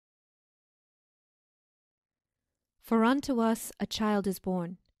For unto us a child is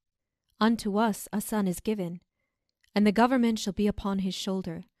born, unto us a son is given, and the government shall be upon his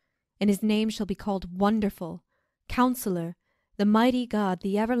shoulder, and his name shall be called Wonderful, Counselor, the Mighty God,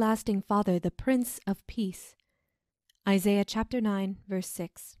 the Everlasting Father, the Prince of Peace. Isaiah chapter 9, verse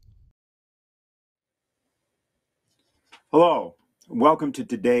 6. Hello, welcome to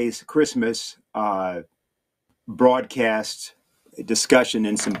today's Christmas broadcast, discussion,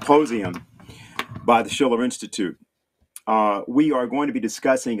 and symposium by the Schiller Institute. We are going to be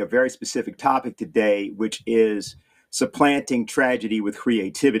discussing a very specific topic today, which is supplanting tragedy with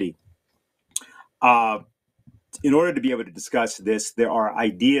creativity. In order to be able to discuss this, there are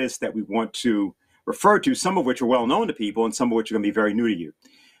ideas that we want to refer to, some of which are well known to people and some of which are going to be very new to you.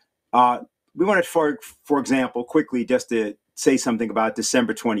 We wanted, for example, quickly just to say something about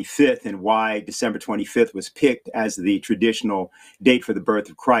December 25th and why December 25th was picked as the traditional date for the birth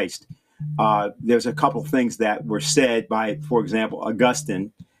of Christ. There's a couple things that were said by, for example,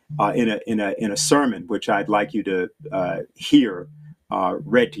 Augustine in a sermon, which I'd like you to hear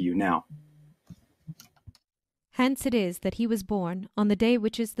read to you now. Hence it is that he was born on the day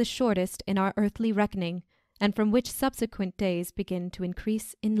which is the shortest in our earthly reckoning, and from which subsequent days begin to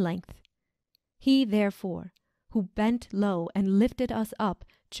increase in length. He, therefore, who bent low and lifted us up,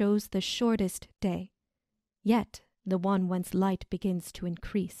 chose the shortest day, yet the one whence light begins to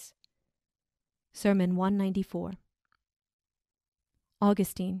increase. Sermon 194.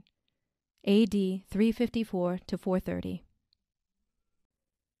 Augustine, A.D. 354 to 430.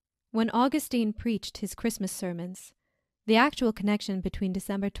 When Augustine preached his Christmas sermons, the actual connection between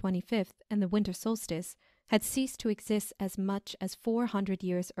December 25th and the winter solstice had ceased to exist as much as 400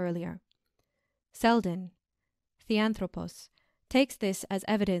 years earlier. Selden, Theanthropos, takes this as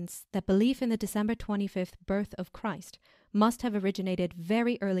evidence that belief in the December 25th birth of Christ must have originated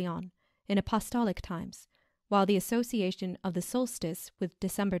very early on, in apostolic times, while the association of the solstice with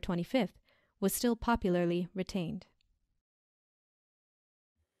December 25th was still popularly retained.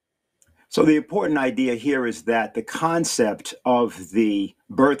 So the important idea here is that the concept of the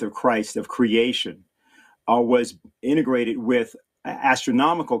birth of Christ, of creation, was integrated with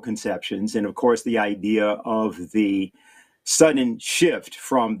astronomical conceptions, and of course the idea of the sudden shift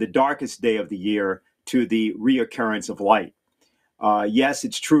from the darkest day of the year to the reoccurrence of light. Yes,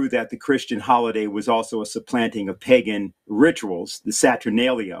 it's true that the Christian holiday was also a supplanting of pagan rituals, the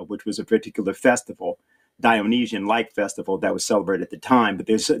Saturnalia, which was a particular festival, Dionysian-like festival that was celebrated at the time. But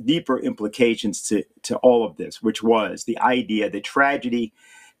there's deeper implications to all of this, which was the idea that tragedy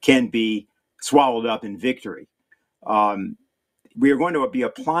can be swallowed up in victory. We are going to be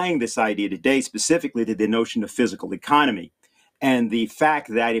applying this idea today specifically to the notion of physical economy. And the fact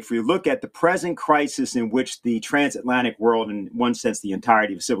that if we look at the present crisis in which the transatlantic world, in one sense, the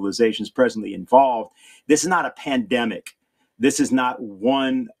entirety of civilization is presently involved, this is not a pandemic. This is not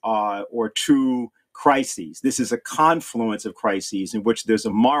one or two crises. This is a confluence of crises in which there's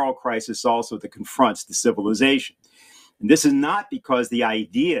a moral crisis also that confronts the civilization. And this is not because the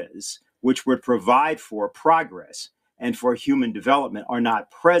ideas which would provide for progress and for human development are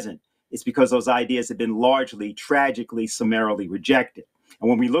not present. It's because those ideas have been largely, tragically, summarily rejected. And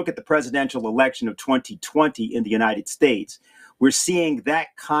when we look at the presidential election of 2020 in the United States, we're seeing that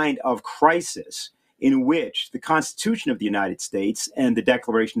kind of crisis in which the Constitution of the United States and the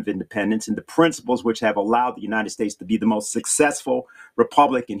Declaration of Independence and the principles which have allowed the United States to be the most successful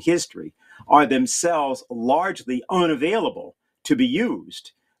republic in history are themselves largely unavailable to be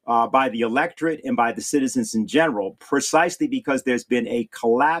used by the electorate and by the citizens in general, precisely because there's been a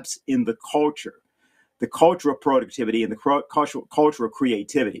collapse in the culture of productivity and the culture of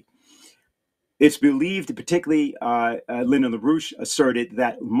creativity. It's believed, particularly LaRouche asserted,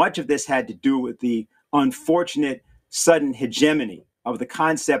 that much of this had to do with the unfortunate sudden hegemony of the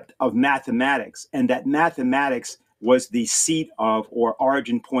concept of mathematics, and that mathematics was the seat of or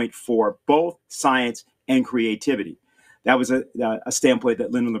origin point for both science and creativity. That was a standpoint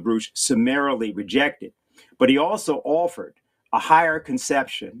that LaRouche summarily rejected. But he also offered a higher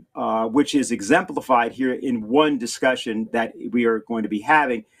conception, which is exemplified here in one discussion that we are going to be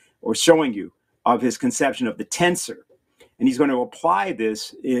having or showing you of his conception of the tensor. And he's going to apply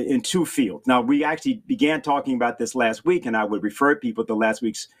this in two fields. Now, we actually began talking about this last week, and I would refer people to last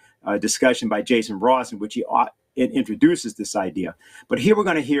week's discussion by Jason Ross, in which he introduces this idea. But here we're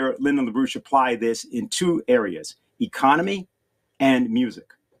going to hear LaRouche apply this in two areas: economy and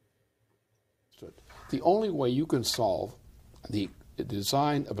music. The only way you can solve the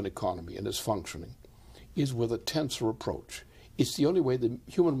design of an economy and its functioning is with a tensor approach. It's the only way the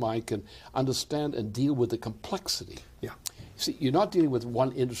human mind can understand and deal with the complexity. Yeah. See, you're not dealing with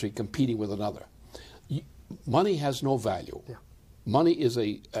one industry competing with another. Money has no value. Yeah. Money is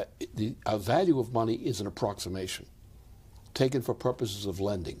a value of money is an approximation taken for purposes of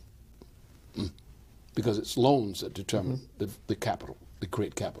lending, because it's loans that determine the capital, the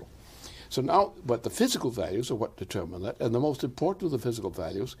great capital. So now, but the physical values are what determine that, and the most important of the physical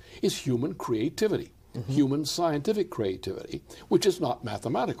values is human creativity, human scientific creativity, which is not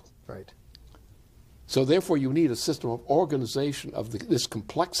mathematical. Right. So therefore, you need a system of organization of this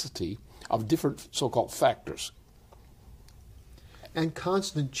complexity of different so-called factors. And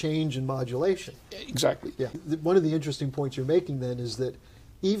constant change and modulation. Exactly. Yeah. One of the interesting points you're making then is that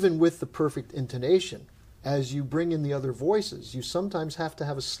even with the perfect intonation, as you bring in the other voices, you sometimes have to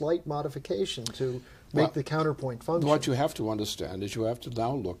have a slight modification to make the counterpoint function. What you have to understand is you have to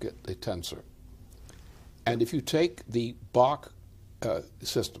now look at the tensor. And if you take the Bach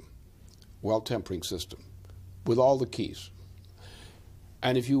system, well-tempering system, with all the keys,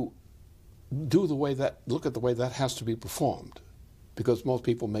 and if you do look at the way that has to be performed, because most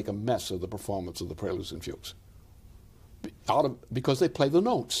people make a mess of the performance of the preludes and fugues, because they play the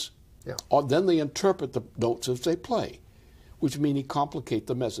notes. Yeah. Or then they interpret the notes as they play, which means they complicate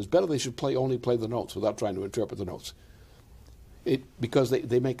the message. Better they should only play the notes without trying to interpret the notes. Because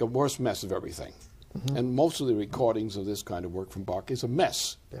they make a worse mess of everything. And most of the recordings of this kind of work from Bach is a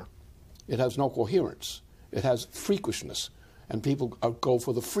mess. Yeah. It has no coherence. It has freakishness. And people go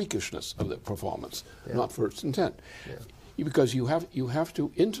for the freakishness of the performance, not for its intent. Yeah. Because you have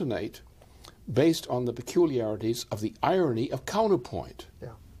to intonate based on the peculiarities of the irony of counterpoint. Yeah.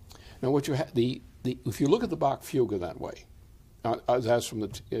 Now, what you if you look at the Bach fugue that way, as from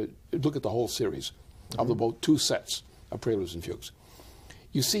look at the whole series of the both two sets of preludes and fugues,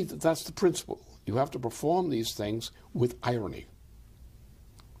 you see that that's the principle. You have to perform these things with irony,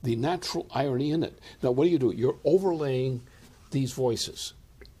 the natural irony in it. Now, what do? You're overlaying these voices.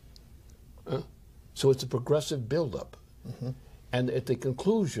 So it's a progressive buildup. And at the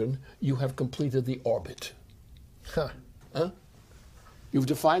conclusion, you have completed the orbit. You've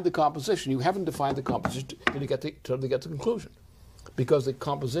defined the composition. You haven't defined the composition until they get to the conclusion. Because the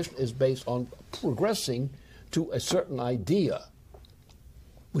composition is based on progressing to a certain idea,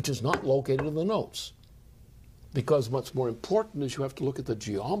 which is not located in the notes. Because what's more important is you have to look at the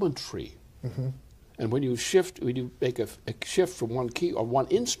geometry. And when you make a shift from one key or one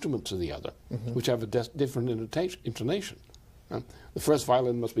instrument to the other, which have a different intonation, the first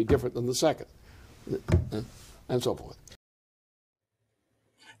violin must be different than the second, and so forth.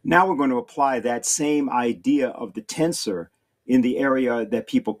 Now we're going to apply that same idea of the tensor in the area that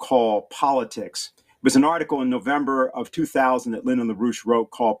people call politics. It was an article in November of 2000 that Lynn and LaRouche wrote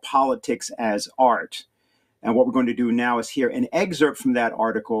called Politics as Art. And what we're going to do now is hear an excerpt from that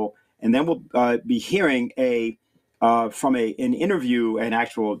article, and then we'll be hearing from an interview, an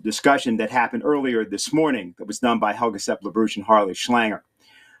actual discussion that happened earlier this morning that was done by Helga Sepp LaRouche and Harley Schlanger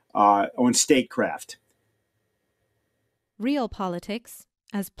on statecraft. Real politics,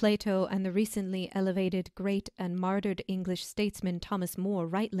 as Plato and the recently elevated great and martyred English statesman Thomas More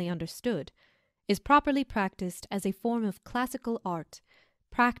rightly understood, is properly practiced as a form of classical art,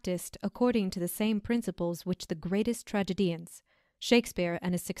 practiced according to the same principles which the greatest tragedians, Shakespeare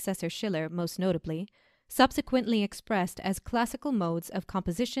and his successor Schiller most notably, subsequently expressed as classical modes of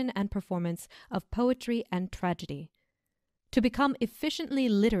composition and performance of poetry and tragedy. To become efficiently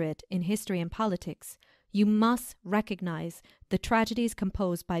literate in history and politics, you must recognize the tragedies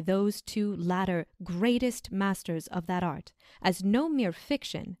composed by those two latter greatest masters of that art as no mere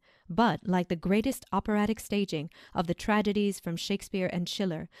fiction, but like the greatest operatic staging of the tragedies from Shakespeare and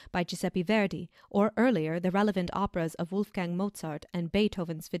Schiller by Giuseppe Verdi, or earlier the relevant operas of Wolfgang Mozart and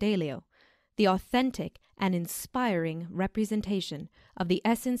Beethoven's Fidelio, the authentic and inspiring representation of the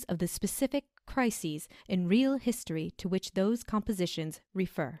essence of the specific crises in real history to which those compositions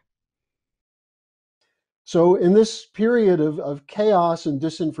refer. So in this period of chaos and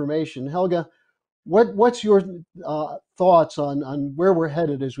disinformation, Helga, what's your thoughts on where we're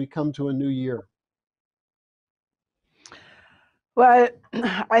headed as we come to a new year? Well,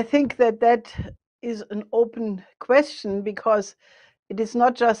 I think that is an open question, because it is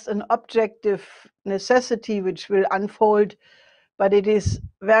not just an objective necessity which will unfold, but it is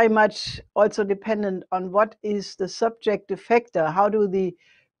very much also dependent on what is the subjective factor. How do the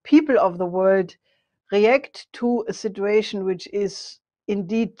people of the world react to a situation which is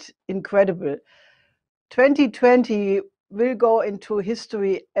indeed incredible? 2020 will go into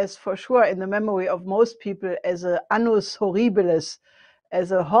history as, for sure, in the memory of most people, as a annus horribilis,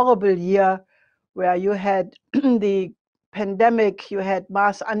 as a horrible year where you had the pandemic, you had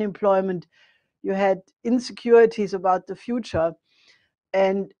mass unemployment, you had insecurities about the future.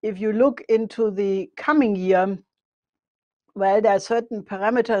 And if you look into the coming year, well, there are certain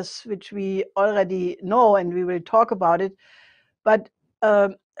parameters which we already know, and we will talk about it. But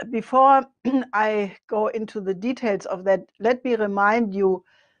before I go into the details of that, let me remind you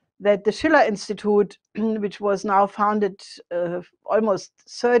that the Schiller Institute, which was now founded almost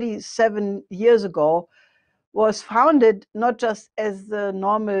 37 years ago, was founded not just as the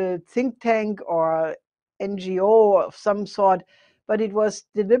normal think tank or NGO of some sort, but it was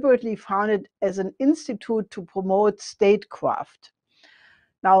deliberately founded as an institute to promote statecraft.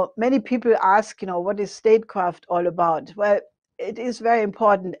 Now, many people ask, what is statecraft all about? Well, it is very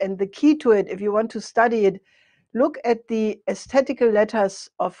important. And the key to it, if you want to study it, look at the aesthetical letters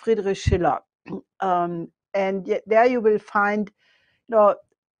of Friedrich Schiller. And there you will find,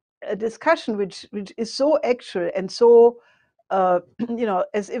 a discussion which is so actual and so,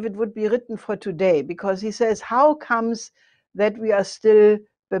 as if it would be written for today, because he says, how comes that we are still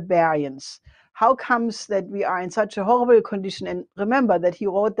barbarians? How comes that we are in such a horrible condition? And remember that he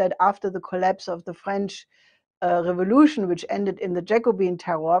wrote that after the collapse of the French Revolution, which ended in the Jacobin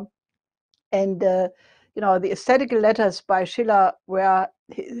terror. And, the aesthetical letters by Schiller were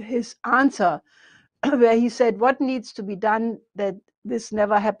his answer, where he said, what needs to be done that this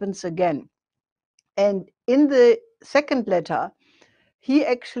never happens again? And in the second letter, he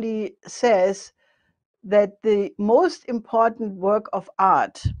actually says that the most important work of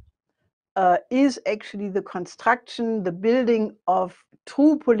art is actually the construction, the building of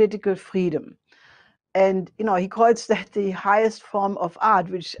true political freedom. And, he calls that the highest form of art,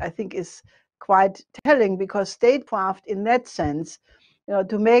 which I think is quite telling, because statecraft in that sense,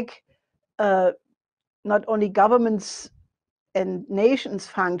 to make not only governments and nations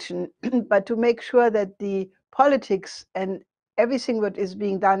function, but to make sure that the politics and everything that is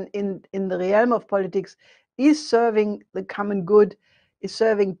being done in the realm of politics is serving the common good, is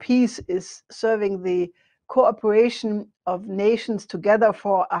serving peace, is serving the cooperation of nations together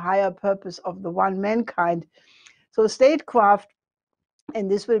for a higher purpose of the one mankind. So statecraft, and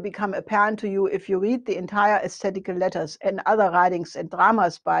this will become apparent to you if you read the entire aesthetical letters and other writings and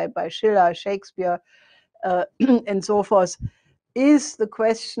dramas by Schiller, Shakespeare, and so forth, is the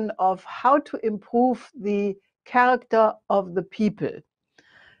question of how to improve the character of the people.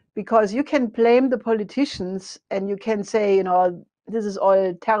 Because you can blame the politicians and you can say, this is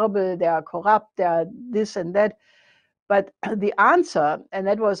all terrible, they are corrupt, they are this and that. But the answer, and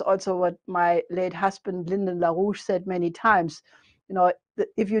that was also what my late husband, Lyndon LaRouche, said many times,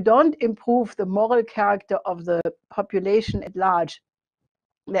 if you don't improve the moral character of the population at large,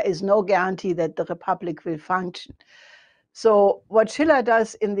 there is no guarantee that the republic will function. So what Schiller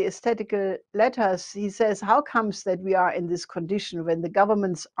does in the aesthetical letters, he says, how comes that we are in this condition when the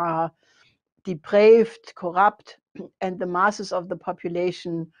governments are depraved, corrupt, and the masses of the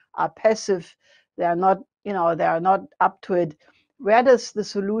population are passive? They are not, they are not up to it. Where does the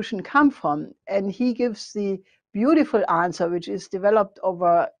solution come from? And he gives the beautiful answer, which is developed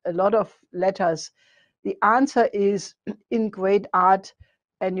over a lot of letters. The answer is in great art.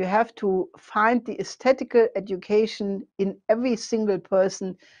 And you have to find the aesthetical education in every single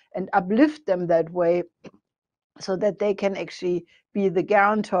person and uplift them that way, so that they can actually be the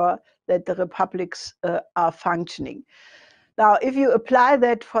guarantor that the republics are functioning. Now, if you apply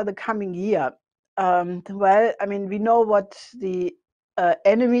that for the coming year, we know what the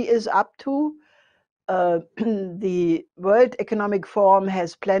enemy is up to. The World Economic Forum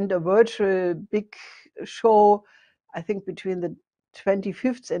has planned a virtual big show, I think between the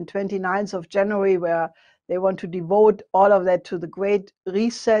 25th and 29th of January, where they want to devote all of that to the Great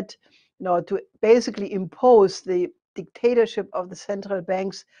Reset, to basically impose the dictatorship of the central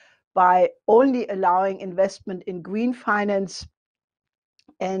banks by only allowing investment in green finance.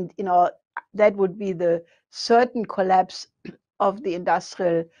 And, that would be the certain collapse of the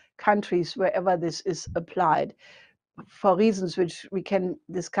industrial countries wherever this is applied, for reasons which we can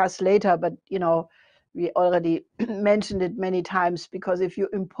discuss later. But, we already mentioned it many times, because if you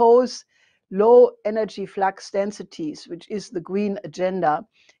impose low energy flux densities, which is the green agenda,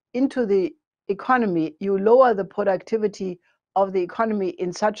 into the economy, you lower the productivity of the economy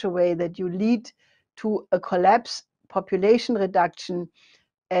in such a way that you lead to a collapse, population reduction,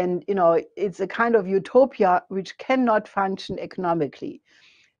 and it's a kind of utopia which cannot function economically.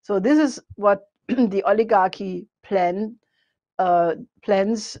 So this is what the oligarchy plans.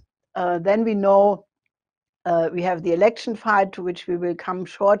 Then we know we have the election fight, to which we will come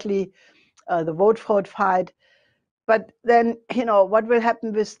shortly, the vote fraud fight. But then, what will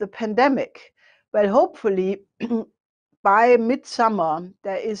happen with the pandemic? Well, hopefully, by midsummer,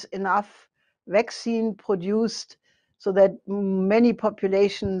 there is enough vaccine produced so that many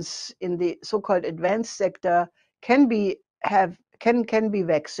populations in the so-called advanced sector can be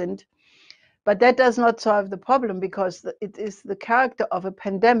vaccinated. But that does not solve the problem, because it is the character of a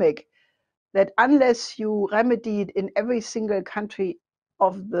pandemic that unless you remedy it in every single country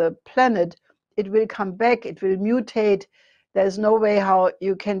of the planet, it will come back, it will mutate. There's no way how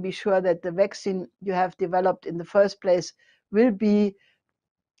you can be sure that the vaccine you have developed in the first place will be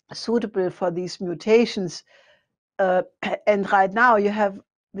suitable for these mutations. And right now you have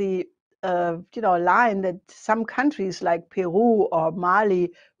the line that some countries like Peru or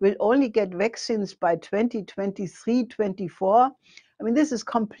Mali will only get vaccines by 2023, 24. I mean, this is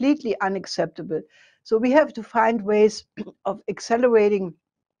completely unacceptable. So we have to find ways of accelerating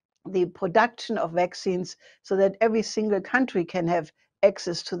the production of vaccines so that every single country can have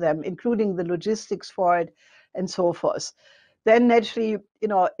access to them, including the logistics for it and so forth. Then naturally,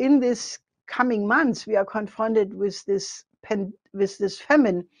 in this coming months, we are confronted with this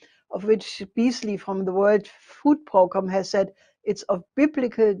famine, of which Beasley from the World Food Program has said it's of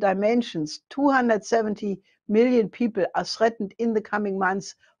biblical dimensions. 270 million people are threatened in the coming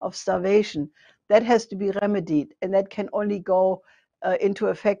months of starvation. That has to be remedied, and that can only go into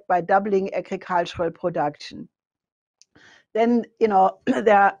effect by doubling agricultural production. Then,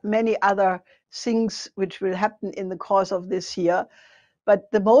 there are many other things which will happen in the course of this year.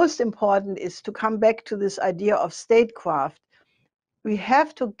 But the most important is to come back to this idea of statecraft. We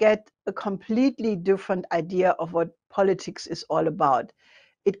have to get a completely different idea of what politics is all about.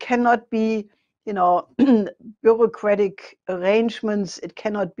 It cannot be, bureaucratic arrangements. It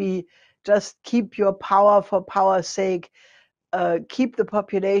cannot be just keep your power for power's sake, keep the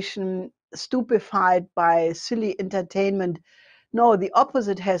population stupefied by silly entertainment. No, the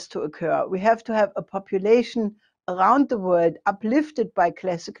opposite has to occur. We have to have a population around the world uplifted by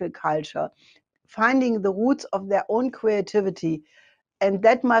classical culture, finding the roots of their own creativity. And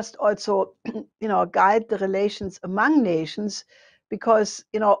that must also, guide the relations among nations, because,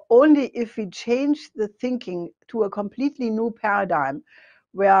 only if we change the thinking to a completely new paradigm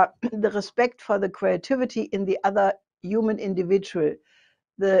where the respect for the creativity in the other human individual,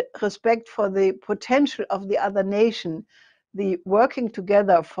 the respect for the potential of the other nation, the working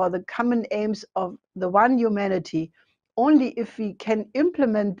together for the common aims of the one humanity, only if we can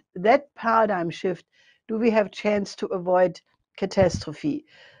implement that paradigm shift do we have chance to avoid catastrophe.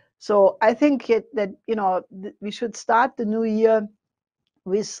 So I think that we should start the new year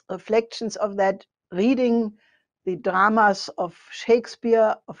with reflections of that, reading the dramas of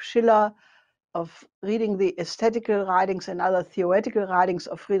Shakespeare, of Schiller, of reading the aesthetical writings and other theoretical writings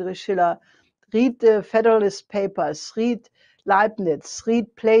of Friedrich Schiller, read the Federalist Papers, read Leibniz, read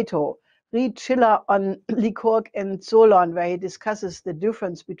Plato, read Schiller on Lykurg and Solon, where he discusses the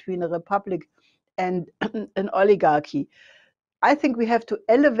difference between a republic and an oligarchy. I think we have to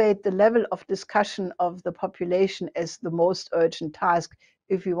elevate the level of discussion of the population as the most urgent task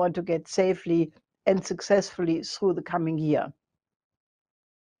if we want to get safely and successfully through the coming year.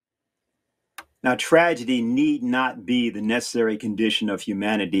 Now, tragedy need not be the necessary condition of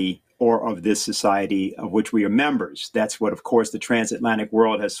humanity or of this society of which we are members. That's what, of course, the transatlantic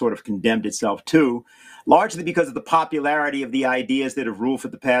world has sort of condemned itself to, largely because of the popularity of the ideas that have ruled for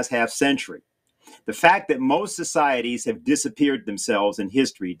the past half century. The fact that most societies have disappeared themselves in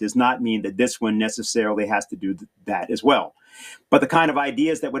history does not mean that this one necessarily has to do that as well. But the kind of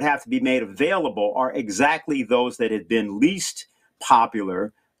ideas that would have to be made available are exactly those that have been least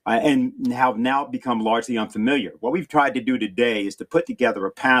popular and have now become largely unfamiliar. What we've tried to do today is to put together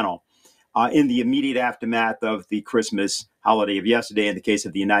a panel in the immediate aftermath of the Christmas holiday of yesterday. In the case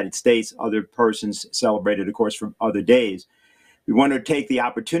of the United States, other persons celebrated, of course, from other days. We want to take the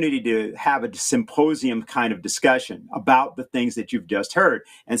opportunity to have a symposium kind of discussion about the things that you've just heard,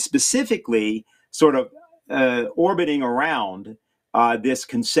 and specifically sort of orbiting around this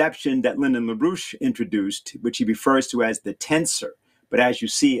conception that Lyndon LaRouche introduced, which he refers to as the tensor, but as you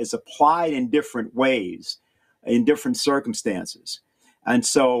see, is applied in different ways, in different circumstances. And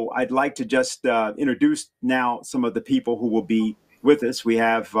so I'd like to just introduce now some of the people who will be with us. We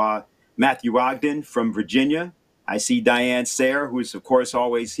have Matthew Ogden from Virginia. I see Diane Sare, who's, of course,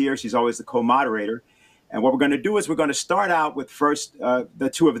 always here. She's always the co-moderator. And what we're going to do is we're going to start out with first the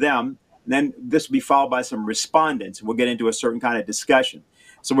two of them. And then this will be followed by some respondents. We'll get into a certain kind of discussion.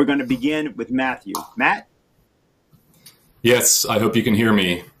 So we're going to begin with Matthew. Matt? Yes, I hope you can hear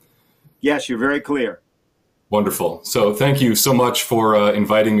me. Yes, you're very clear. Wonderful. So thank you so much for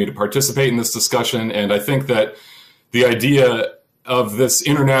inviting me to participate in this discussion. And I think that the idea of this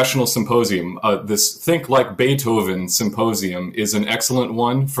international symposium, this Think Like Beethoven symposium, is an excellent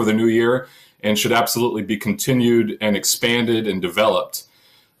one for the new year. and should absolutely be continued and expanded and developed.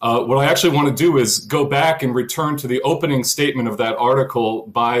 What I actually want to do is go back and return to the opening statement of that article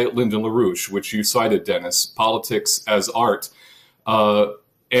by Lyndon LaRouche, which you cited, Dennis, Politics as Art,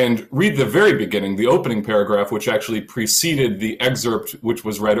 and read the very beginning, the opening paragraph, which actually preceded the excerpt which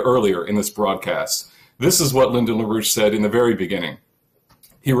was read earlier in this broadcast. This is what Lyndon LaRouche said in the very beginning.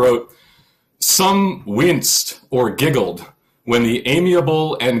 He wrote, "Some winced or giggled when the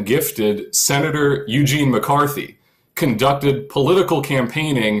amiable and gifted Senator Eugene McCarthy conducted political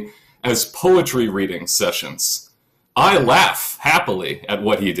campaigning as poetry reading sessions. I laugh happily at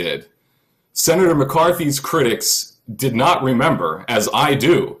what he did. Senator McCarthy's critics did not remember, as I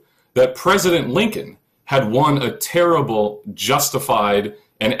do, that President Lincoln had won a terrible, justified,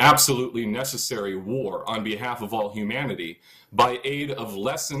 and absolutely necessary war on behalf of all humanity by aid of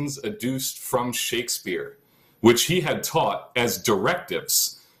lessons adduced from Shakespeare, which he had taught as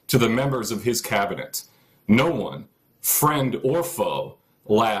directives to the members of his cabinet. No one, friend or foe,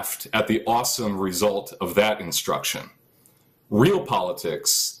 laughed at the awesome result of that instruction. Real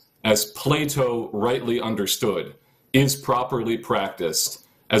politics, as Plato rightly understood, is properly practiced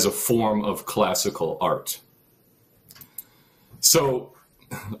as a form of classical art." So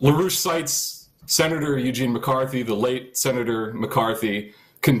LaRouche cites Senator Eugene McCarthy, the late Senator McCarthy,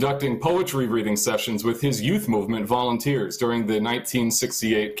 conducting poetry reading sessions with his youth movement volunteers during the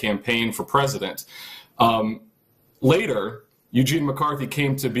 1968 campaign for president. Later, Eugene McCarthy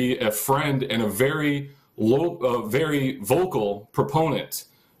came to be a friend and a very vocal proponent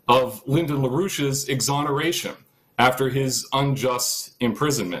of Lyndon LaRouche's exoneration after his unjust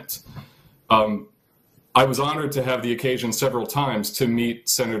imprisonment. I was honored to have the occasion several times to meet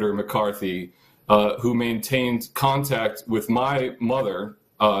Senator McCarthy, who maintained contact with my mother,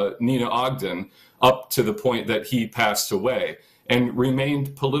 Nina Ogden, up to the point that he passed away, and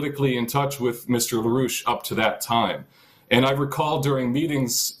remained politically in touch with Mr. LaRouche up to that time. And I recall during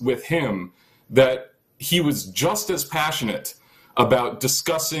meetings with him that he was just as passionate about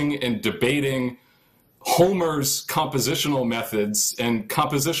discussing and debating Homer's compositional methods and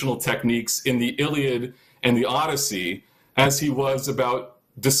compositional techniques in the Iliad and the Odyssey as he was about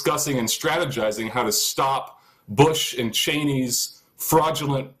discussing and strategizing how to stop Bush and Cheney's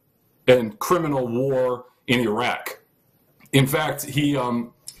fraudulent and criminal war in Iraq. In fact, he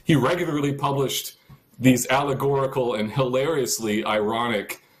regularly published these allegorical and hilariously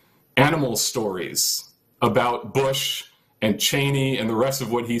ironic animal stories about Bush and Cheney and the rest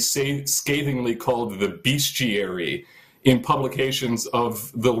of what he scathingly called the bestiary in publications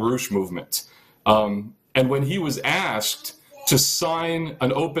of the LaRouche movement. And when he was asked to sign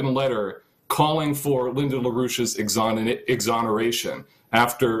an open letter calling for Lyndon LaRouche's exoneration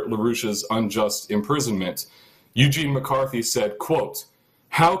after LaRouche's unjust imprisonment, Eugene McCarthy said, quote,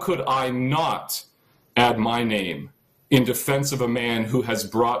 "How could I not add my name in defense of a man who has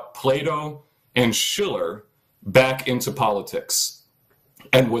brought Plato and Schiller back into politics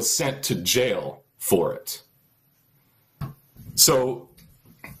and was sent to jail for it?" So,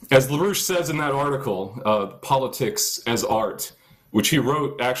 as LaRouche says in that article, Politics as Art, which he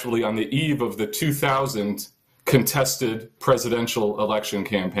wrote actually on the eve of the 2000 contested presidential election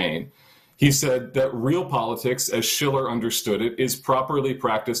campaign, he said that real politics, as Schiller understood it, is properly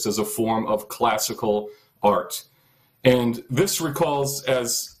practiced as a form of classical art. And this recalls,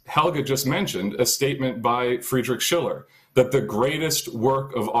 as Helga just mentioned, a statement by Friedrich Schiller, that the greatest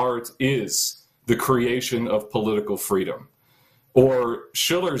work of art is the creation of political freedom. Or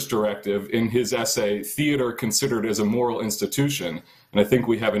Schiller's directive in his essay, Theater Considered as a Moral Institution, and I think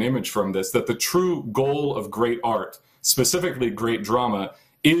we have an image from this, that the true goal of great art, specifically great drama,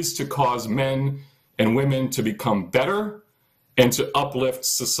 is to cause men and women to become better and to uplift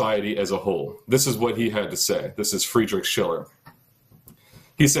society as a whole. This is what he had to say. This is Friedrich Schiller.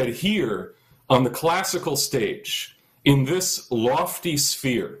 He said, "Here, on the classical stage, in this lofty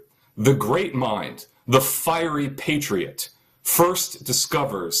sphere, the great mind, the fiery patriot, first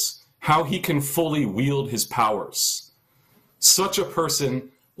discovers how he can fully wield his powers. Such a person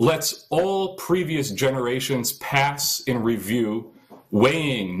lets all previous generations pass in review,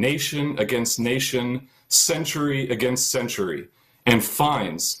 weighing nation against nation, century against century, and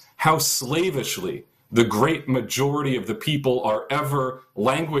finds how slavishly the great majority of the people are ever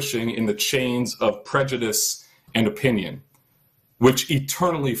languishing in the chains of prejudice and opinion, which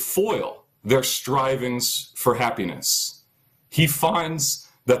eternally foil their strivings for happiness. He finds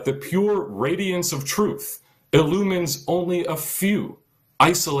that the pure radiance of truth illumines only a few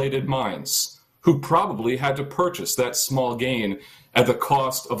isolated minds who probably had to purchase that small gain at the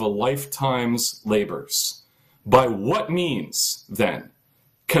cost of a lifetime's labors. By what means, then,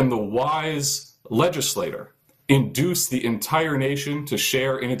 can the wise legislator induce the entire nation to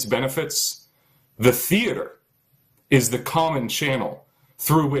share in its benefits? The theater is the common channel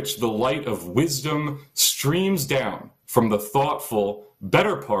through which the light of wisdom streams down from the thoughtful,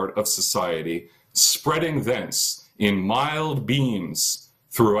 better part of society, spreading thence in mild beams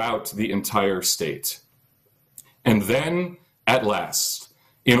throughout the entire state. And then, at last,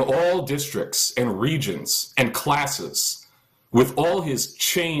 in all districts and regions and classes, with all his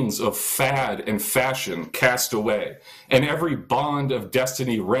chains of fad and fashion cast away, and every bond of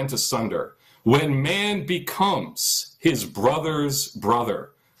destiny rent asunder, when man becomes his brother's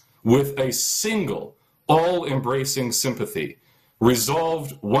brother, with a single, all-embracing sympathy,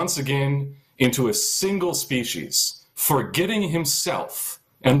 resolved once again into a single species, forgetting himself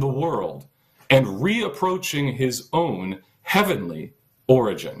and the world, and reapproaching his own heavenly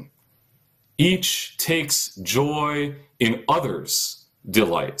origin. Each takes joy in others'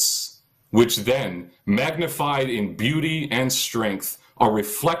 delights, which then, magnified in beauty and strength, are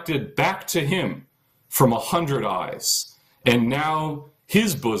reflected back to him from 100 eyes. And now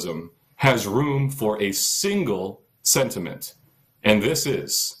his bosom has room for a single sentiment, and this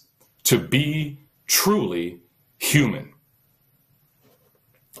is to be truly human.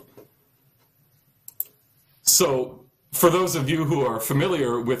 So, for those of you who are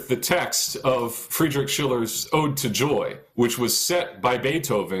familiar with the text of Friedrich Schiller's Ode to Joy, which was set by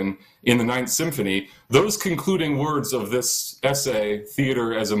Beethoven in the Ninth Symphony, those concluding words of this essay,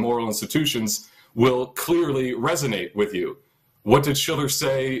 Theater as a Moral Institutions, will clearly resonate with you. What did Schiller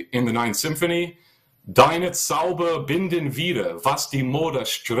say in the Ninth Symphony? Deine Zauber binden wieder, was die Mode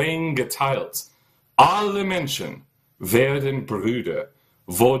streng geteilt. Alle Menschen werden Brüder,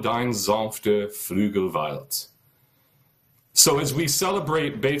 wo dein sanfter Flügel weilt. So as we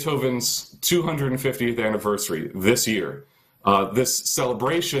celebrate Beethoven's 250th anniversary this year, this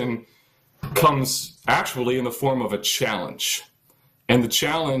celebration comes actually in the form of a challenge. And the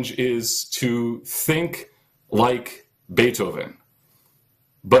challenge is to think like Beethoven.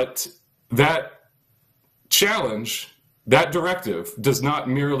 But that challenge, that directive, does not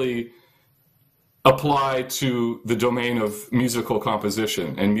merely apply to the domain of musical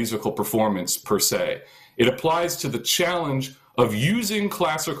composition and musical performance per se. It applies to the challenge of using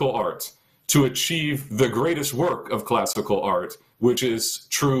classical art to achieve the greatest work of classical art, which is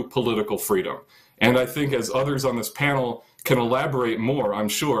true political freedom. And I think, as others on this panel can elaborate more, I'm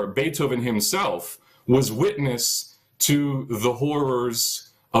sure, Beethoven himself was witness to the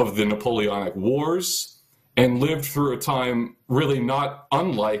horrors of the Napoleonic Wars and lived through a time really not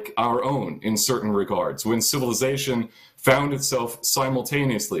unlike our own in certain regards, when civilization found itself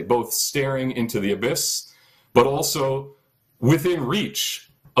simultaneously both staring into the abyss, but also within reach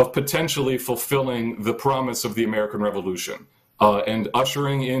of potentially fulfilling the promise of the American Revolution and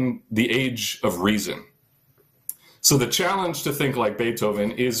ushering in the age of reason. So the challenge to think like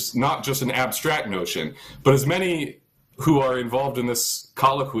Beethoven is not just an abstract notion, but as many who are involved in this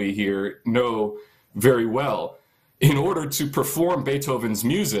colloquy here know very well, in order to perform Beethoven's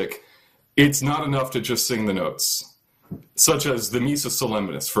music, it's not enough to just sing the notes, such as the Missa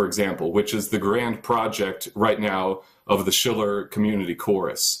Solemnis, for example, which is the grand project right now of the Schiller Community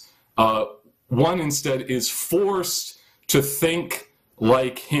Chorus. One instead is forced to think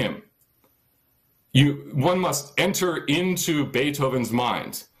like him. One must enter into Beethoven's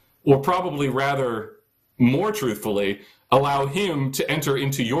mind, or probably rather, more truthfully, allow him to enter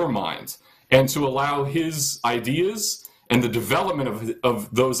into your mind and to allow his ideas and the development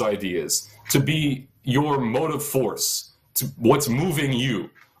of those ideas to be your motive force, to what's moving you,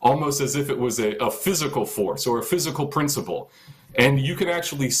 almost as if it was a physical force or a physical principle. And you can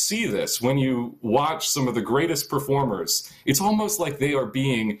actually see this when you watch some of the greatest performers. It's almost like they are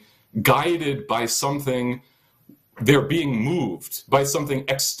being guided by something, they're being moved by something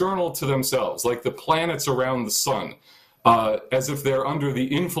external to themselves, like the planets around the sun, as if they're under the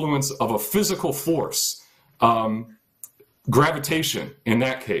influence of a physical force, gravitation in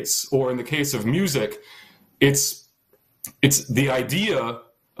that case, or in the case of music, it's the idea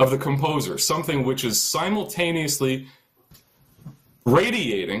of the composer, something which is simultaneously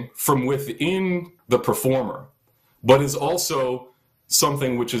radiating from within the performer, but is also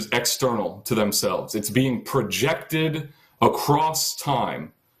something which is external to themselves. It's being projected across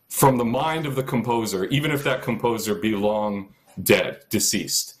time from the mind of the composer, even if that composer be long dead,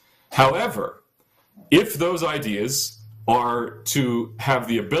 deceased. However, if those ideas are to have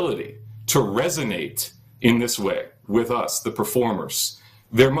the ability to resonate in this way with us, the performers,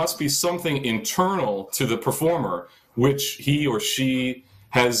 there must be something internal to the performer which he or she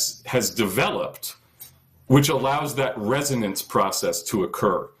has developed, which allows that resonance process to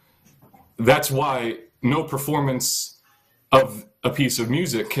occur. That's why no performance of a piece of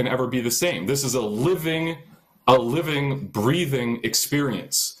music can ever be the same. This is a living, breathing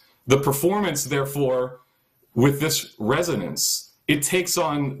experience. The performance, therefore, with this resonance, it takes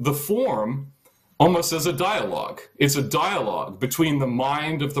on the form almost as a dialogue. It's a dialogue between the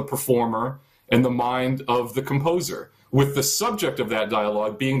mind of the performer and the mind of the composer, with the subject of that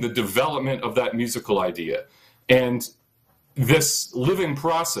dialogue being the development of that musical idea. And this living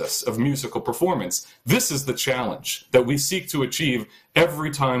process of musical performance, this is the challenge that we seek to achieve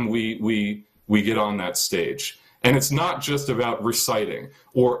every time we get on that stage. And it's not just about reciting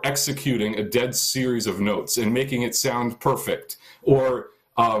or executing a dead series of notes and making it sound perfect, or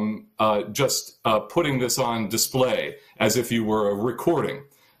just putting this on display as if you were a recording.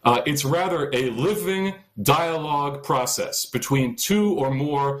 It's rather a living dialogue process between two or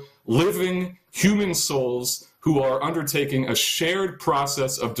more living human souls who are undertaking a shared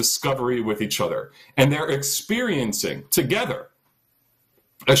process of discovery with each other. And they're experiencing together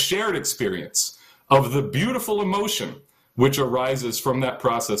a shared experience of the beautiful emotion which arises from that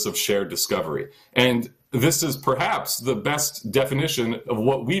process of shared discovery. And this is perhaps the best definition of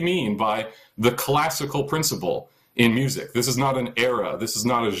what we mean by the classical principle in music. This is not an era. This is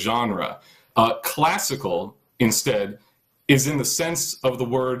not a genre. Classical, instead, is in the sense of the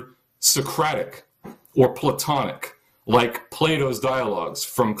word Socratic or Platonic, like Plato's dialogues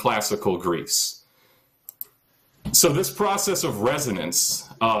from classical Greece. So this process of resonance,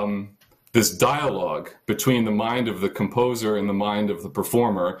 this dialogue between the mind of the composer and the mind of the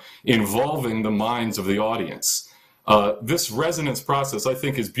performer, involving the minds of the audience, this resonance process, I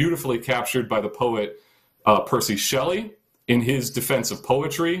think, is beautifully captured by the poet Percy Shelley in his Defense of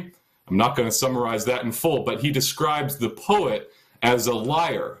Poetry. I'm not going to summarize that in full, but he describes the poet as a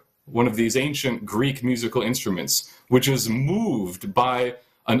lyre, one of these ancient Greek musical instruments, which is moved by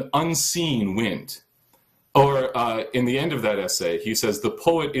an unseen wind. Or in the end of that essay, he says the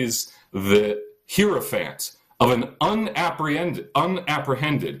poet is the hierophant of an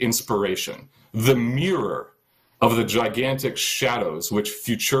unapprehended inspiration, the mirror of the gigantic shadows which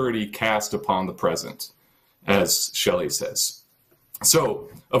futurity cast upon the present, as Shelley says. So,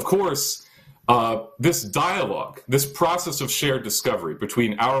 of course, this dialogue, this process of shared discovery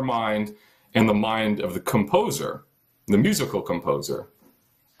between our mind and the mind of the composer, the musical composer,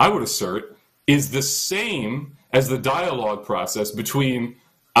 I would assert, is the same as the dialogue process between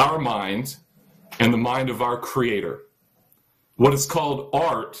our mind and the mind of our creator. What is called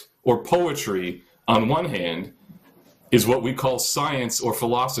art or poetry on one hand is what we call science or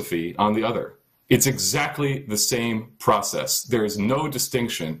philosophy on the other. It's exactly the same process. There is no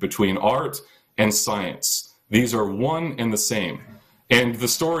distinction between art and science. These are one and the same. And the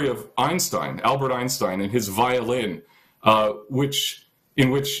story of Einstein, Albert Einstein, and his violin, in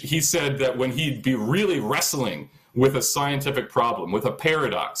which he said that when he'd be really wrestling with a scientific problem, with a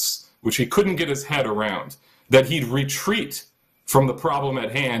paradox, which he couldn't get his head around, that he'd retreat from the problem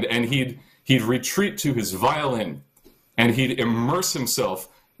at hand, and he'd retreat to his violin, and he'd immerse himself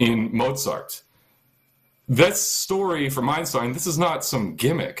in Mozart. That story from Einstein, this is not some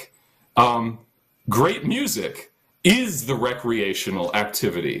gimmick. Great music is the recreational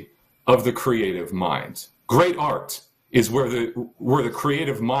activity of the creative mind. Great art is where the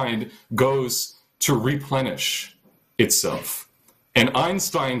creative mind goes to replenish itself. And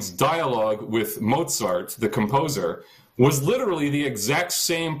Einstein's dialogue with Mozart, the composer, was literally the exact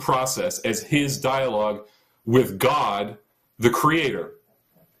same process as his dialogue with God, the creator.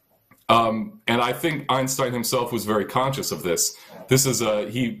 And I think Einstein himself was very conscious of this. This is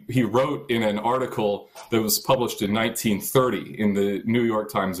he wrote in an article that was published in 1930 in the New York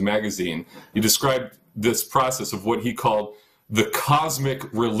Times Magazine. He described this process of what he called the cosmic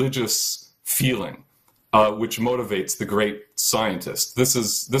religious feeling, which motivates the great scientist. This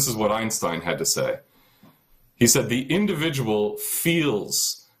is what Einstein had to say. He said, the individual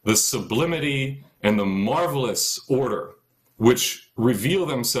feels the sublimity and the marvelous order which reveal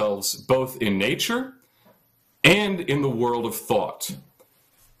themselves both in nature and in the world of thought.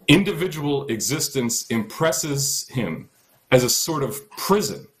 Individual existence impresses him as a sort of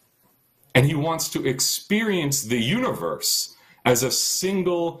prison, and he wants to experience the universe as a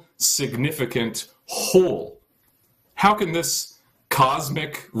single significant whole. How can this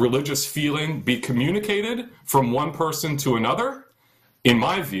cosmic religious feeling be communicated from one person to another? In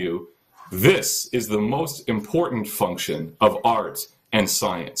my view, this is the most important function of art and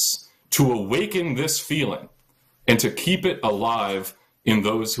science, to awaken this feeling and to keep it alive in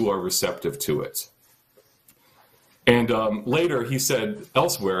those who are receptive to it. And later he said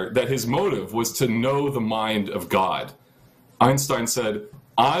elsewhere that his motive was to know the mind of God. Einstein said,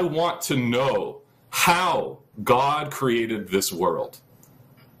 I want to know how God created this world.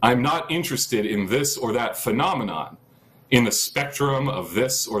 I'm not interested in this or that phenomenon, in the spectrum of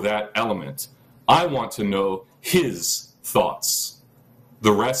this or that element. I want to know his thoughts.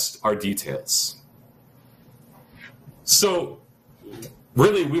 The rest are details. So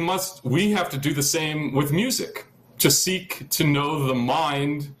really we have to do the same with music, to seek to know the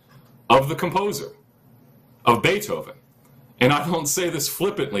mind of the composer, of Beethoven. And I don't say this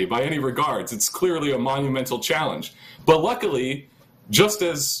flippantly by any regards. It's clearly a monumental challenge. But luckily, just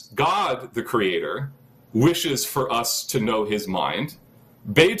as God, the creator, wishes for us to know his mind,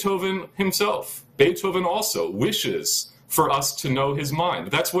 Beethoven himself, Beethoven also wishes for us to know his mind.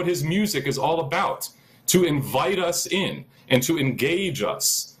 That's what his music is all about, to invite us in and to engage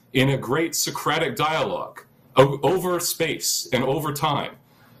us in a great Socratic dialogue over space and over time.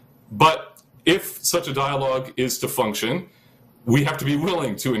 But if such a dialogue is to function, we have to be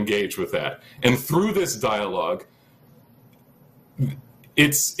willing to engage with that. And through this dialogue,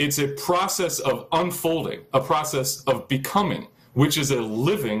 it's a process of unfolding, a process of becoming, which is a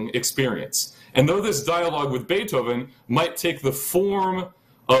living experience. And though this dialogue with Beethoven might take the form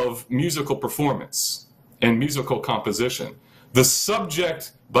of musical performance and musical composition, the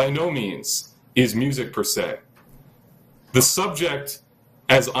subject by no means is music per se. The subject,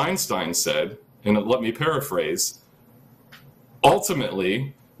 as Einstein said, and let me paraphrase,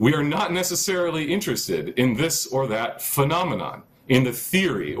 ultimately, we are not necessarily interested in this or that phenomenon, in the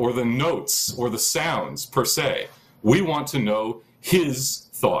theory or the notes or the sounds per se. We want to know his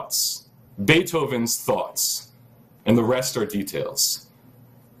thoughts, Beethoven's thoughts, and the rest are details.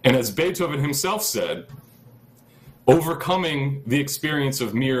 And as Beethoven himself said, overcoming the experience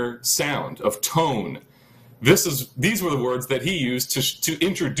of mere sound, of tone, these were the words that he used to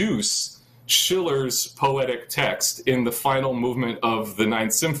introduce Schiller's poetic text in the final movement of the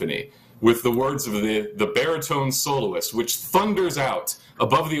Ninth Symphony, with the words of the baritone soloist, which thunders out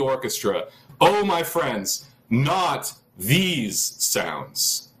above the orchestra, "Oh, my friends, not these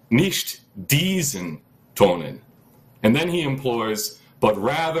sounds, nicht diesen Tonen." And then he implores, "But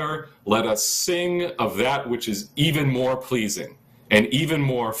rather let us sing of that which is even more pleasing and even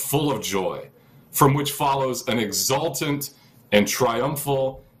more full of joy, from which follows an exultant and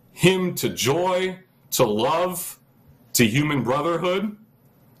triumphal hymn to joy, to love, to human brotherhood,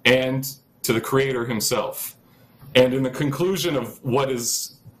 and to the Creator himself." And in the conclusion of what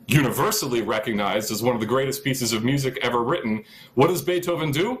is universally recognized as one of the greatest pieces of music ever written, what does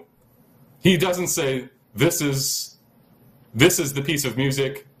Beethoven do? He doesn't say, this is the piece of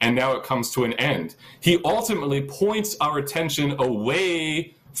music, and now it comes to an end. He ultimately points our attention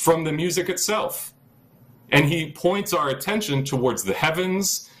away from the music itself. And he points our attention towards the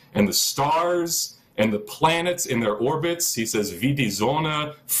heavens and the stars and the planets in their orbits. He says, "Wie die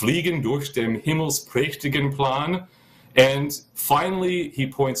Sonne fliegen durch den himmelsprächtigen Plan." And finally, he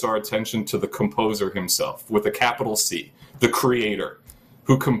points our attention to the composer himself, with a capital C, the creator,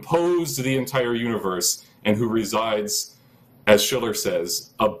 who composed the entire universe and who resides, as Schiller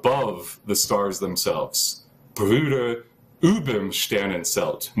says, above the stars themselves. "Brüder, überm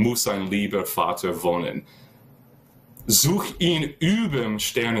Sternenzelt muss ein lieber Vater wohnen. Such ihn überm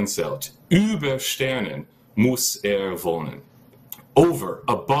Sternenzelt, über Sternen muss wohnen." Over,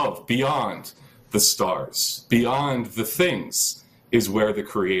 above, beyond the stars, beyond the things, is where the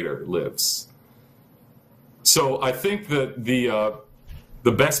Creator lives. So I think that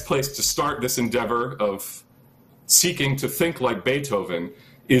the best place to start this endeavor of seeking to think like Beethoven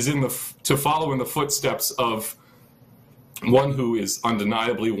is to follow in the footsteps of one who is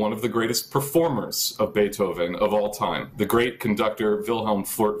undeniably one of the greatest performers of Beethoven of all time, the great conductor Wilhelm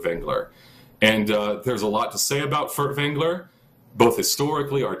Furtwängler. And there's a lot to say about Furtwängler, both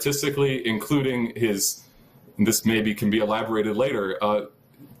historically, artistically, including his, and this maybe can be elaborated later,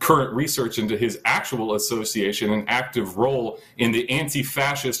 current research into his actual association and active role in the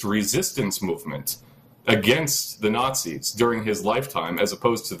anti-fascist resistance movement against the Nazis during his lifetime, as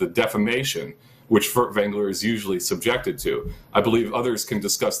opposed to the defamation which Furtwängler is usually subjected to. I believe others can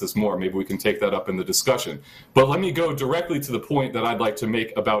discuss this more. Maybe we can take that up in the discussion. But let me go directly to the point that I'd like to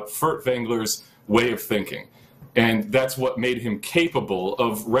make about Furtwängler's way of thinking. And that's what made him capable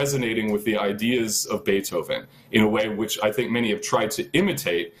of resonating with the ideas of Beethoven in a way which I think many have tried to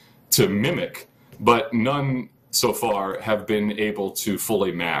imitate, to mimic, but none so far have been able to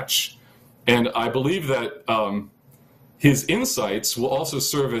fully match. And I believe that his insights will also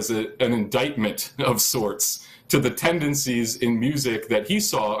serve as an indictment of sorts to the tendencies in music that he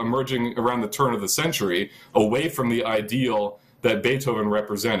saw emerging around the turn of the century, away from the ideal that Beethoven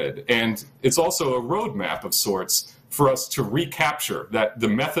represented. And it's also a roadmap of sorts for us to recapture that the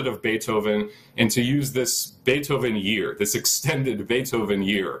method of Beethoven and to use this Beethoven year, this extended Beethoven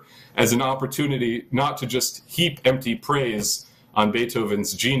year, as an opportunity not to just heap empty praise on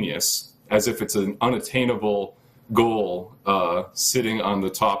Beethoven's genius as if it's an unattainable goal sitting on the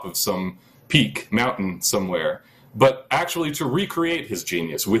top of some peak mountain somewhere, but actually to recreate his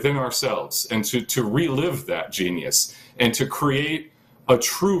genius within ourselves and to relive that genius and to create a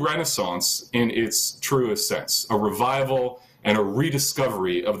true renaissance in its truest sense, a revival and a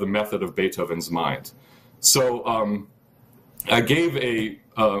rediscovery of the method of Beethoven's mind. So I gave a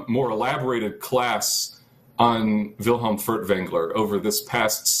more elaborated class on Wilhelm Furtwängler over this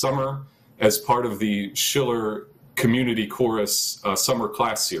past summer as part of the Schiller Community Chorus summer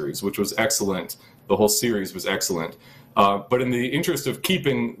class series, which was excellent. The whole series was excellent. But in the interest of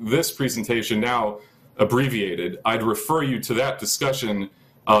keeping this presentation now abbreviated, I'd refer you to that discussion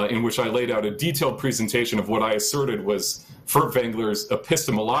in which I laid out a detailed presentation of what I asserted was Furtwängler's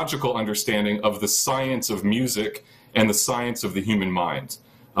epistemological understanding of the science of music and the science of the human mind,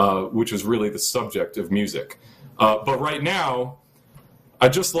 which is really the subject of music. But right now,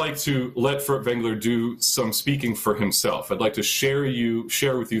 I'd just like to let Furtwängler do some speaking for himself. I'd like to share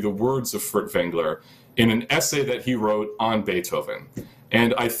with you the words of Furtwängler in an essay that he wrote on Beethoven.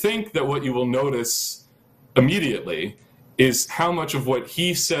 And I think that what you will notice immediately is how much of what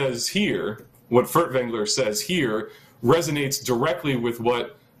he says here, what Furtwängler says here, resonates directly with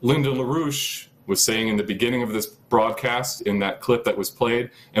what Linda LaRouche was saying in the beginning of this broadcast, in that clip that was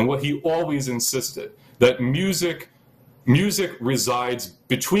played, and what he always insisted, that music resides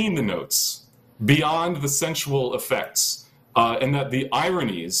between the notes, beyond the sensual effects, and that the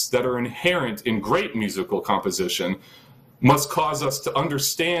ironies that are inherent in great musical composition must cause us to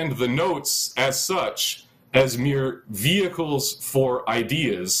understand the notes as such as mere vehicles for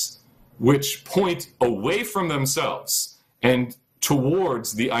ideas which point away from themselves and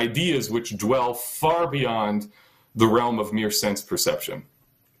towards the ideas which dwell far beyond the realm of mere sense perception.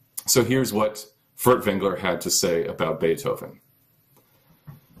 So here's what Furtwängler had to say about Beethoven.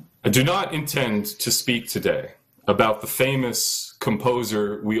 I do not intend to speak today about the famous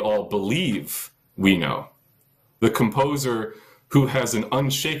composer we all believe we know, the composer who has an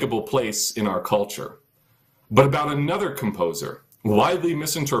unshakable place in our culture, but about another composer, widely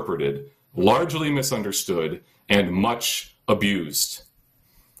misinterpreted, largely misunderstood, and much abused.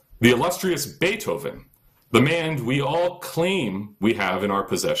 The illustrious Beethoven, the man we all claim we have in our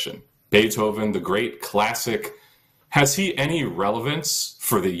possession. Beethoven, the great classic, has he any relevance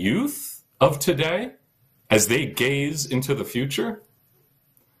for the youth of today as they gaze into the future?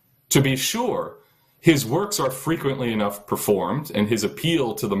 To be sure, his works are frequently enough performed and his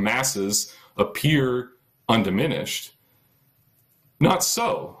appeal to the masses appear undiminished. Not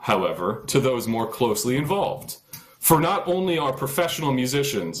so, however, to those more closely involved. For not only are professional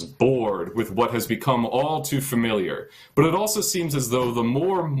musicians bored with what has become all too familiar, but it also seems as though the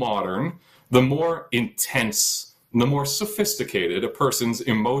more modern, the more intense, the more sophisticated a person's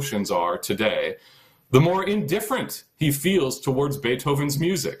emotions are today, the more indifferent he feels towards Beethoven's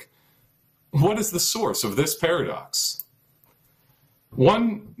music. What is the source of this paradox?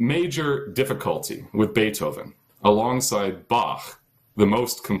 One major difficulty with Beethoven, alongside Bach, the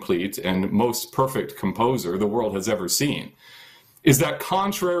most complete and most perfect composer the world has ever seen, is that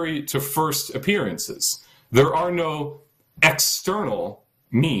contrary to first appearances, there are no external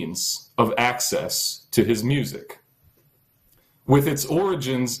means of access to his music. With its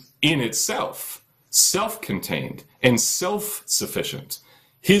origins in itself, self-contained and self-sufficient,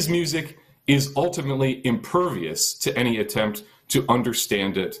 his music is ultimately impervious to any attempt to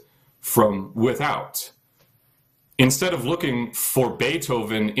understand it from without. Instead of looking for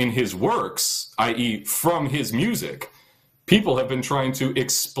Beethoven in his works, i.e. from his music, people have been trying to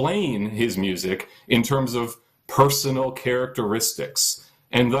explain his music in terms of personal characteristics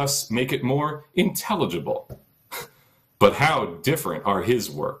and thus make it more intelligible. But how different are his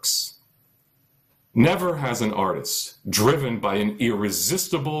works? Never has an artist, driven by an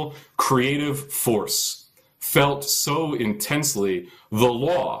irresistible creative force, felt so intensely the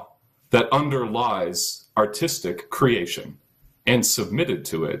law that underlies artistic creation and submitted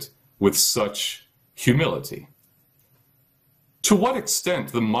to it with such humility. To what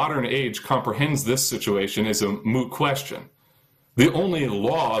extent the modern age comprehends this situation is a moot question. The only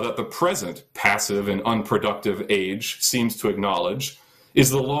law that the present passive and unproductive age seems to acknowledge is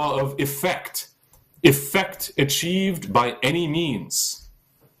the law of effect, effect achieved by any means.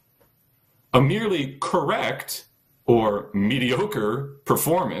 A merely correct or mediocre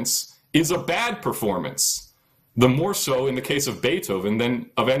performance is a bad performance, the more so in the case of Beethoven than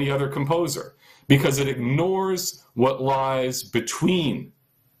of any other composer, because it ignores what lies between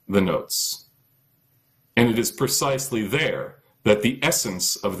the notes. And it is precisely there that the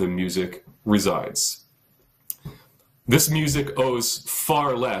essence of the music resides. This music owes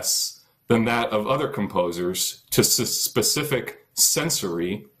far less than that of other composers to specific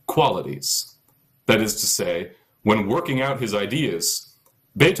sensory qualities. That is to say, when working out his ideas,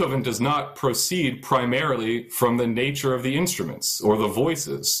 Beethoven does not proceed primarily from the nature of the instruments or the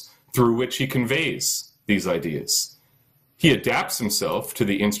voices through which he conveys these ideas. He adapts himself to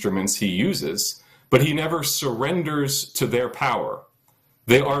the instruments he uses, but he never surrenders to their power.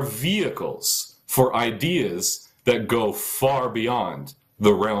 They are vehicles for ideas that go far beyond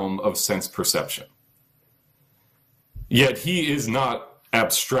the realm of sense perception. Yet he is not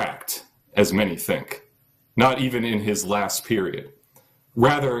abstract, as many think, not even in his last period.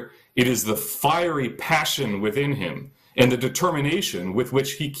 Rather, it is the fiery passion within him and the determination with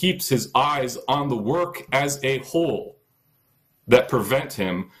which he keeps his eyes on the work as a whole that prevent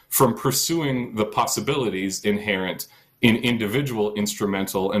him from pursuing the possibilities inherent in individual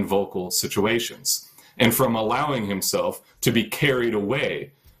instrumental and vocal situations, and from allowing himself to be carried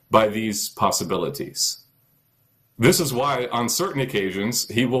away by these possibilities. This is why, on certain occasions,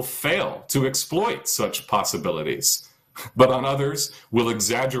 he will fail to exploit such possibilities, but on others will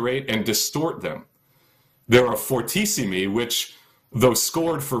exaggerate and distort them. There are fortissimi which, though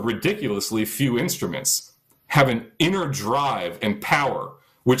scored for ridiculously few instruments, have an inner drive and power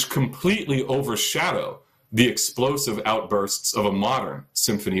which completely overshadow the explosive outbursts of a modern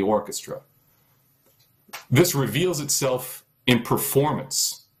symphony orchestra. This reveals itself in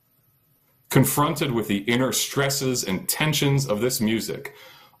performance. Confronted with the inner stresses and tensions of this music,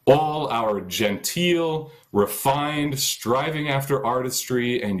 all our genteel, refined striving after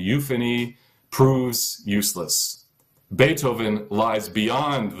artistry and euphony proves useless. Beethoven lies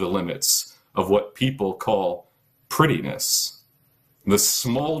beyond the limits of what people call prettiness. The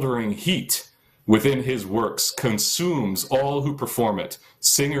smoldering heat within his works consumes all who perform it,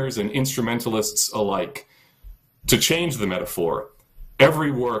 singers and instrumentalists alike. To change the metaphor,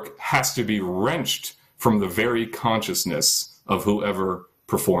 every work has to be wrenched from the very consciousness of whoever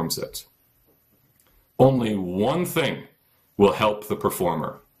performs it. Only one thing will help the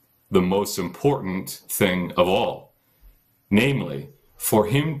performer, the most important thing of all, namely, for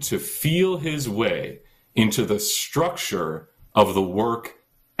him to feel his way into the structure of the work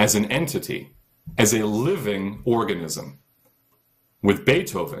as an entity, as a living organism. With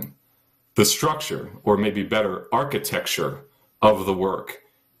Beethoven, the structure, or maybe better, architecture of the work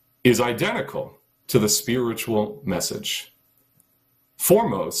is identical to the spiritual message.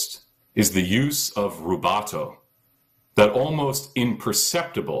 Foremost is the use of rubato, that almost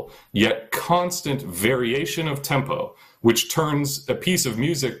imperceptible yet constant variation of tempo, which turns a piece of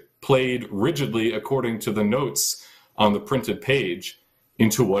music played rigidly according to the notes on the printed page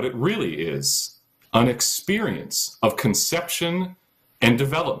into what it really is, an experience of conception and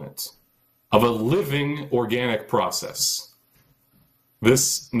development, of a living organic process.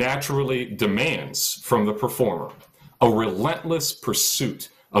 This naturally demands from the performer a relentless pursuit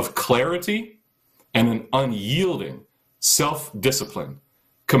of clarity and an unyielding self-discipline,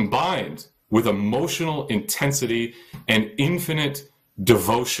 combined with emotional intensity and infinite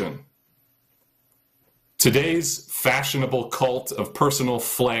devotion. Today's fashionable cult of personal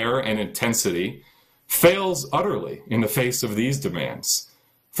flair and intensity fails utterly in the face of these demands,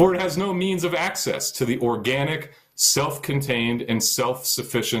 for it has no means of access to the organic, self-contained, and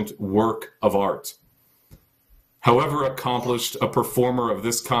self-sufficient work of art. However accomplished a performer of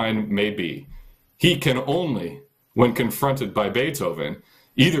this kind may be, he can only, when confronted by Beethoven,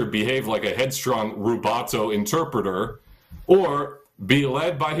 either behave like a headstrong rubato interpreter or be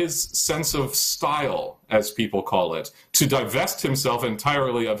led by his sense of style, as people call it, to divest himself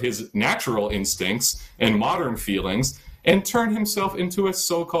entirely of his natural instincts and modern feelings and turn himself into a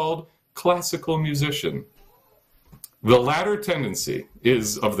so-called classical musician. The latter tendency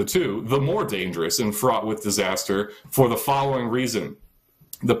is, of the two, the more dangerous and fraught with disaster for the following reason.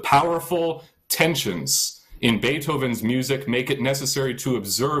 The powerful tensions in Beethoven's music make it necessary to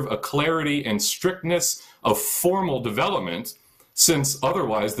observe a clarity and strictness of formal development, since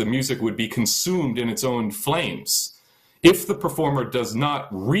otherwise the music would be consumed in its own flames. If the performer does not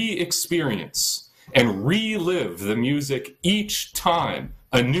re-experience and relive the music each time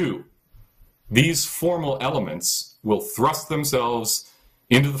anew, these formal elements will thrust themselves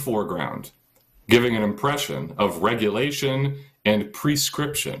into the foreground, giving an impression of regulation and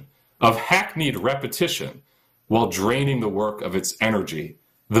prescription of hackneyed repetition while draining the work of its energy,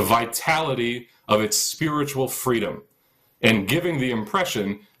 the vitality of its spiritual freedom, and giving the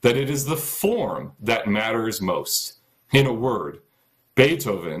impression that it is the form that matters most. In a word,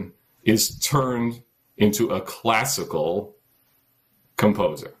 Beethoven is turned into a classical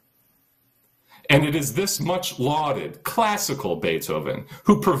composer. And it is this much lauded classical Beethoven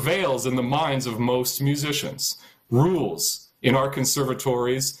who prevails in the minds of most musicians, rules in our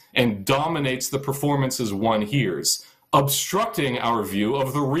conservatories, and dominates the performances one hears, obstructing our view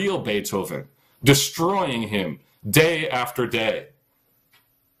of the real Beethoven, destroying him day after day.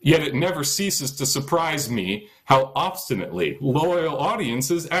 Yet it never ceases to surprise me how obstinately loyal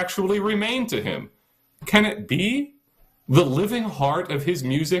audiences actually remain to him. Can it be? The living heart of his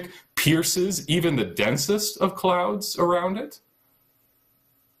music pierces even the densest of clouds around it?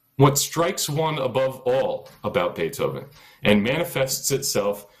 What strikes one above all about Beethoven, and manifests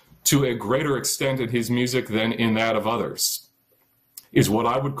itself to a greater extent in his music than in that of others, is what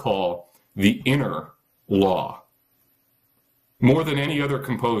I would call the inner law. More than any other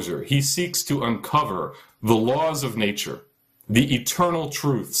composer, he seeks to uncover the laws of nature, the eternal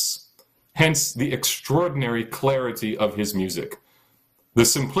truths, hence the extraordinary clarity of his music. The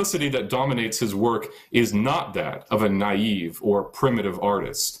simplicity that dominates his work is not that of a naive or primitive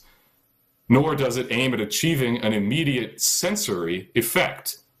artist, nor does it aim at achieving an immediate sensory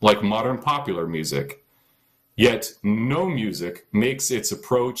effect like modern popular music. Yet no music makes its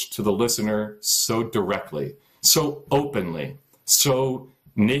approach to the listener so directly, so openly, so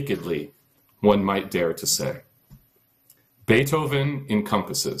nakedly, one might dare to say. Beethoven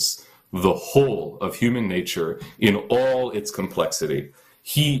encompasses the whole of human nature in all its complexity.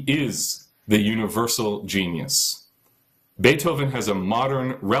 He is the universal genius. Beethoven has a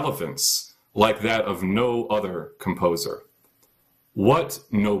modern relevance like that of no other composer. What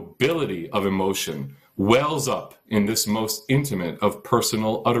nobility of emotion wells up in this most intimate of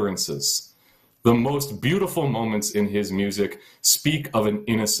personal utterances. The most beautiful moments in his music speak of an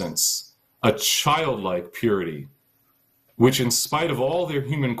innocence, a childlike purity, which in spite of all their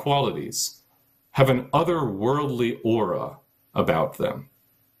human qualities, have an otherworldly aura about them.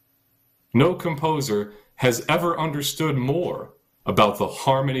 No composer has ever understood more about the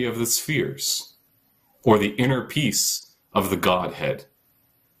harmony of the spheres or the inner peace of the Godhead.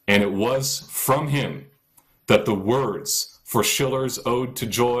 And it was from him that the words for Schiller's Ode to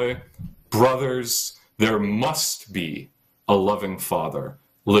Joy, "Brothers, there must be a loving Father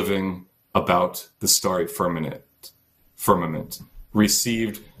living about the starry firmament,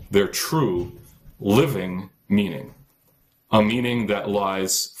 received their true living meaning, a meaning that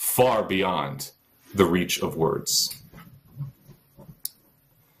lies far beyond the reach of words."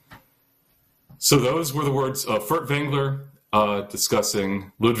 So those were the words of Furtwängler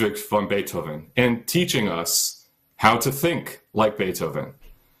discussing Ludwig von Beethoven and teaching us how to think like Beethoven.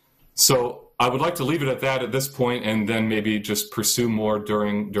 So I would like to leave it at that at this point, and then maybe just pursue more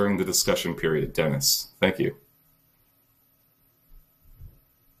during the discussion period. Dennis, thank you.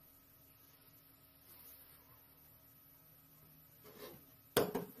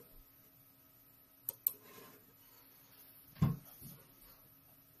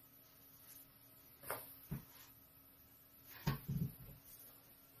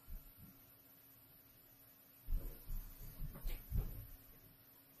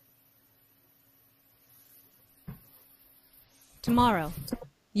 Tomorrow,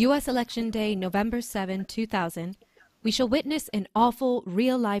 U.S. Election Day, November 7, 2000, we shall witness an awful,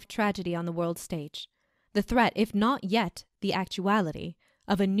 real-life tragedy on the world stage. The threat, if not yet the actuality,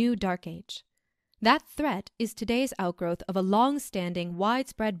 of a new dark age. That threat is today's outgrowth of a long-standing,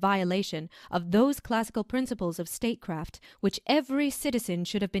 widespread violation of those classical principles of statecraft which every citizen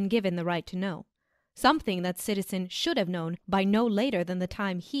should have been given the right to know. Something that citizen should have known by no later than the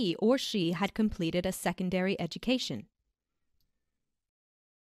time he or she had completed a secondary education.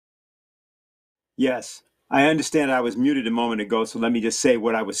 Yes, I understand I was muted a moment ago, so let me just say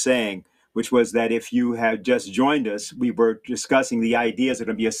what I was saying, which was that if you had just joined us, we were discussing the ideas that are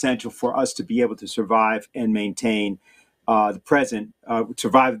going to be essential for us to be able to survive and maintain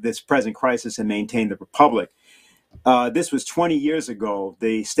survive this present crisis and maintain the republic. This was 20 years ago.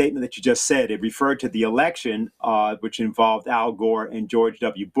 The statement that you just said, it referred to the election, which involved Al Gore and George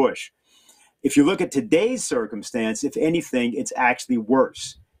W. Bush. If you look at today's circumstance, if anything, it's actually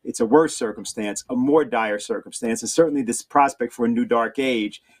worse. It's a worse circumstance, a more dire circumstance. And certainly this prospect for a new dark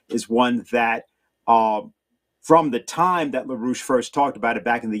age is one that from the time that LaRouche first talked about it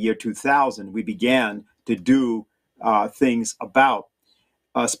back in the year 2000, we began to do things about.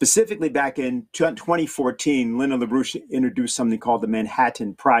 Specifically, back in 2014, Lena LaRouche introduced something called the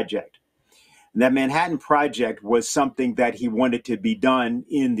Manhattan Project. And that Manhattan Project was something that he wanted to be done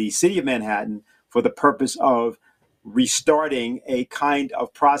in the city of Manhattan for the purpose of restarting a kind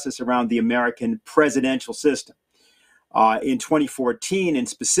of process around the American presidential system. In 2014, in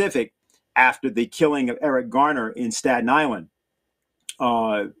specific, after the killing of Eric Garner in Staten Island,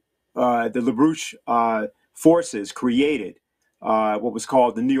 the LaRouche forces created what was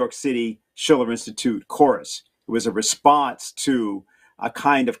called the New York City Schiller Institute Chorus. It was a response to a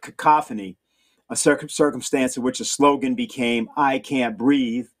kind of cacophony, a circumstance in which a slogan became, "I can't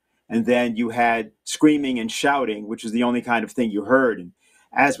breathe," and then you had screaming and shouting, which is the only kind of thing you heard. And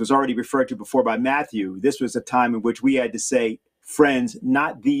as was already referred to before by Matthew, this was a time in which we had to say, "Friends,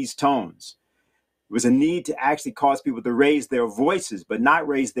 not these tones." It was a need to actually cause people to raise their voices, but not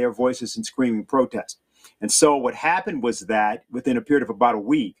raise their voices in screaming protest. And so what happened was that within a period of about a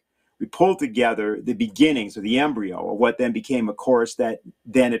week, we pulled together the beginnings of the embryo of what then became a chorus that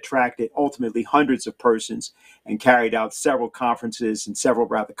then attracted ultimately hundreds of persons and carried out several conferences and several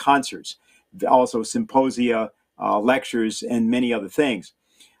rather concerts, also symposia, lectures, and many other things.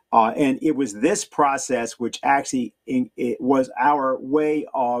 And it was this process which actually it was our way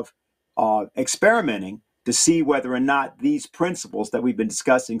of experimenting to see whether or not these principles that we've been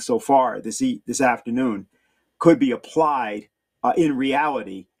discussing so far this afternoon could be applied in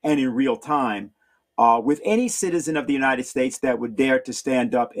reality and in real time with any citizen of the United States that would dare to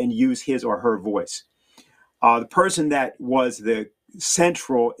stand up and use his or her voice. The person that was the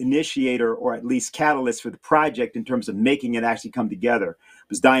central initiator, or at least catalyst, for the project in terms of making it actually come together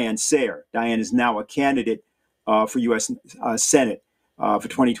was Diane Sare. Diane is now a candidate for U.S. Senate for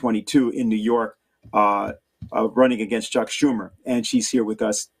 2022 in New York, running against Chuck Schumer. And she's here with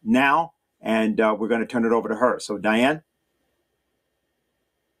us now, and we're going to turn it over to her. So, Diane,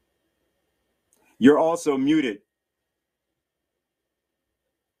 you're also muted.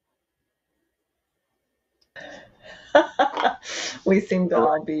 We seem to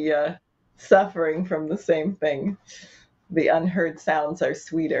all be suffering from the same thing. The unheard sounds are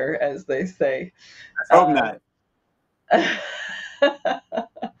sweeter, as they say. I hope not.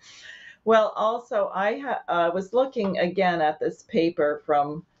 Well, also, I was looking again at this paper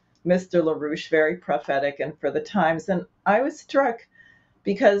from Mr. LaRouche, very prophetic and for the times, and I was struck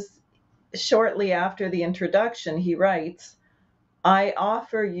because shortly after the introduction, he writes, "I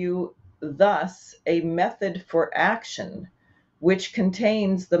offer you thus a method for action, which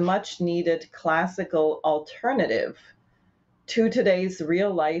contains the much needed classical alternative to today's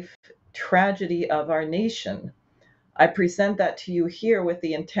real life tragedy of our nation. I present that to you here with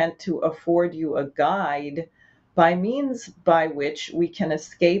the intent to afford you a guide by means by which we can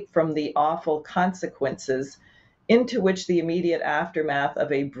escape from the awful consequences into which the immediate aftermath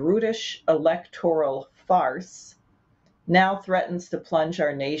of a brutish electoral farce now threatens to plunge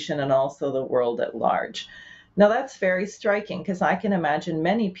our nation and also the world at large." Now that's very striking because I can imagine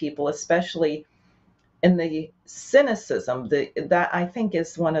many people, especially in the cynicism that I think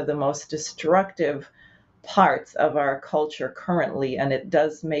is one of the most destructive parts of our culture currently, and it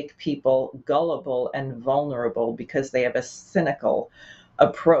does make people gullible and vulnerable because they have a cynical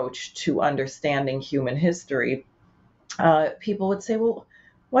approach to understanding human history. People would say, well,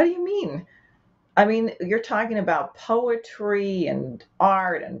 what do you mean? I mean, you're talking about poetry and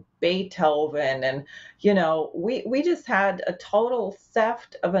art and Beethoven, and we just had a total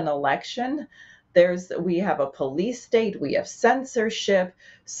theft of an election. We have a police state, we have censorship.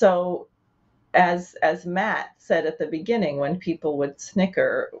 So as Matt said at the beginning, when people would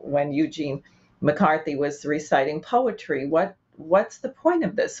snicker when Eugene McCarthy was reciting poetry, what's the point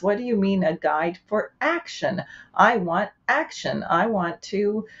of this? What do you mean a guide for action? I want action. I want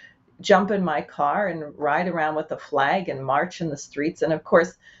to jump in my car and ride around with a flag and march in the streets. And of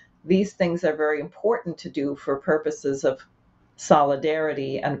course, these things are very important to do for purposes of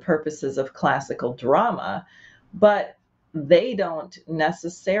solidarity and purposes of classical drama, but they don't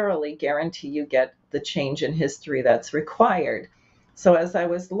necessarily guarantee you get the change in history that's required. So as I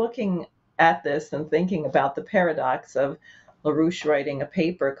was looking at this and thinking about the paradox of LaRouche writing a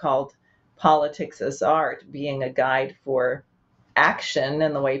paper called Politics as Art, being a guide for action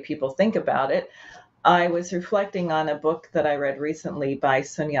and the way people think about it, I was reflecting on a book that I read recently by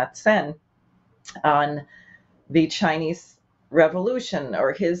Sun Yat-sen on the Chinese Revolution,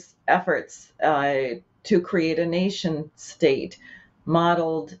 or his efforts to create a nation state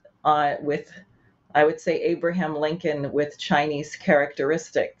modeled with, I would say, Abraham Lincoln with Chinese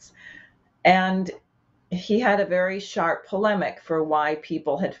characteristics. And he had a very sharp polemic for why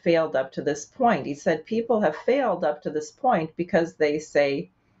people had failed up to this point. He said people have failed up to this point because they say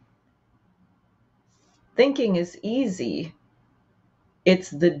thinking is easy. It's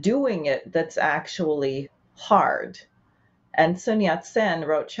the doing it that's actually hard. And Sun Yat-sen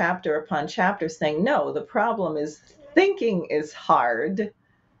wrote chapter upon chapter saying, no, the problem is thinking is hard,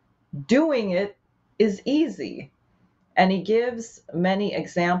 doing it is easy. And he gives many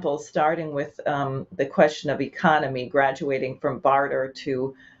examples, starting with the question of economy, graduating from barter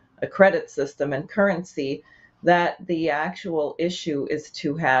to a credit system and currency, that the actual issue is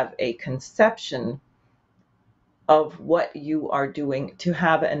to have a conception of what you are doing, to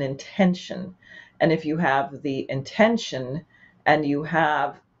have an intention. And if you have the intention and you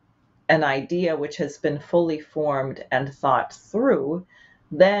have an idea which has been fully formed and thought through,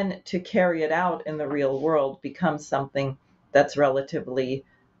 then to carry it out in the real world becomes something that's relatively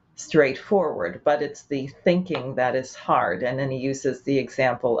straightforward. But it's the thinking that is hard. And then he uses the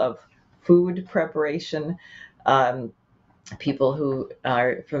example of food preparation. People who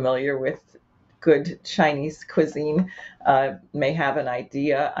are familiar with good Chinese cuisine may have an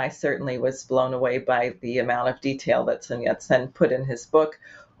idea. I certainly was blown away by the amount of detail that Sun Yat-sen put in his book,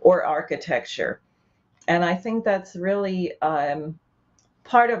 or architecture. And I think that's really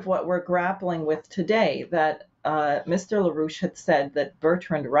part of what we're grappling with today, that Mr. LaRouche had said that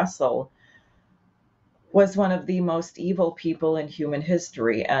Bertrand Russell was one of the most evil people in human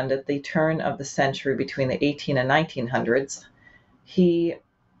history. And at the turn of the century, between the 18 and 1900s, he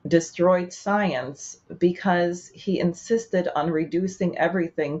destroyed science because he insisted on reducing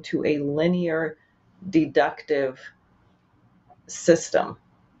everything to a linear, deductive system.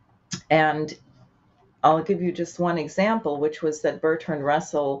 And I'll give you just one example, which was that Bertrand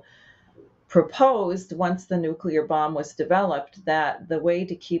Russell proposed, once the nuclear bomb was developed, that the way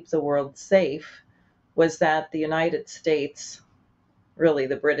to keep the world safe was that the United States, really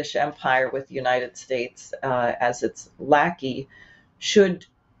the British Empire with the United States as its lackey, should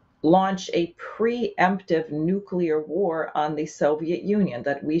launch a preemptive nuclear war on the Soviet Union,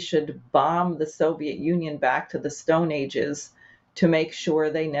 that we should bomb the Soviet Union back to the Stone Ages to make sure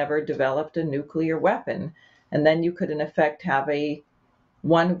they never developed a nuclear weapon. And then you could, in effect, have a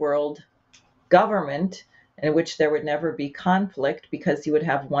one world government in which there would never be conflict, because you would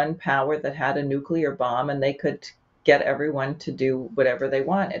have one power that had a nuclear bomb and they could get everyone to do whatever they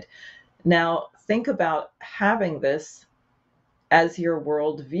wanted. Now, think about having this as your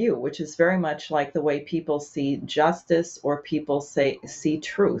worldview, which is very much like the way people see justice or people see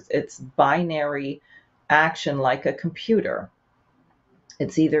truth. It's binary action, like a computer.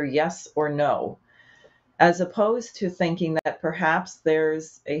 It's either yes or no, as opposed to thinking that perhaps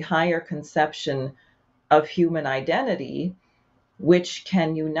there's a higher conception of human identity which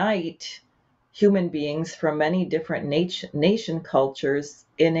can unite human beings from many different nation cultures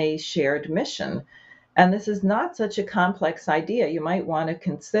in a shared mission. And this is not such a complex idea. You might want to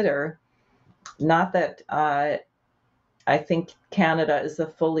consider, not that I think Canada is a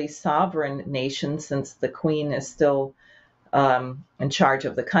fully sovereign nation, since the Queen is still in charge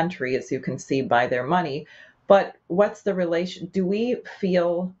of the country, as you can see by their money. But what's the relation? Do we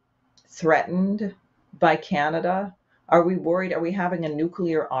feel threatened by Canada? Are we worried? Are we having a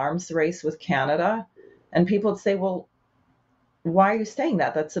nuclear arms race with Canada? And people would say, well, why are you saying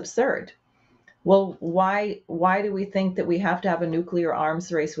that? That's absurd. Well, why do we think that we have to have a nuclear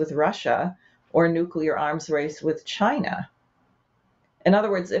arms race with Russia or a nuclear arms race with China? In other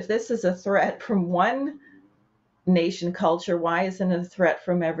words, if this is a threat from one nation culture, why isn't it a threat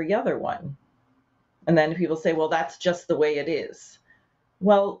from every other one? And then people say, well, that's just the way it is.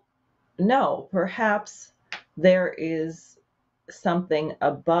 Well, no, perhaps there is something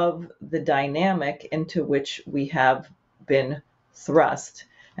above the dynamic into which we have been thrust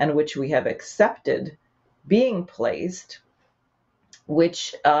and which we have accepted being placed,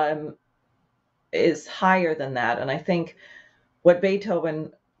 which is higher than that. And I think what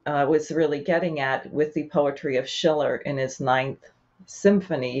Beethoven was really getting at with the poetry of Schiller in his Ninth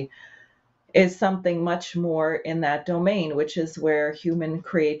Symphony is something much more in that domain, which is where human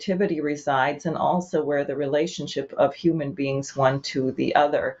creativity resides, and also where the relationship of human beings one to the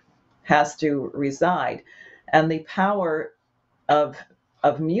other has to reside. And the power of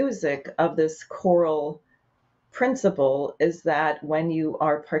music, of this choral principle, is that when you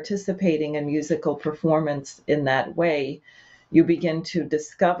are participating in musical performance in that way, you begin to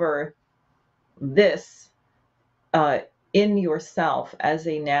discover this in yourself as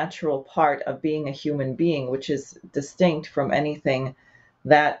a natural part of being a human being, which is distinct from anything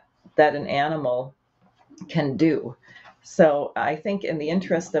that an animal can do. So I think, in the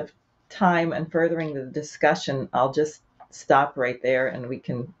interest of time and furthering the discussion, I'll just stop right there and we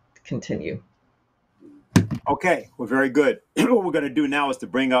can continue. Okay, well, very good. What we're going to do now is to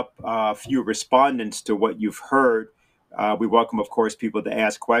bring up a few respondents to what you've heard. We welcome, of course, people to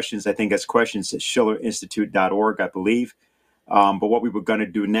ask questions. I think that's questions at schillerinstitute.org, I believe. But what we were going to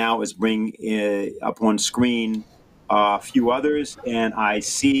do now is bring up on screen a few others. And I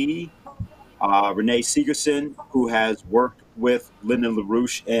see Renee Segerson, who has worked with Lyndon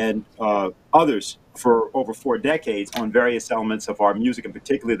LaRouche and others for over 4 decades on various elements of our music, and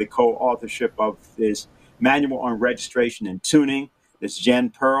particularly the co-authorship of his manual on registration and tuning. There's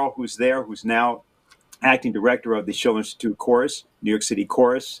Jen Pearl, who's there, who's now acting director of the Schiller Institute Chorus, New York City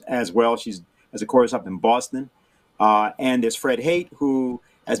Chorus, as well. She's as a chorus up in Boston. And there's Fred Haight, who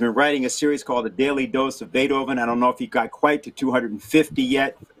has been writing a series called A Daily Dose of Beethoven. I don't know if he got quite to 250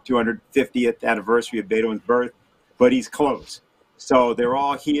 yet, 250th anniversary of Beethoven's birth, but he's close. So they're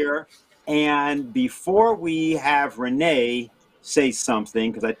all here. And before we have Renee say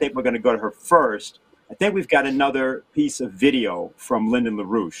something, because I think we're going to go to her first, I think we've got another piece of video from Lyndon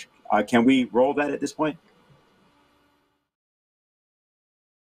LaRouche. Can we roll that at this point?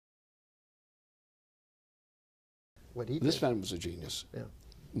 What he did. This man was a genius. Yeah.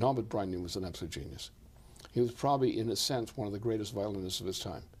 Norbert Bräuning was an absolute genius. He was probably, in a sense, one of the greatest violinists of his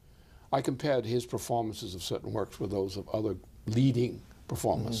time. I compared his performances of certain works with those of other leading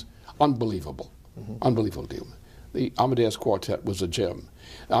performers. Unbelievable. Unbelievable deal. The Amadeus Quartet was a gem.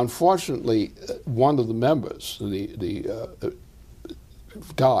 Unfortunately, one of the members,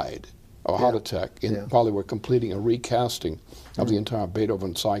 died of a heart attack while they were completing a recasting of the entire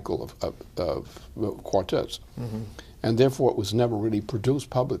Beethoven cycle of quartets. And therefore it was never really produced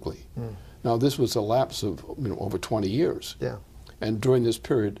publicly. Now this was a lapse of over 20 years. And during this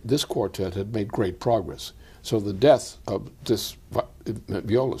period, this quartet had made great progress. So the death of this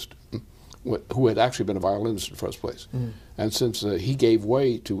violist, who had actually been a violinist in the first place, and since he gave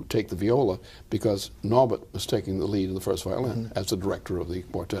way to take the viola because Norbert was taking the lead of the first violin as the director of the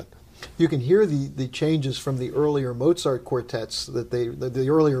quartet. You can hear the changes from the earlier Mozart quartets, the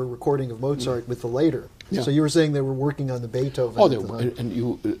earlier recording of Mozart with the later. Yeah. So you were saying they were working on the Beethoven.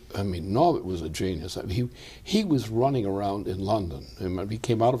 Oh, I mean, Norbert was a genius. I mean, he was running around in London.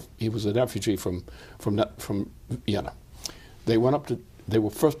 He was a refugee from Vienna. They were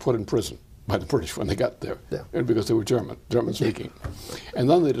first put in prison by the British when they got there, because they were German speaking. And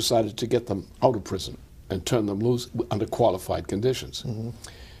then they decided to get them out of prison and turn them loose under qualified conditions.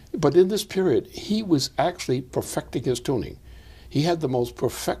 But in this period, he was actually perfecting his tuning. He had the most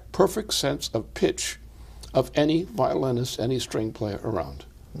perfect sense of pitch of any violinist, any string player around,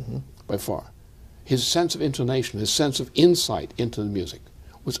 by far. His sense of intonation, his sense of insight into the music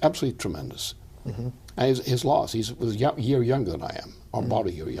was absolutely tremendous. And his loss, he was a year younger than I am, or about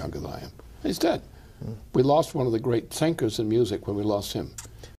a year younger than I am. And he's dead. We lost one of the great thinkers in music when we lost him.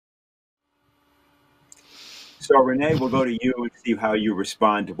 So Renee, we'll go to you and see how you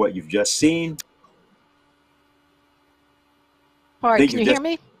respond to what you've just seen. All right, can you hear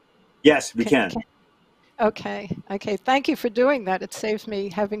me? Yes, we can. Okay. Thank you for doing that. It saves me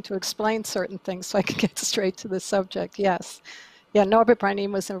having to explain certain things so I can get straight to the subject. Yes. Yeah, Norbert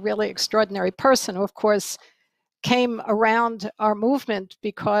Bräuning was a really extraordinary person who, of course, came around our movement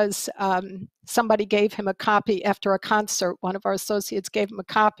because somebody gave him a copy after a concert. One of our associates gave him a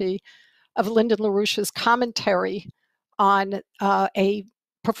copy of Lyndon LaRouche's commentary on a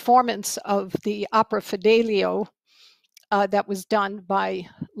performance of the opera Fidelio that was done by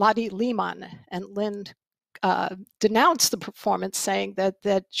Lottie Lehmann, and Lind denounced the performance, saying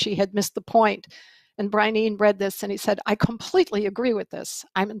that she had missed the point. And Bräuning read this and he said, "I completely agree with this.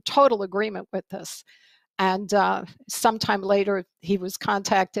 I'm in total agreement with this." And sometime later, he was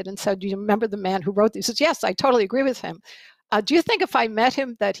contacted and said, "Do you remember the man who wrote this?" He says, "Yes, I totally agree with him. Do you think if I met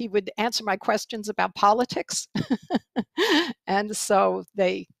him that he would answer my questions about politics?" And so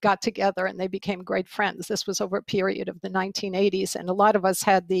they got together and they became great friends. This was over a period of the 1980s. And a lot of us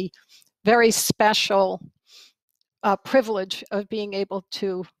had the very special privilege of being able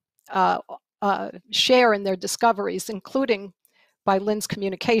to share in their discoveries, including by Lynn's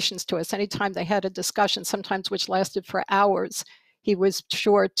communications to us. Anytime they had a discussion, sometimes which lasted for hours, he was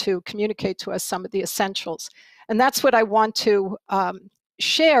sure to communicate to us some of the essentials. And that's what I want to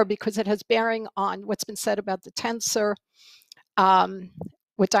share, because it has bearing on what's been said about the tensor,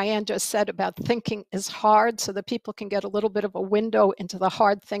 what Diane just said about thinking is hard, so that people can get a little bit of a window into the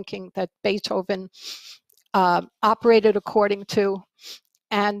hard thinking that Beethoven operated according to.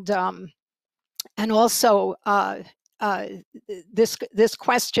 And also this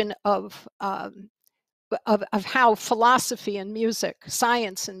question of of how philosophy and music,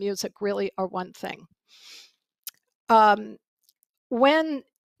 science and music really are one thing. When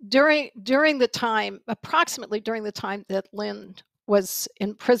during the time, approximately during the time that Lind was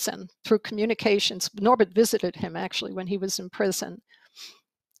in prison, through communications, Norbert visited him actually when he was in prison.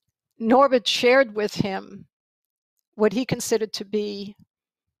 Norbert shared with him what he considered to be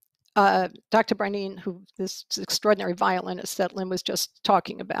Dr. Barneen, who this extraordinary violinist that Lind was just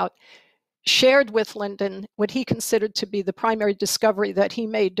talking about, shared with Linden what he considered to be the primary discovery that he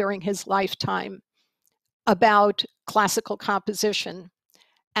made during his lifetime about classical composition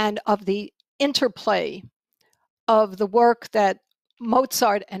and of the interplay of the work that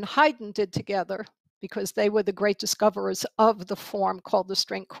Mozart and Haydn did together, because they were the great discoverers of the form called the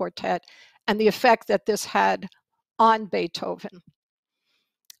string quartet, and the effect that this had on Beethoven.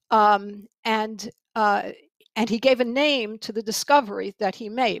 And he gave a name to the discovery that he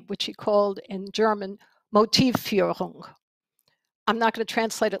made, which he called in German Motivführung. I'm not going to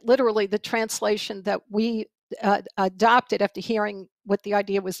translate it literally. The translation that we adopted after hearing what the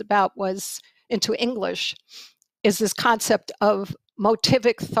idea was about was into English, is this concept of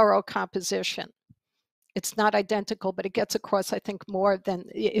motivic thorough composition. It's not identical, but it gets across, I think, more than,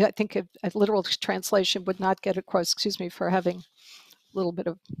 I think a literal translation would not get across. Excuse me for having a little bit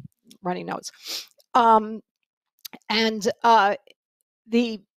of runny nose. The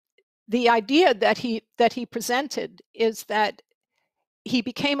idea that he presented is that he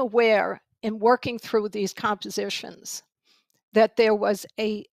became aware in working through these compositions that there was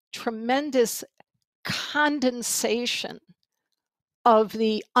a tremendous condensation of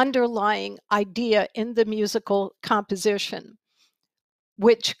the underlying idea in the musical composition,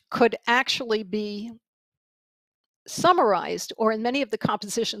 which could actually be summarized, or in many of the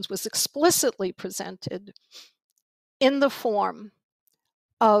compositions was explicitly presented in the form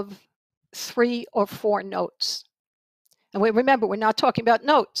of 3 or 4 notes. And remember, we're not talking about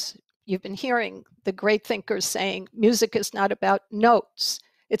notes. You've been hearing the great thinkers saying music is not about notes.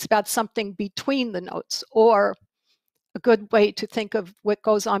 It's about something between the notes. Or a good way to think of what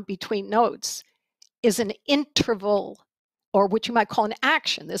goes on between notes is an interval, or what you might call an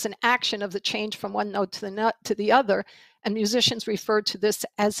action. There's an action of the change from one note to the other, and musicians refer to this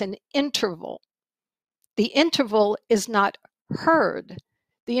as an interval. The interval is not heard.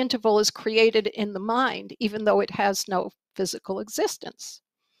 The interval is created in the mind, even though it has no physical existence.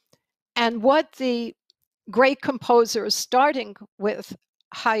 And what the great composers, starting with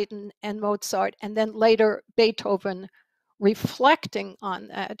Haydn and Mozart, and then later Beethoven, reflecting on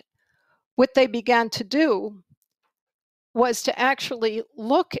that, what they began to do was to actually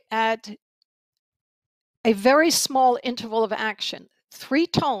look at a very small interval of action, 3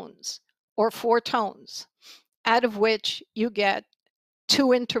 tones or 4 tones, out of which you get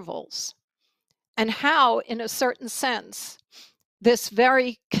 2 intervals, and how, in a certain sense, this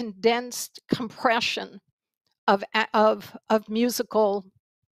very condensed compression of musical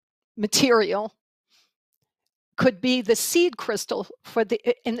material could be the seed crystal for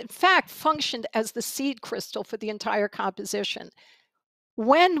and in fact functioned as the seed crystal for the entire composition.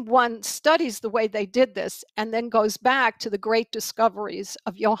 When one studies the way they did this and then goes back to the great discoveries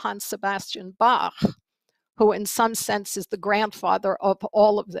of Johann Sebastian Bach, who in some sense is the grandfather of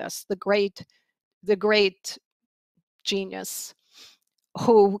all of this, the great genius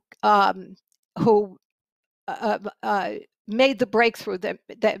who made the breakthrough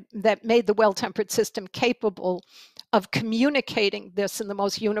that made the well-tempered system capable of communicating this in the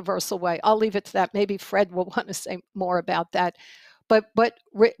most universal way. I'll leave it to that. Maybe Fred will want to say more about that. But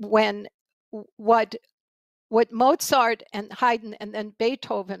when what Mozart and Haydn and then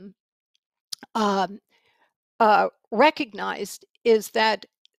Beethoven recognized is that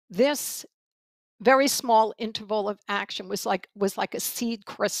this very small interval of action was like a seed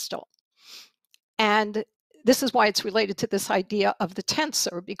crystal. And this is why it's related to this idea of the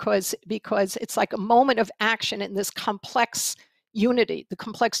tensor, because it's like a moment of action in this complex unity, the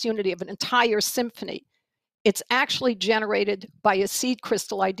complex unity of an entire symphony. It's actually generated by a seed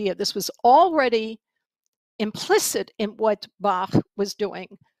crystal idea. This was already implicit in what Bach was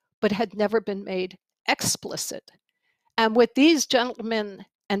doing, but had never been made explicit. And with these gentlemen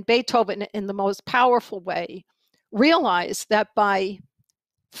and Beethoven, in the most powerful way, realized that by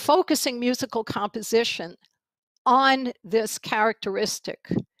focusing musical composition on this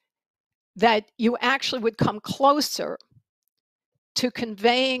characteristic, that you actually would come closer to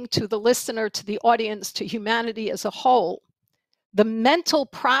conveying to the listener, to the audience, to humanity as a whole, the mental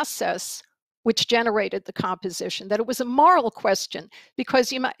process which generated the composition, that it was a moral question.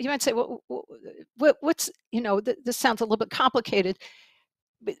 Because you might say, well, what's, this sounds a little bit complicated.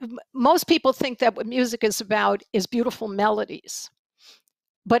 most people think that what music is about is beautiful melodies.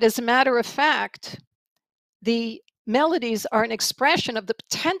 But as a matter of fact, the melodies are an expression of the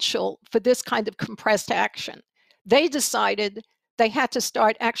potential for this kind of compressed action. They decided they had to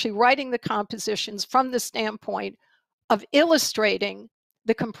start actually writing the compositions from the standpoint of illustrating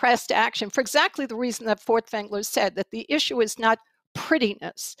the compressed action for exactly the reason that Furtwängler said, that the issue is not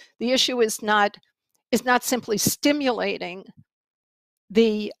prettiness. The issue is not simply stimulating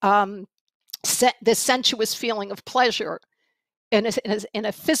the sensuous feeling of pleasure in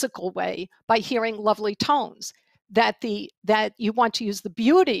a physical way by hearing lovely tones. That you want to use the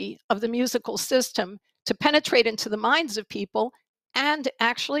beauty of the musical system to penetrate into the minds of people and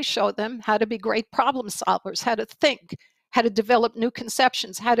actually show them how to be great problem solvers, how to think, how to develop new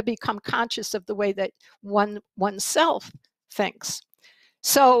conceptions, how to become conscious of the way that oneself thinks.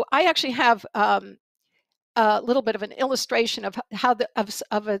 So I actually have a little bit of an illustration of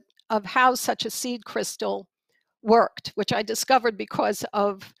how such a seed crystal worked, which I discovered because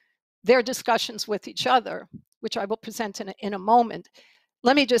of their discussions with each other, which I will present in a moment.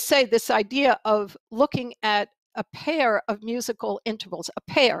 Let me just say this idea of looking at a pair of musical intervals. A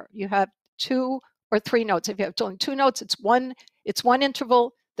pair, you have 2 or 3 notes. If you have only 2 notes, it's one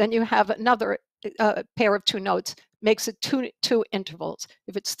interval. Then you have another pair of 2 notes, makes it two intervals.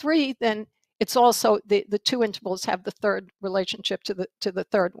 If it's 3, then it's also the 2 intervals have the third relationship to the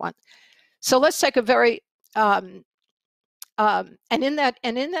third one. So let's take a very and in that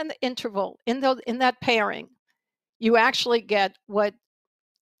interval, in that pairing, you actually get what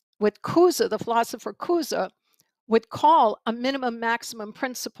Kusa, the philosopher Kusa, would call a minimum maximum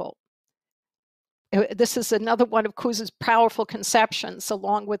principle. This is another one of Kusa's powerful conceptions,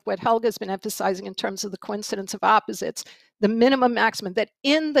 along with what Helga's been emphasizing in terms of the coincidence of opposites, the minimum maximum, that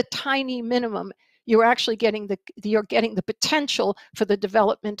in the tiny minimum, you're actually getting the potential for the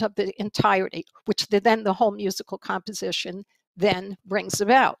development of the entirety, which then the whole musical composition then brings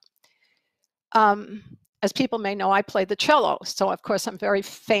about. As people may know, I play the cello, so of course I'm very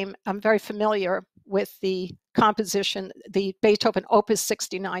familiar with the composition, the Beethoven Opus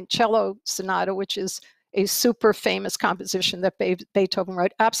 69 cello sonata, which is a super famous composition that Beethoven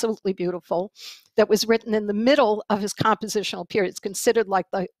wrote, absolutely beautiful, that was written in the middle of his compositional period. It's considered like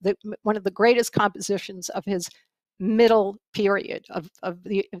one of the greatest compositions of his middle period, of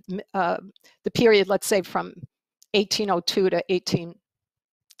the period, let's say, from 1802 to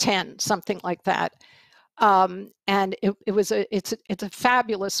 1810, something like that. And it's a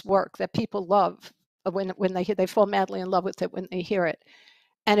fabulous work that people love when they fall madly in love with it when they hear it.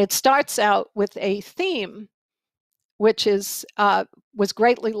 And it starts out with a theme which was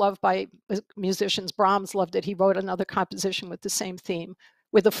greatly loved by musicians. Brahms loved it. He wrote another composition with the same theme,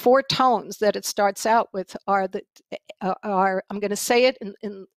 with the 4 tones that it starts out with are I'm going to say it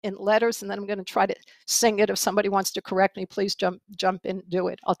in letters, and then I'm going to try to sing it. If somebody wants to correct me, please jump in and do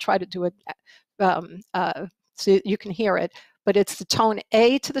it. I'll try to do it so you can hear it. But it's the tone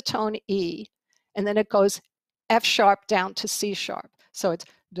A to the tone E, and then it goes F sharp down to C sharp. So it's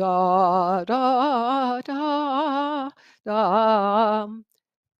da da da dum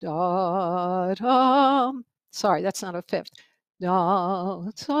da dum. Sorry, that's not a fifth. Da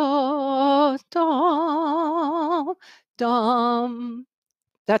da dum dum.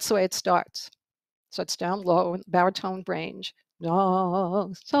 That's the way it starts. So it's down low in the baritone range. Da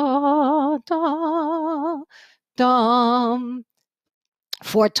da da dum.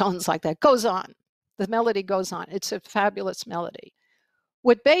 4 tones like that. Goes on. The melody goes on. It's a fabulous melody.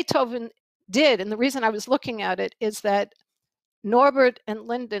 What Beethoven did, and the reason I was looking at it, is that Norbert and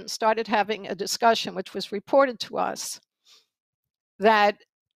Linden started having a discussion, which was reported to us, that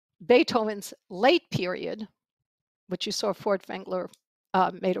Beethoven's late period, which you saw Furtwängler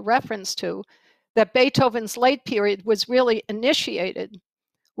made a reference to, that Beethoven's late period was really initiated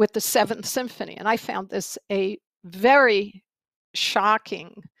with the 7th Symphony. And I found this a very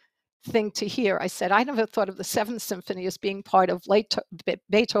shocking thing to hear. I said, I never thought of the 7th Symphony as being part of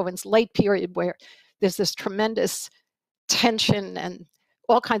Beethoven's late period, where there's this tremendous tension and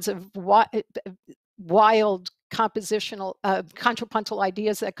all kinds of wild compositional, contrapuntal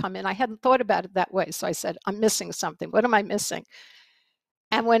ideas that come in. I hadn't thought about it that way. So I said, I'm missing something. What am I missing?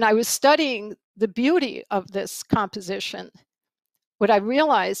 And when I was studying the beauty of this composition, what I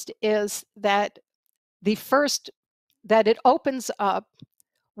realized is that that it opens up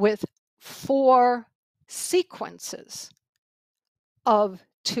with 4 sequences of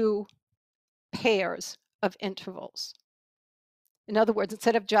 2 pairs of intervals. In other words,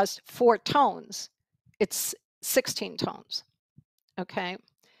 instead of just 4 tones, it's 16 tones, okay?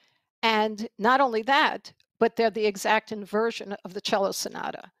 And not only that, but they're the exact inversion of the cello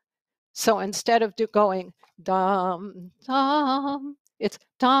sonata. So instead of going dum, dum, it's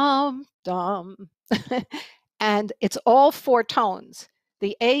dum, dum. And it's all 4 tones.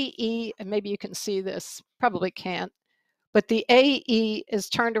 The A, E, and maybe you can see this, probably can't, but the A, E is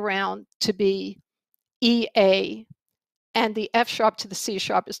turned around to be E, A, and the F sharp to the C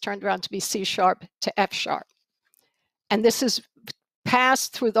sharp is turned around to be C sharp to F sharp. And this is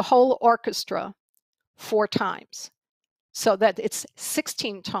passed through the whole orchestra 4 times, so that it's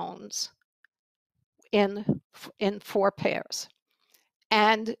 16 tones in 4 pairs.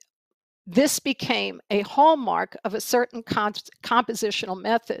 And this became a hallmark of a certain compositional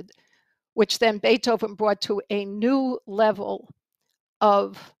method, which then Beethoven brought to a new level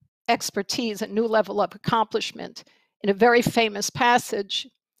of expertise, a new level of accomplishment in a very famous passage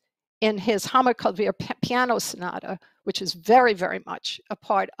in his Hammerklavier piano sonata, which is very, very much a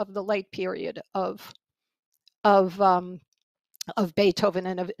part of the late period of Beethoven,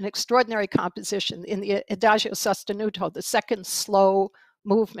 and an extraordinary composition in the Adagio sostenuto, the second slow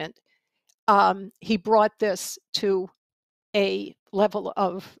movement. He brought this to a level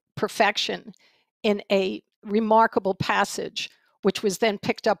of perfection in a remarkable passage, which was then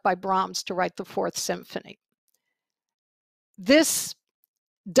picked up by Brahms to write the 4th Symphony. This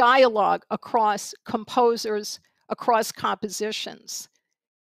dialogue across composers, across compositions,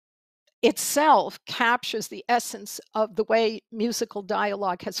 itself captures the essence of the way musical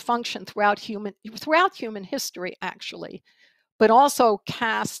dialogue has functioned throughout human history, actually, but also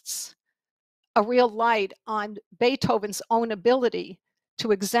casts a real light on Beethoven's own ability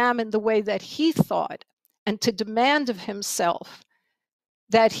to examine the way that he thought and to demand of himself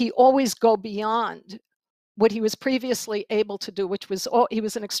that he always go beyond what he was previously able to do, which was, he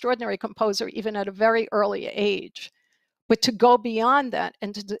was an extraordinary composer even at a very early age, but to go beyond that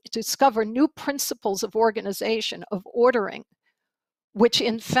and to discover new principles of organization, of ordering, which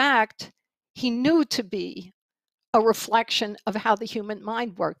in fact he knew to be a reflection of how the human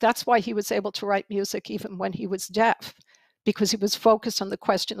mind worked. That's why he was able to write music even when he was deaf, because he was focused on the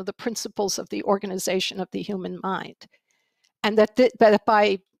question of the principles of the organization of the human mind, and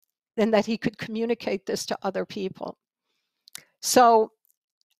that he could communicate this to other people. So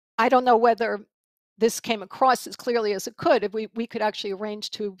I don't know whether this came across as clearly as it could. If we could actually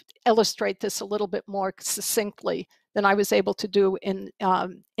arrange to illustrate this a little bit more succinctly than I was able to do in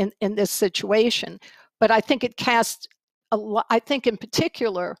this situation. But I think it casts I think in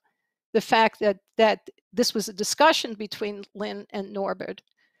particular, the fact that this was a discussion between Lynn and Norbert,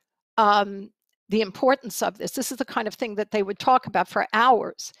 the importance of this. This is the kind of thing that they would talk about for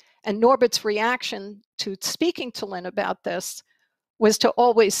hours. And Norbert's reaction to speaking to Lynn about this was to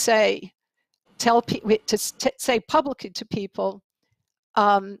always say, say publicly to people,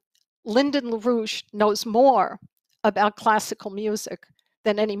 Lyndon LaRouche knows more about classical music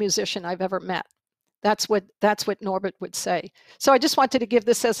than any musician I've ever met. That's what Norbert would say. So I just wanted to give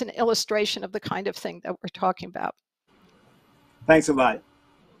this as an illustration of the kind of thing that we're talking about. Thanks a lot.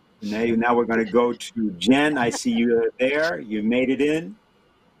 Now we're going to go to Jen. I see you there. You made it in.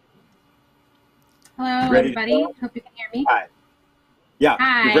 Hello, everybody. Hope you can hear me. Hi. Yeah.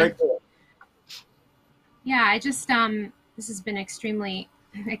 Hi. You're very cool. Yeah, I just this has been extremely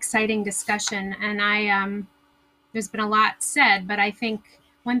exciting discussion, and there's been a lot said, but I think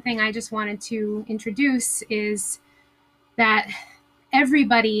one thing I just wanted to introduce is that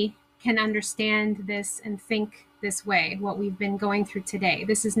everybody can understand this and think this way, what we've been going through today.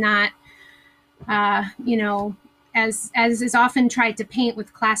 This is not, you know, as is often tried to paint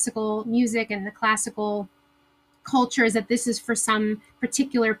with classical music and the classical cultures, that this is for some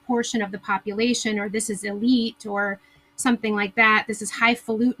particular portion of the population, or this is elite, or something like that. This is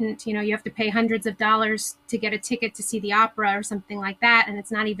highfalutin, you know, you have to pay hundreds of dollars to get a ticket to see the opera or something like that, and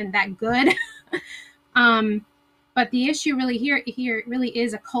it's not even that good. But the issue really here really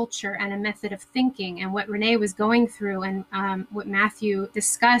is a culture and a method of thinking, and what Renee was going through, and what Matthew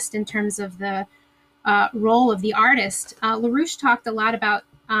discussed in terms of the role of the artist. LaRouche talked a lot about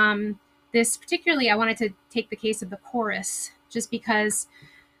this. Particularly, I wanted to take the case of the chorus, just because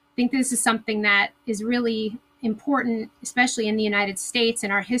I think this is something that is really important, especially in the United States,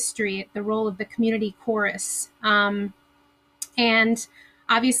 in our history, the role of the community chorus. And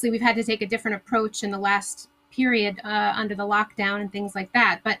obviously we've had to take a different approach in the last period under the lockdown and things like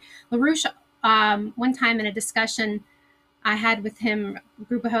that. But LaRouche, one time in a discussion I had with him, a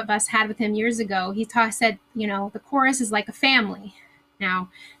group of us had with him years ago, he said, you know, the chorus is like a family.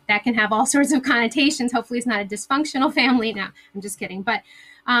 Now, that can have all sorts of connotations. Hopefully it's not a dysfunctional family. No, I'm just kidding. But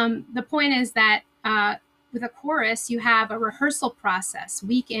the point is that with a chorus, you have a rehearsal process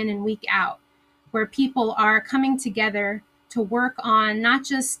week in and week out. where people are coming together to work on not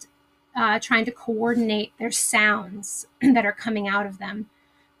just trying to coordinate their sounds that are coming out of them,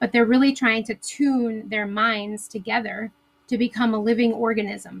 but they're really trying to tune their minds together to become a living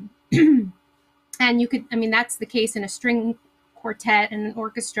organism. And you could, I mean, that's the case in a string quartet and an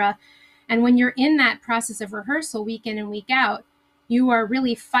orchestra. And when you're in that process of rehearsal week in and week out, you are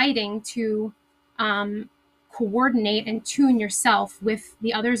really fighting to coordinate and tune yourself with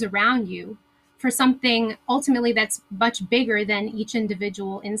the others around you for something ultimately that's much bigger than each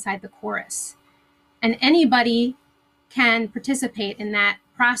individual inside the chorus. And anybody can participate in that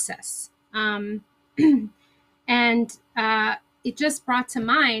process. And it just brought to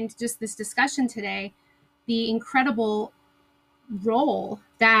mind, just this discussion today, the incredible role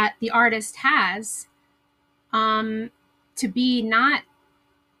that the artist has to be, not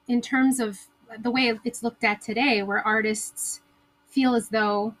in terms of the way it's looked at today, where artists feel as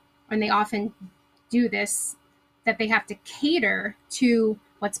though, and they often do this, that they have to cater to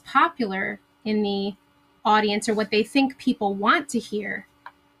what's popular in the audience or what they think people want to hear,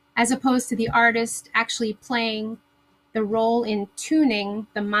 as opposed to the artist actually playing the role in tuning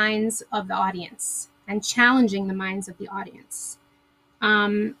the minds of the audience and challenging the minds of the audience.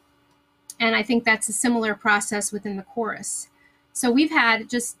 And I think that's a similar process within the chorus. So we've had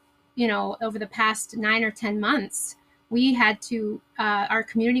just, over the past 9 or 10 months, we had to, our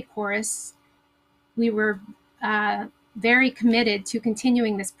community chorus, we were very committed to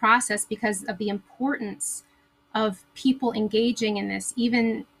continuing this process because of the importance of people engaging in this,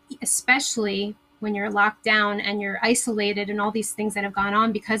 even especially when you're locked down and you're isolated and all these things that have gone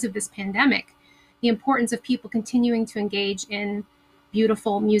on because of this pandemic. The importance of people continuing to engage in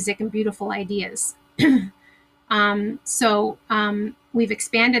beautiful music and beautiful ideas. So we've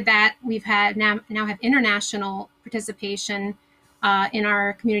expanded that. We've had now have international participation in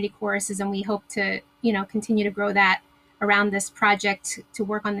our community choruses, and we hope to continue to grow that around this project to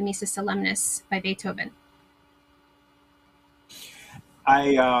work on the Missa Solemnis by Beethoven.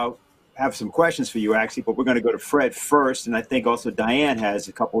 I have some questions for you, actually, but we're going to go to Fred first, and I think also Diane has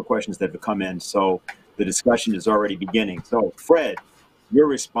a couple of questions that have come in, so the discussion is already beginning. So, Fred, your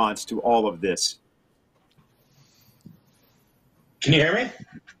response to all of this. Can you hear me?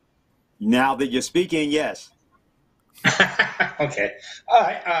 Now that you're speaking, yes. Okay.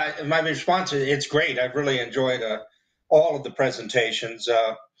 My response is it's great. I've really enjoyed all of the presentations.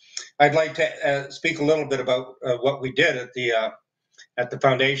 I'd like to speak a little bit about what we did at the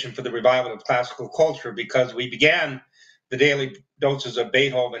Foundation for the Revival of Classical Culture, because we began the daily doses of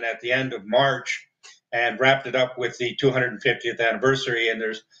Beethoven at the end of March and wrapped it up with the 250th anniversary. And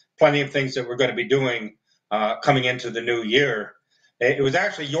there's plenty of things that we're going to be doing coming into the new year. It was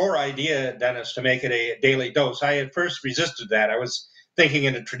actually your idea, Dennis, to make it a daily dose. I had first resisted that. I was thinking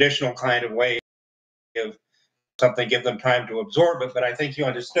in a traditional kind of way of something, give them time to absorb it. But I think you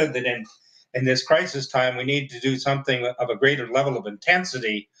understood that in this crisis time, we need to do something of a greater level of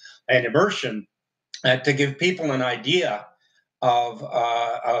intensity and immersion to give people an idea of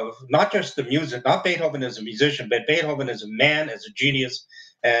not just the music, not Beethoven as a musician, but Beethoven as a man, as a genius,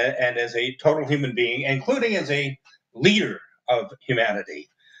 and as a total human being, including as a leader of humanity.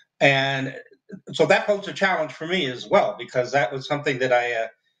 And so that posed a challenge for me as well, because that was something that I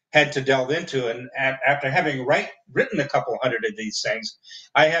had to delve into. And after having written a couple hundred of these things,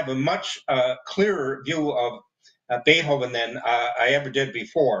 I have a much clearer view of Beethoven than I ever did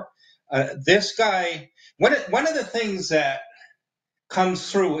before. This guy, one of the things that comes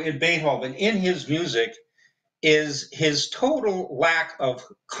through in Beethoven, in his music, is his total lack of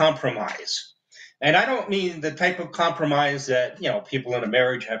compromise. And I don't mean the type of compromise that people in a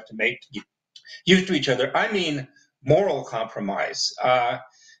marriage have to make to get used to each other. I mean moral compromise.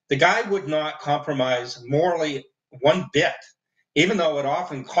 The guy would not compromise morally one bit, even though it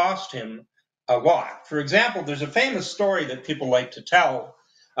often cost him a lot. For example, there's a famous story that people like to tell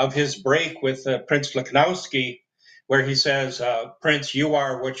of his break with Prince Lichnowsky, where he says, Prince, you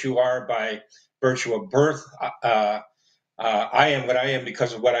are what you are by virtue of birth. I am what I am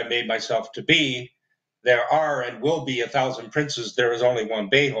because of what I made myself to be. There are and will be 1,000 princes. There is only one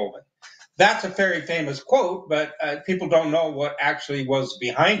Beethoven. That's a very famous quote, but people don't know what actually was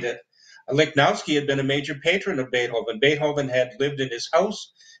behind it. Lichnowsky had been a major patron of Beethoven. Beethoven had lived in his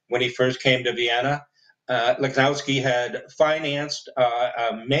house when he first came to Vienna. Lichnowsky had financed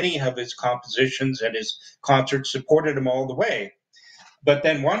many of his compositions, and his concerts supported him all the way. But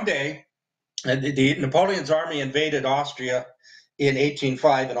then one day, Napoleon's army invaded Austria in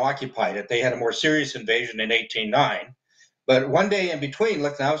 1805 and occupied it. They had a more serious invasion in 1809. But one day in between,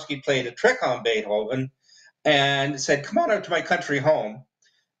 Lichnowsky played a trick on Beethoven and said, come on out to my country home.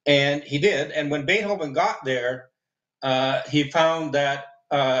 And he did. And when Beethoven got there, he found that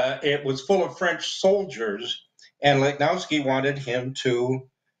it was full of French soldiers, and Lichnowsky wanted him to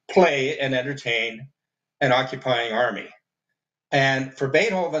play and entertain an occupying army. And for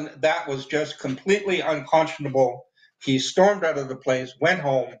Beethoven, that was just completely unconscionable. He stormed out of the place, went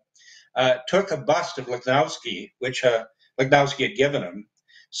home, took a bust of Lichnowsky, which Lichnowsky had given him,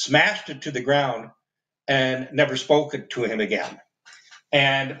 smashed it to the ground, and never spoke to him again.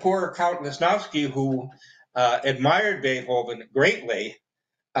 And poor Count Lichnowsky, who admired Beethoven greatly,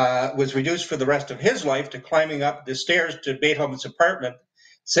 was reduced for the rest of his life to climbing up the stairs to Beethoven's apartment,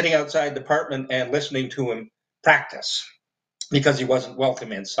 sitting outside the apartment and listening to him practice because he wasn't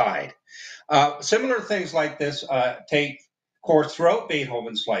welcome inside. Similar things like this take course throughout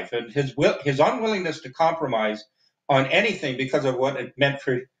Beethoven's life, and his unwillingness to compromise on anything because of what it meant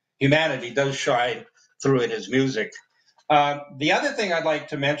for humanity does shine through in his music. The other thing I'd like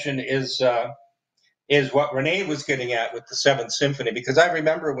to mention is what Renee was getting at with the Seventh Symphony, because I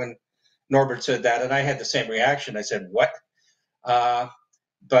remember when Norbert said that, and I had the same reaction. I said, "What?"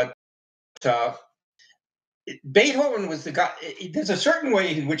 But Beethoven was the guy. There's a certain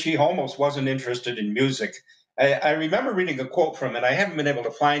way in which he almost wasn't interested in music. I remember reading a quote from it. I haven't been able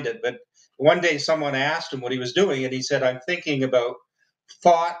to find it, but one day someone asked him what he was doing, and he said, "I'm thinking about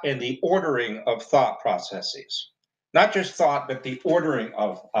thought and the ordering of thought processes. Not just thought, but the ordering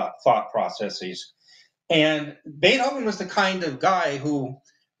of thought processes." And Beethoven was the kind of guy who,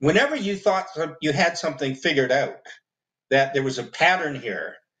 whenever you thought you had something figured out, that there was a pattern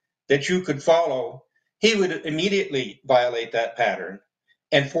here that you could follow, he would immediately violate that pattern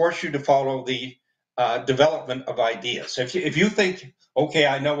and force you to follow the development of ideas. If you think, okay,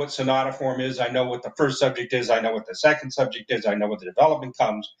 I know what sonata form is, I know what the first subject is, I know what the second subject is, I know what the development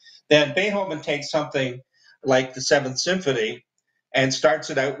comes, then Beethoven takes something like the Seventh Symphony and starts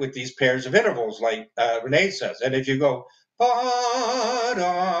it out with these pairs of intervals, like Renee says. And if you go, ba-da-dum,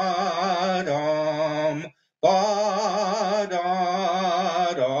 ba-da-dum,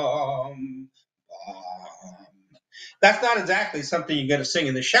 that's not exactly something you're going to sing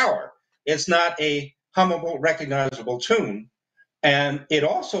in the shower. It's not a hummable, recognizable tune. And it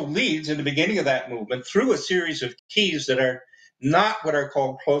also leads in the beginning of that movement through a series of keys that are not what are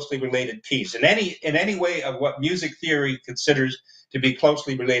called closely related keys. In any way of what music theory considers to be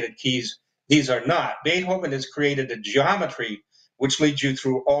closely related keys, these are not. Beethoven has created a geometry which leads you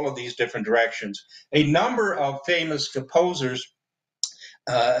through all of these different directions. A number of famous composers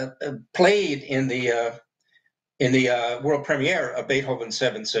played in the world premiere of Beethoven's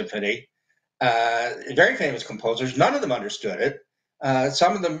Seventh Symphony. Very famous composers. None of them understood it.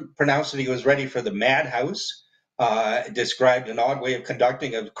 Some of them pronounced that he was ready for the madhouse, described an odd way of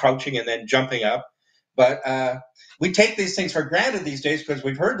conducting, of crouching and then jumping up. But we take these things for granted these days because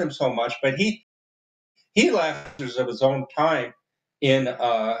we've heard them so much. But he left of his own time in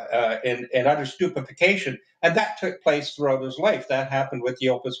utter stupefaction, and that took place throughout his life. That happened with the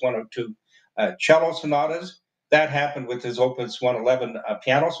Opus 102 cello sonatas. That happened with his Opus 111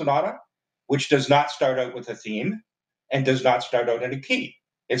 piano sonata, which does not start out with a theme and does not start out in a key.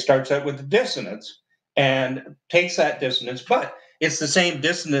 It starts out with a dissonance and takes that dissonance, but it's the same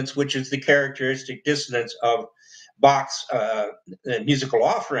dissonance which is the characteristic dissonance of Bach's musical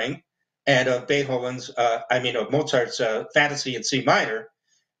offering and of of Mozart's Fantasy in C minor,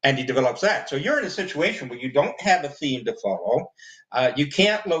 and he develops that. So you're in a situation where you don't have a theme to follow, you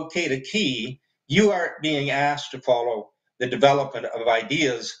can't locate a key, you are being asked to follow the development of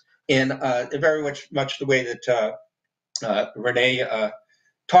ideas in very much the way that Renee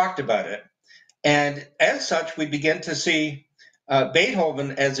talked about it. And as such, we begin to see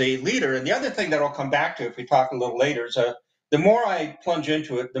Beethoven as a leader. And the other thing that I'll come back to if we talk a little later is the more I plunge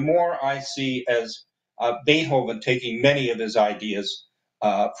into it, the more I see as Beethoven taking many of his ideas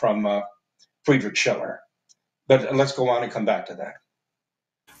from Friedrich Schiller. But let's go on and come back to that.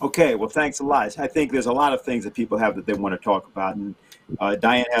 Okay, well, thanks a lot. I think there's a lot of things that people have that they want to talk about. And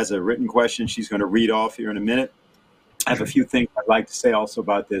Diane has a written question she's going to read off here in a minute. I have a few things I'd like to say also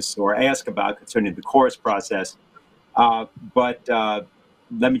about this or ask about concerning the chorus process. But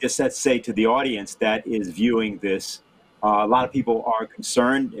let me just say to the audience that is viewing this, a lot of people are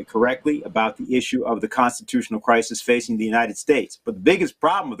concerned correctly about the issue of the constitutional crisis facing the United States. But the biggest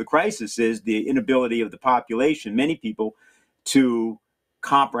problem with the crisis is the inability of the population, many people, to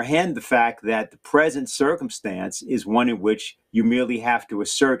comprehend the fact that the present circumstance is one in which you merely have to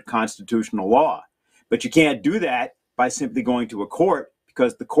assert constitutional law. But you can't do that by simply going to a court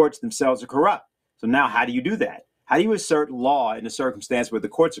because the courts themselves are corrupt. So now how do you do that? How do you assert law in a circumstance where the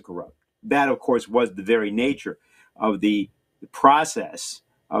courts are corrupt? That, of course, was the very nature of the process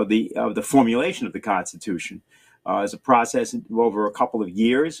of the formulation of the Constitution. As a process over a couple of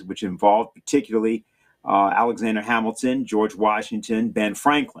years, which involved particularly Alexander Hamilton, George Washington, Ben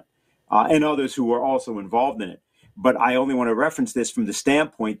Franklin, and others who were also involved in it. But I only want to reference this from the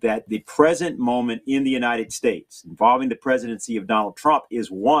standpoint that the present moment in the United States involving the presidency of Donald Trump is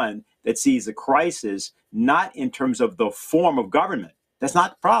one that sees a crisis not in terms of the form of government. That's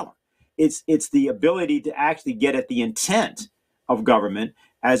not the problem. It's the ability to actually get at the intent of government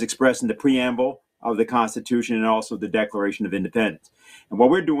as expressed in the preamble of the Constitution and also the Declaration of Independence. And what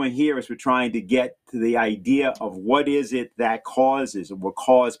we're doing here is we're trying to get to the idea of what is it that causes or will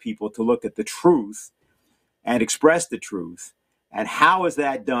cause people to look at the truth and express the truth, and how is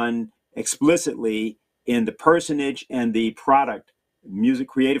that done explicitly in the personage and the product, music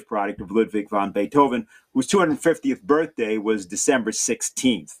creative product of Ludwig van Beethoven, whose 250th birthday was December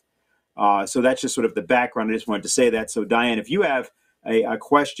 16th. So that's just sort of the background. I just wanted to say that. So Diane, if you have a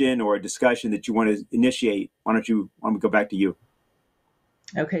question or a discussion that you want to initiate, why don't we go back to you?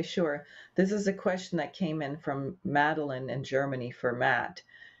 Okay, sure. This is a question that came in from Madeline in Germany for Matt.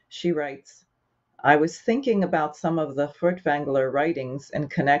 She writes, I was thinking about some of the Furtwängler writings in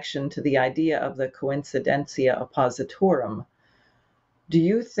connection to the idea of the coincidentia oppositorum. Do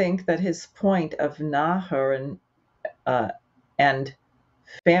you think that his point of Nahören and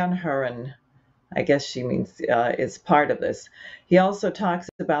Fernhören, I guess she means is part of this? He also talks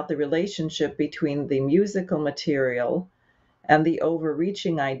about the relationship between the musical material and the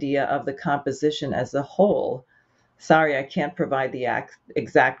overreaching idea of the composition as a whole. Sorry, I can't provide the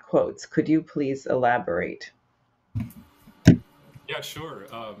exact quotes. Could you please elaborate? Yeah, sure.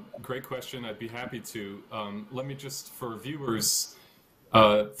 Great question. I'd be happy to. Let me just, for viewers,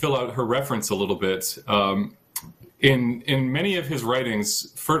 fill out her reference a little bit. In many of his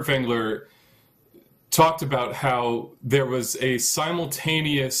writings, Furtwängler talked about how there was a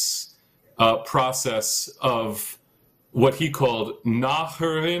simultaneous process of what he called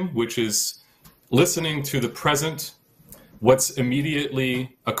Nachhören, which is listening to the present, what's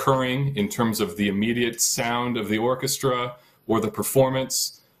immediately occurring in terms of the immediate sound of the orchestra or the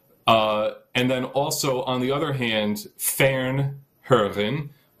performance. And then also, on the other hand, Fernhören,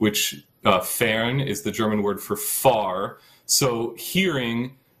 which fern is the German word for far. So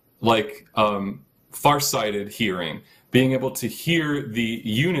hearing, like farsighted hearing, being able to hear the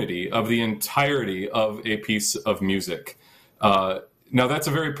unity of the entirety of a piece of music. Now, that's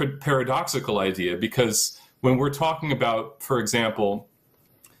a very paradoxical idea, because when we're talking about, for example,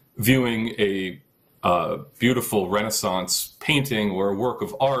 viewing a beautiful Renaissance painting or a work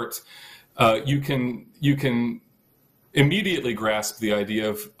of art, you can immediately grasp the idea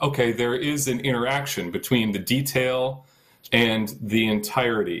of, okay, there is an interaction between the detail and the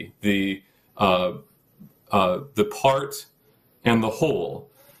entirety, the part and the whole,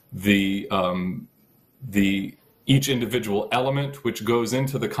 the each individual element which goes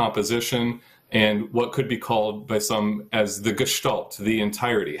into the composition, and what could be called by some as the gestalt, the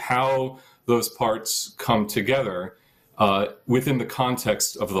entirety, how those parts come together within the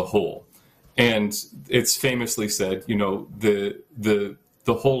context of the whole. And it's famously said, you know, the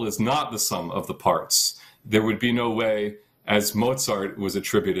whole is not the sum of the parts. There would be no way, as Mozart was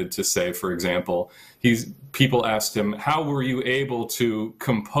attributed to say, for example, people asked him, how were you able to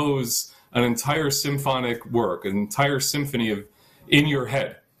compose an entire symphonic work, an entire symphony in your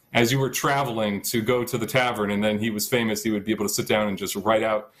head as you were traveling to go to the tavern? And then he was famous, he would be able to sit down and just write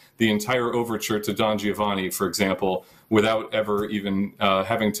out the entire overture to Don Giovanni, for example, without ever even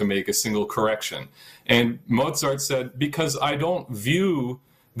having to make a single correction. And Mozart said, because I don't view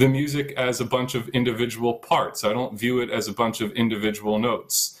the music as a bunch of individual parts. I don't view it as a bunch of individual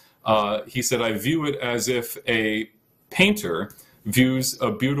notes. He said, I view it as if a painter views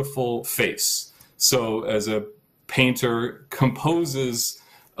a beautiful face. So as a painter composes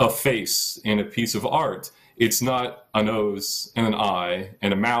a face in a piece of art, it's not a nose and an eye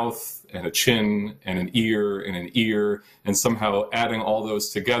and a mouth and a chin and an ear, and somehow adding all those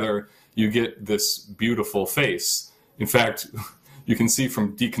together, you get this beautiful face. In fact, you can see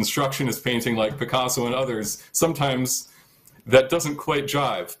from deconstructionist painting like Picasso and others, sometimes that doesn't quite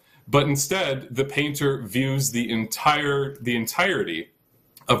jive. But instead, the painter views the entirety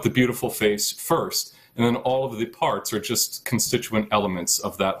of the beautiful face first, and then all of the parts are just constituent elements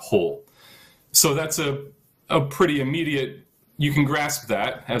of that whole. So that's a pretty immediate, you can grasp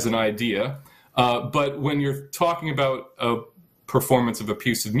that as an idea, but when you're talking about a performance of a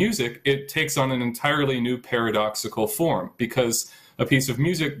piece of music, it takes on an entirely new paradoxical form, because a piece of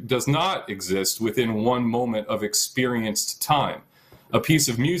music does not exist within one moment of experienced time. A piece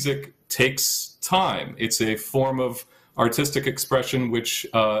of music takes time. It's a form of artistic expression which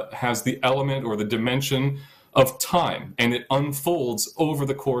has the element or the dimension of time, and it unfolds over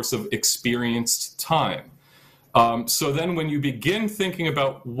the course of experienced time. So then when you begin thinking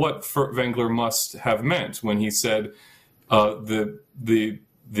about what Furtwängler must have meant when he said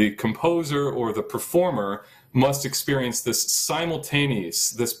the composer or the performer must experience this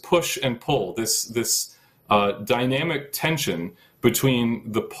simultaneous, this push and pull, this dynamic tension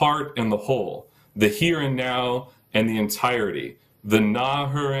between the part and the whole, the here and now and the entirety, the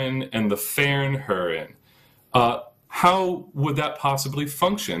Nachhören and the Fernhören. How would that possibly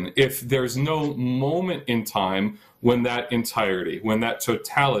function if there's no moment in time when that entirety, when that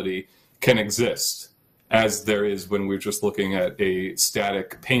totality can exist, as there is when we're just looking at a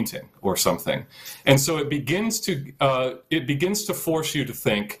static painting or something? And so it begins to force you to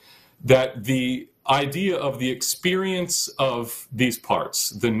think that the idea of the experience of these parts,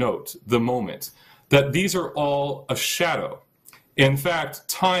 the note, the moment, that these are all a shadow. In fact,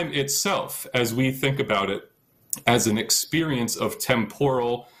 time itself, as we think about it, as an experience of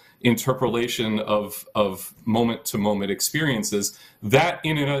temporal interpolation of moment-to-moment experiences, that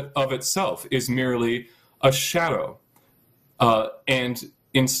in and of itself is merely a shadow. And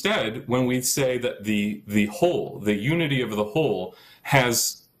instead, when we say that the whole, the unity of the whole,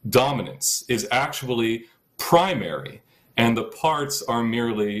 has dominance, is actually primary, and the parts are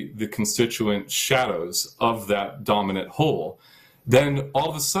merely the constituent shadows of that dominant whole, then all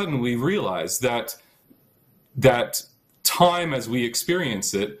of a sudden we realize that time as we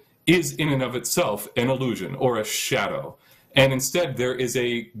experience it is in and of itself an illusion or a shadow. And instead there is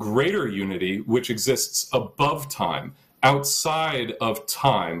a greater unity which exists above time, outside of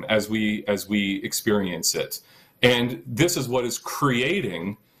time as we experience it. And this is what is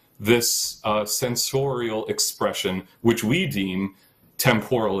creating this sensorial expression which we deem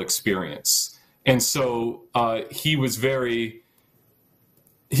temporal experience. And so he was very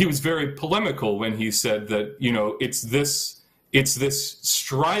polemical when he said that, you know, it's this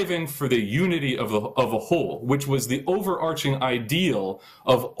striving for the unity of a whole, which was the overarching ideal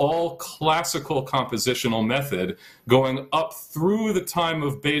of all classical compositional method, going up through the time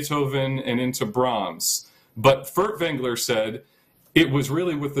of Beethoven and into Brahms. But Furtwängler said it was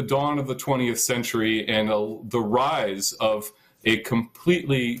really with the dawn of the 20th century and the rise of a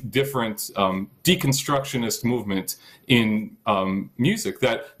completely different deconstructionist movement in music,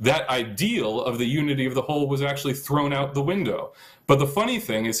 that ideal of the unity of the whole was actually thrown out the window. But the funny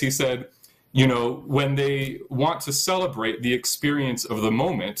thing is, he said, you know, when they want to celebrate the experience of the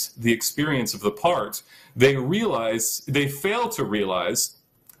moment, the experience of the part, they fail to realize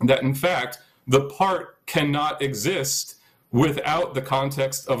that, in fact, the part cannot exist without the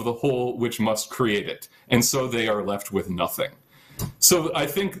context of the whole which must create it. And so they are left with nothing. So I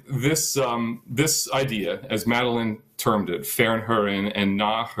think this idea, as Madeline termed it, Fernhören and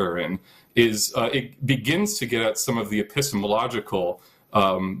Nachhören, it begins to get at some of the epistemological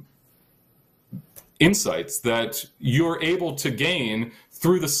insights that you're able to gain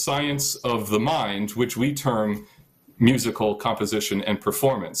through the science of the mind, which we term musical composition and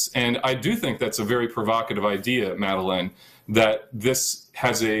performance. And I do think that's a very provocative idea, Madeline, that this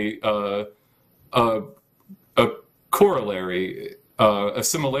has a corollary, a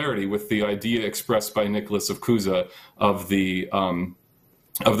similarity with the idea expressed by Nicholas of Cusa of the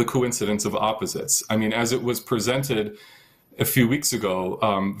coincidence of opposites. I mean, as it was presented a few weeks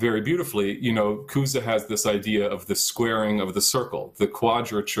ago, very beautifully, you know, Cusa has this idea of the squaring of the circle, the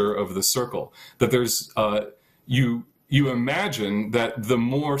quadrature of the circle, that there's, you imagine that the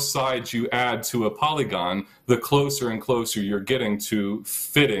more sides you add to a polygon, the closer and closer you're getting to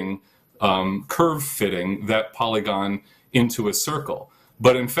fitting, curve fitting that polygon into a circle.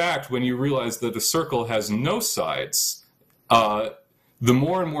 But in fact, when you realize that a circle has no sides, the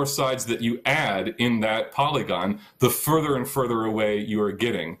more and more sides that you add in that polygon, the further and further away you are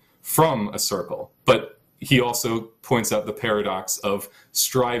getting from a circle. But he also points out the paradox of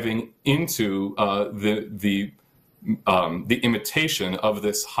striving into the imitation of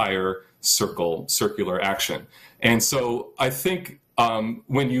this higher circular action. And so I think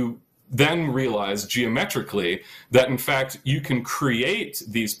when you then realize geometrically that in fact you can create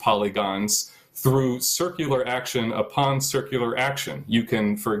these polygons through circular action upon circular action. You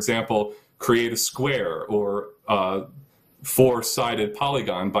can, for example, create a square or four-sided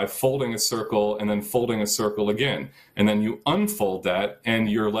polygon by folding a circle and then folding a circle again. And then you unfold that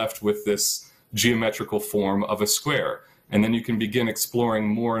and you're left with this geometrical form of a square. And then you can begin exploring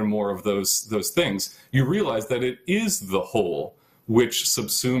more and more of those things. You realize that it is the whole which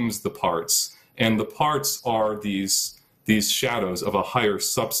subsumes the parts, and the parts are these shadows of a higher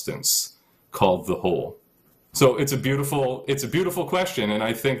substance called the whole. So it's a beautiful question, and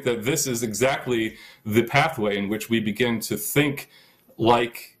I think that this is exactly the pathway in which we begin to think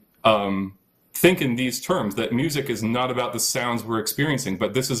like think in these terms, that music is not about the sounds we're experiencing,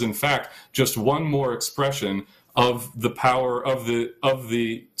 but this is in fact just one more expression of the power of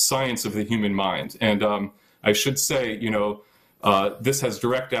the science of the human mind. And I should say, this has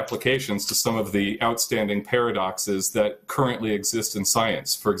direct applications to some of the outstanding paradoxes that currently exist in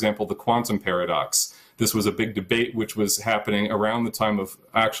science. For example, the quantum paradox. This was a big debate which was happening around the time of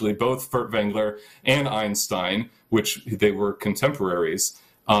actually both Furtwängler and Einstein, which they were contemporaries,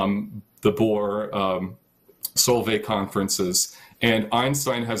 the Bohr, Solvay conferences. And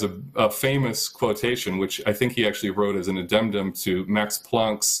Einstein has a famous quotation, which I think he actually wrote as an addendum to Max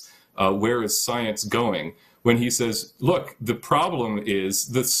Planck's Where is Science Going? When he says, look, the problem is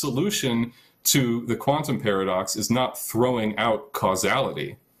the solution to the quantum paradox is not throwing out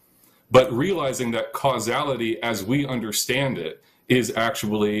causality, but realizing that causality as we understand it is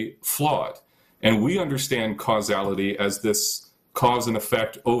actually flawed. And we understand causality as this cause and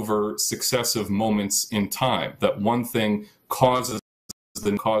effect over successive moments in time, that one thing causes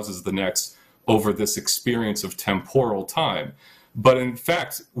the next over this experience of temporal time. But in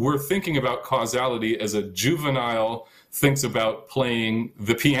fact, we're thinking about causality as a juvenile thinks about playing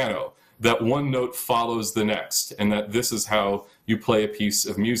the piano, that one note follows the next, and that this is how you play a piece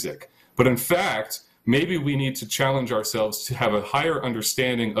of music. But in fact, maybe we need to challenge ourselves to have a higher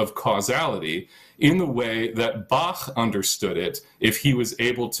understanding of causality in the way that Bach understood it if he was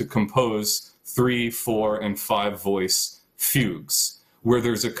able to compose 3, 4, and 5 voice fugues, where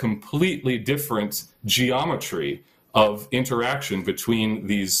there's a completely different geometry of interaction between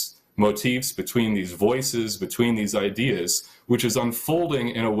these motifs, between these voices, between these ideas, which is unfolding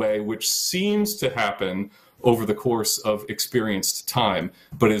in a way which seems to happen over the course of experienced time,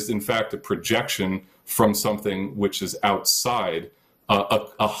 but is in fact a projection from something which is outside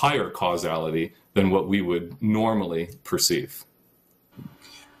a higher causality than what we would normally perceive.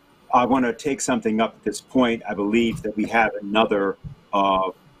 I want to take something up at this point. I believe that we have another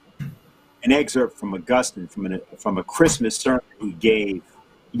an excerpt from Augustine from a Christmas sermon he gave.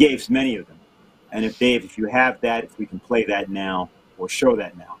 He gave many of them. And if Dave, if you have that, if we can play that now or show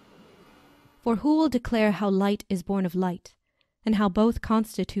that now. For who will declare how light is born of light, and how both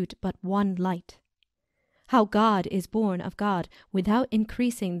constitute but one light? How God is born of God without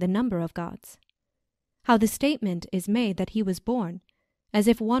increasing the number of gods? How the statement is made that he was born, as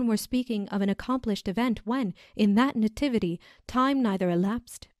if one were speaking of an accomplished event when, in that nativity, time neither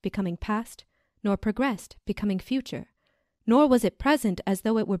elapsed, becoming past, nor progressed, becoming future, nor was it present as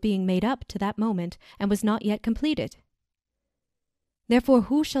though it were being made up to that moment and was not yet completed. Therefore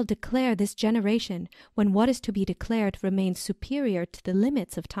who shall declare this generation when what is to be declared remains superior to the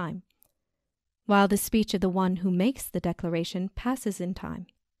limits of time, while the speech of the one who makes the declaration passes in time?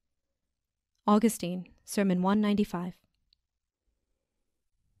 Augustine, Sermon 195.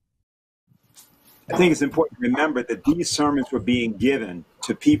 I think it's important to remember that these sermons were being given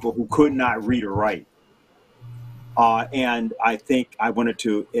to people who could not read or write. And I think I wanted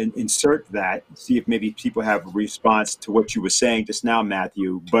to insert that, see if maybe people have a response to what you were saying just now,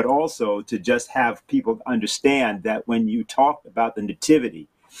 Matthew, but also to just have people understand that when you talk about the nativity,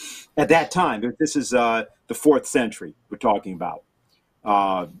 at that time, this is the 4th century we're talking about.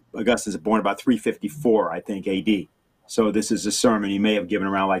 Augustine was born about 354, I think, AD. So this is a sermon he may have given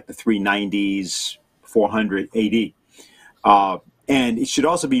around like the 390s, 400 AD. And it should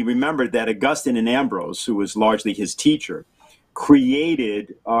also be remembered that Augustine and Ambrose, who was largely his teacher,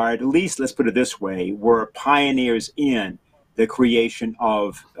 created, or at least let's put it this way, were pioneers in the creation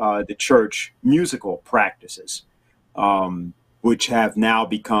of the church musical practices, which have now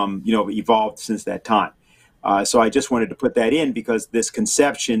become, evolved since that time. So I just wanted to put that in because this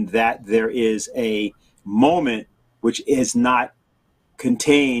conception that there is a moment which is not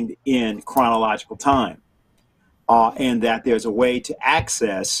contained in chronological time, and that there's a way to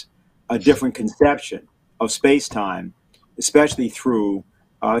access a different conception of space-time, especially through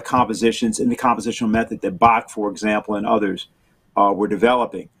compositions and the compositional method that Bach, for example, and others were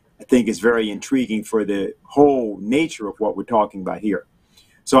developing. I think is very intriguing for the whole nature of what we're talking about here.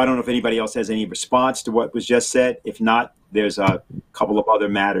 So I don't know if anybody else has any response to what was just said. If not, there's a couple of other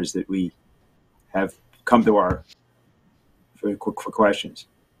matters that we have come to our for questions.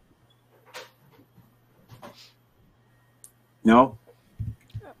 No?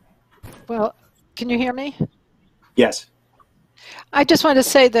 Well, can you hear me? Yes. I just want to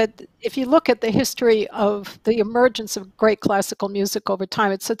say that if you look at the history of the emergence of great classical music over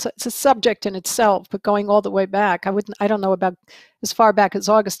time, it's a subject in itself, but going all the way back, I don't know about as far back as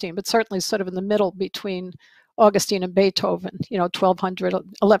Augustine, but certainly sort of in the middle between Augustine and Beethoven, 1200,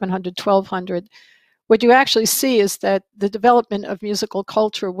 1100, 1200, what you actually see is that the development of musical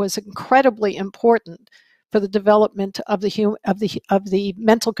culture was incredibly important for the development of the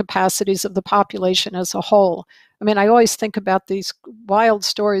mental capacities of the population as a whole. I mean, I always think about these wild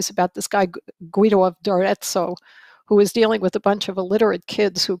stories about this guy Guido of D'Arezzo, who was dealing with a bunch of illiterate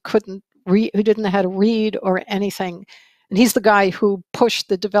kids who didn't know how to read or anything. And he's the guy who pushed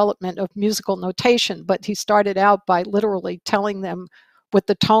the development of musical notation, but he started out by literally telling them what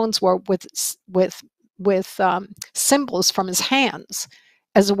the tones were with symbols from his hands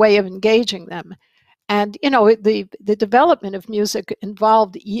as a way of engaging them. And the development of music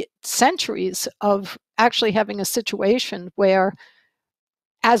involved centuries of actually having a situation where,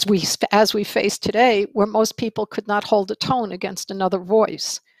 as we face today, where most people could not hold a tone against another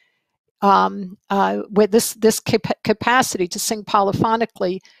voice, where this capacity to sing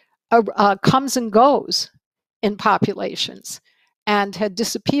polyphonically comes and goes in populations, and had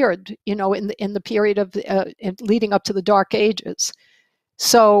disappeared, in the period of leading up to the Dark Ages.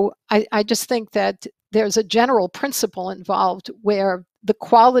 So I just think that there's a general principle involved where the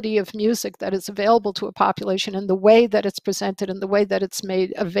quality of music that is available to a population and the way that it's presented and the way that it's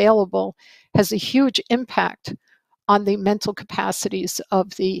made available has a huge impact on the mental capacities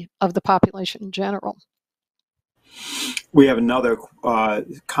of the population in general. We have another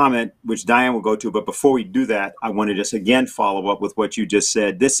comment which Diane will go to, but before we do that, I want to just again follow up with what you just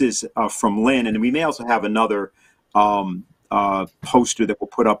said. This is from Lynn, and we may also have another poster that we'll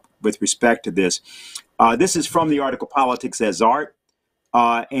put up with respect to this. This is from the article Politics as Art,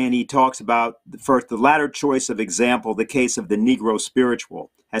 and he talks about, first, the latter choice of example, the case of the Negro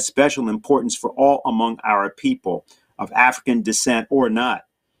spiritual, has special importance for all among our people of African descent or not,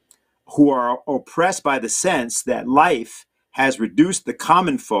 who are oppressed by the sense that life has reduced the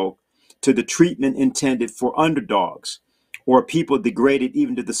common folk to the treatment intended for underdogs, or people degraded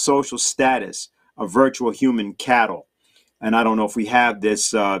even to the social status of virtual human cattle. And I don't know if we have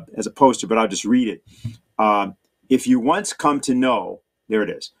this as a poster, but I'll just read it. If you once come to know, there it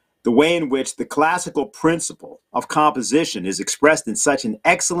is, the way in which the classical principle of composition is expressed in such an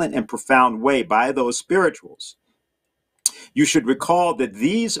excellent and profound way by those spirituals, you should recall that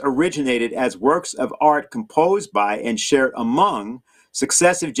these originated as works of art composed by and shared among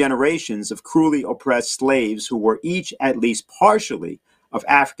successive generations of cruelly oppressed slaves who were each at least partially of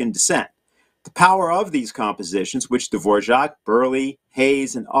African descent. The power of these compositions, which Dvorak, Burleigh,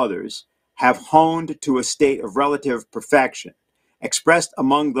 Hayes, and others have honed to a state of relative perfection, expressed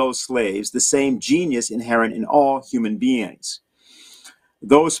among those slaves the same genius inherent in all human beings.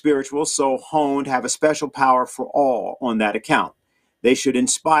 Those spirituals so honed have a special power for all on that account. They should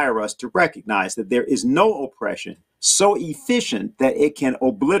inspire us to recognize that there is no oppression so efficient that it can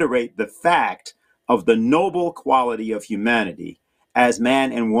obliterate the fact of the noble quality of humanity as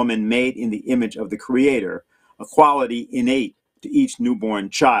man and woman made in the image of the Creator, a quality innate to each newborn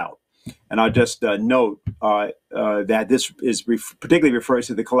child. And I'll just note that this is particularly refers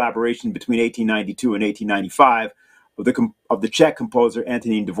to the collaboration between 1892 and 1895 of the Czech composer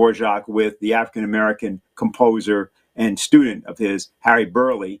Antonín Dvořák with the African-American composer and student of his, Harry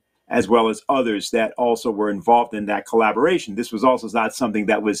Burleigh, as well as others that also were involved in that collaboration. This was also not something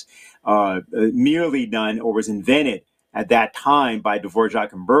that was merely done or was invented at that time by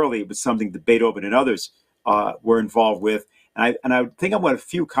Dvořák and Burleigh. It was something that Beethoven and others were involved with. And I think I want a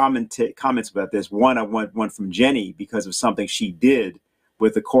few comments about this. One, I want one from Jenny because of something she did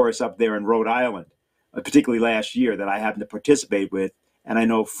with the chorus up there in Rhode Island, particularly last year, that I happened to participate with. And I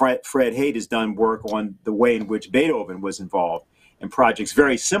know Fred Haight has done work on the way in which Beethoven was involved in projects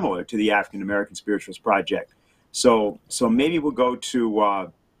very similar to the African American Spirituals Project. So maybe we'll go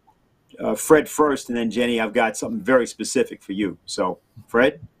to Fred first, and then Jenny, I've got something very specific for you. So,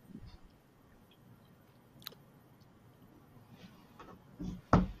 Fred?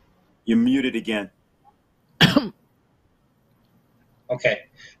 You're muted again. Okay.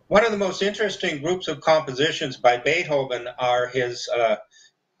 One of the most interesting groups of compositions by Beethoven are his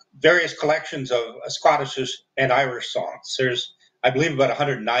various collections of Scottish and Irish songs. There's, I believe, about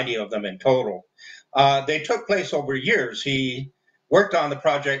 190 of them in total. They took place over years. He worked on the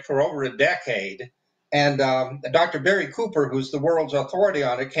project for over a decade. And Dr. Barry Cooper, who's the world's authority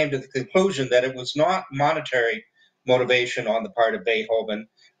on it, came to the conclusion that it was not monetary motivation on the part of Beethoven.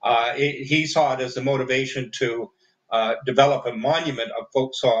 He saw it as the motivation to develop a monument of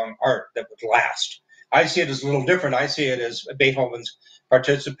folk song art that would last. I see it as a little different. I see it as Beethoven's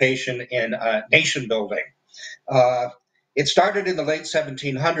participation in nation building. It started in the late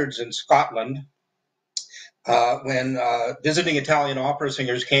 1700s in Scotland when visiting Italian opera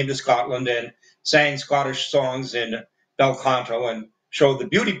singers came to Scotland and sang Scottish songs in bel canto and showed the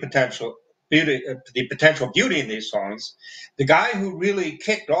the potential beauty in these songs. The guy who really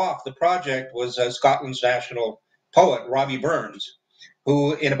kicked off the project was Scotland's national poet, Robbie Burns,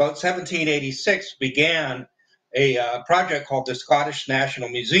 who in about 1786 began a project called the Scottish National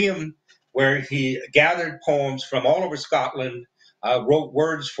Museum, where he gathered poems from all over Scotland, wrote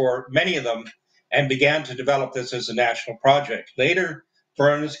words for many of them, and began to develop this as a national project. Later,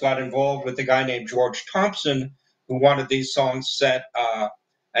 Burns got involved with a guy named George Thompson, who wanted these songs set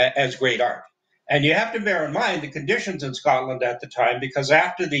as great art. And you have to bear in mind the conditions in Scotland at the time, because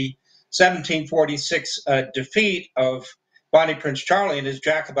after the 1746 defeat of Bonnie Prince Charlie and his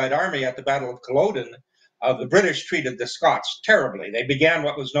Jacobite army at the Battle of Culloden, the British treated the Scots terribly. They began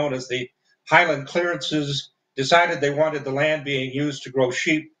what was known as the Highland clearances, decided they wanted the land being used to grow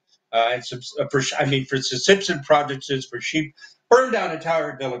sheep, for subsistence projects for sheep, burned down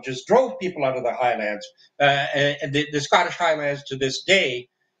entire villages, drove people out of the highlands, and the Scottish Highlands to this day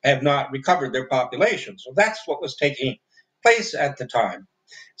have not recovered their population. So that's what was taking place at the time.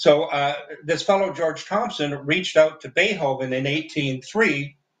 So this fellow, George Thompson, reached out to Beethoven in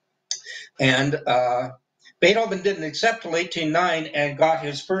 1803, and Beethoven didn't accept till 1809 and got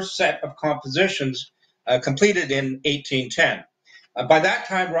his first set of compositions completed in 1810. By that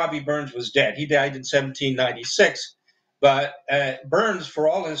time, Robbie Burns was dead. He died in 1796. But Burns, for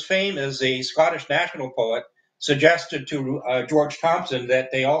all his fame as a Scottish national poet, suggested to George Thompson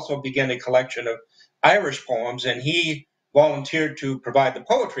that they also begin a collection of Irish poems, and he volunteered to provide the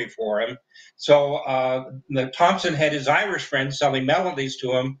poetry for him. So Thompson had his Irish friends selling melodies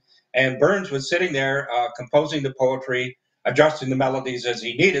to him, and Burns was sitting there composing the poetry, adjusting the melodies as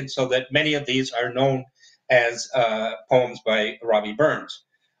he needed, so that many of these are known as poems by Robbie Burns.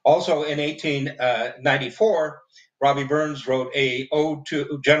 Also in 1894, Robbie Burns wrote a ode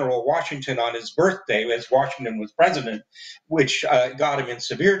to General Washington on his birthday, as Washington was president, which got him in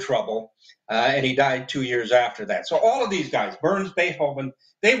severe trouble, and he died 2 years after that. So all of these guys, Burns, Beethoven,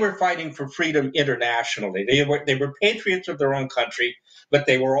 they were fighting for freedom internationally. They were patriots of their own country, but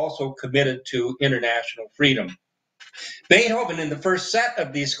they were also committed to international freedom. Beethoven, in the first set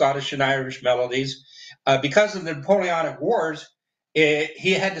of these Scottish and Irish melodies, because of the Napoleonic Wars,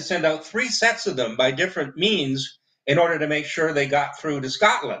 he had to send out 3 sets of them by different means in order to make sure they got through to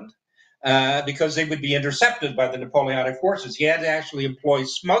Scotland, because they would be intercepted by the Napoleonic forces. He had to actually employ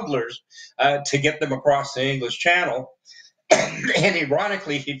smugglers to get them across the English Channel. And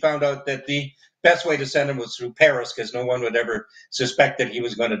ironically, he found out that the best way to send them was through Paris, because no one would ever suspect that he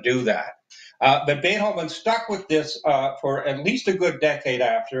was going to do that. But Beethoven stuck with this for at least a good decade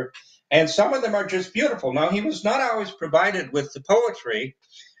after, and some of them are just beautiful. Now, he was not always provided with the poetry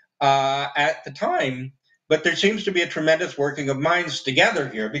at the time, but there seems to be a tremendous working of minds together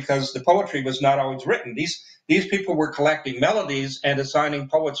here, because the poetry was not always written. These people were collecting melodies and assigning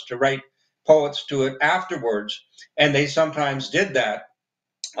poets to write poets to it afterwards, and they sometimes did that.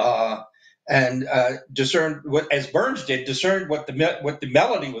 And discerned, as Burns did, discerned what the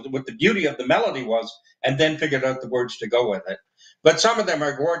melody was, what the beauty of the melody was, and then figured out the words to go with it. But some of them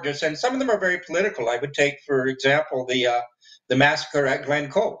are gorgeous, and some of them are very political. I would take, for example, the massacre at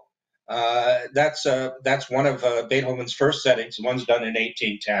Glencoe. That's one of Beethoven's first settings. One's done in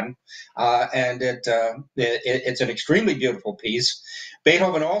 1810, and it's an extremely beautiful piece.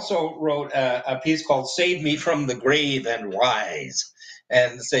 Beethoven also wrote a piece called "Save Me from the Grave and Wise,"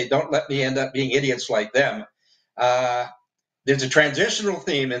 and say, don't let me end up being idiots like them. There's a transitional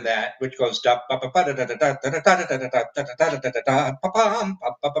theme in that, which goes,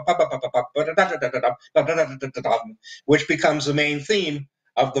 which becomes the main theme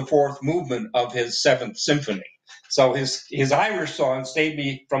of the 4th movement of his 7th symphony. So his Irish song, Save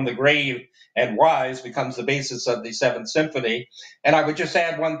Me from the Grave and Wise, becomes the basis of the 7th symphony. And I would just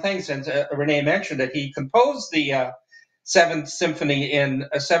add one thing, since Renee mentioned it. He composed the 7th Symphony in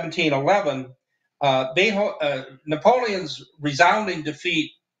 1711. Napoleon's resounding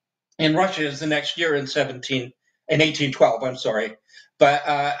defeat in Russia is the next year in 1812. I'm sorry, but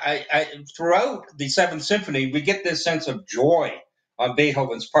throughout the 7th Symphony, we get this sense of joy on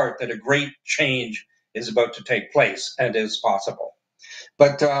Beethoven's part that a great change is about to take place and is possible.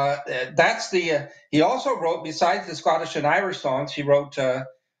 But he also wrote, besides the Scottish and Irish songs, he wrote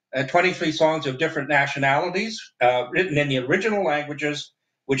 23 songs of different nationalities, written in the original languages,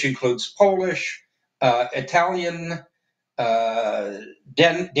 which includes Polish, Italian,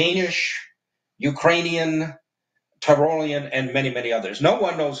 Danish, Ukrainian, Tyrolean, and many, many others. No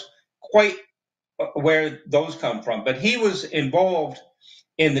one knows quite where those come from, but he was involved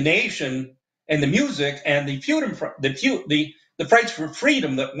in the nation and the music and the fights for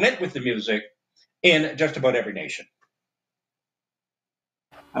freedom that went with the music in just about every nation.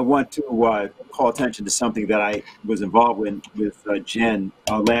 I want to call attention to something that I was involved in with Jen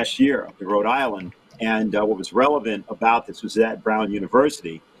last year up in Rhode Island. And what was relevant about this was at Brown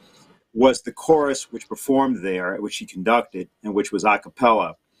University was the chorus which performed there, which she conducted, and which was a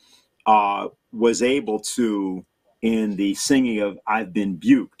cappella, was able to, in the singing of I've Been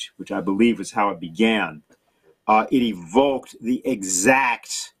Buked, which I believe is how it began, it evoked the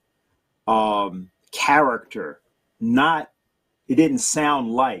exact character, it didn't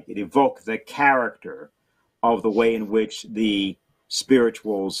sound like, it evoked the character of the way in which the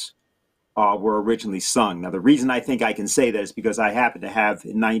spirituals were originally sung. Now, the reason I think I can say that is because I happen to have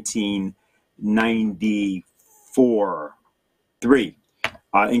in 1994,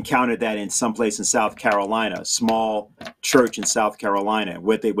 encountered that in some place in South Carolina, a small church in South Carolina,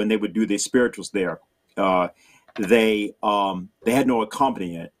 when they would do their spirituals there, they had no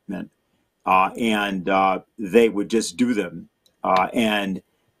accompaniment, and they would just do them. And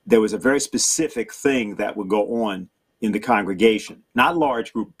there was a very specific thing that would go on in the congregation, not a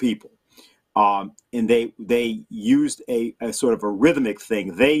large group of people. And they used a sort of a rhythmic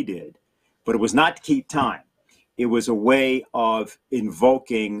thing they did, but it was not to keep time. It was a way of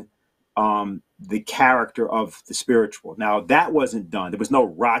invoking the character of the spiritual. Now, that wasn't done. There was no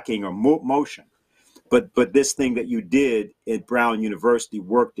rocking or motion. But this thing that you did at Brown University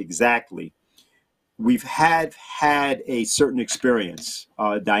worked exactly. We've had a certain experience,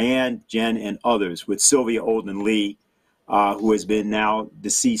 Diane, Jen, and others, with Sylvia Olden Lee, who has been now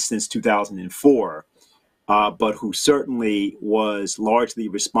deceased since 2004, but who certainly was largely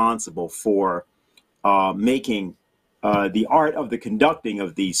responsible for making the art of the conducting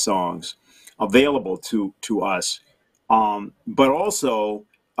of these songs available to us. But also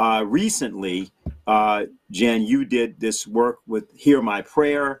recently, Jen, you did this work with Hear My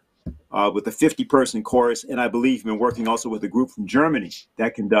Prayer, with a 50-person chorus, and I believe you've been working also with a group from Germany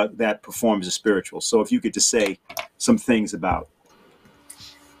that performs the spiritual. So if you could just say some things about.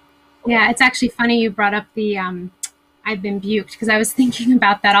 Yeah, it's actually funny you brought up the I've Been Buked, because I was thinking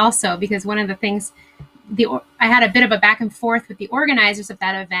about that also, because one of the things, I had a bit of a back and forth with the organizers of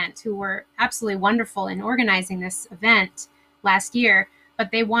that event, who were absolutely wonderful in organizing this event last year, but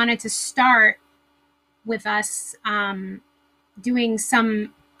they wanted to start with us doing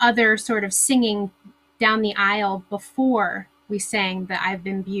some other sort of singing down the aisle before we sang the I've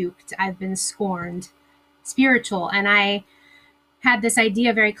Been Buked, I've Been Scorned spiritual. And I had this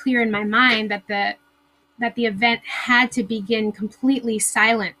idea very clear in my mind that the event had to begin completely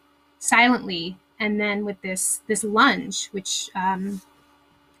silently, and then with this lunge, which I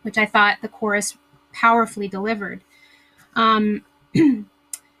thought the chorus powerfully delivered. But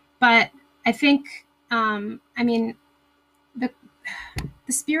I think,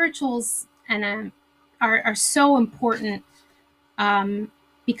 the spirituals are so important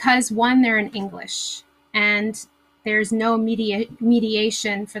because, one, they're in English, and there's no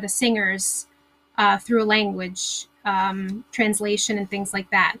mediation for the singers through a language translation and things like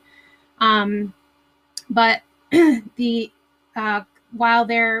that. But while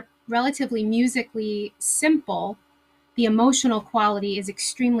they're relatively musically simple, the emotional quality is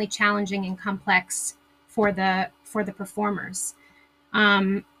extremely challenging and complex for the performers.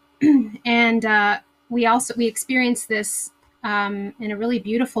 And we experienced this in a really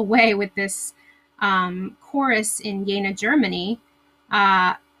beautiful way with this chorus in Jena, Germany,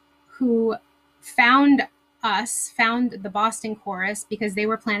 who found the Boston chorus because they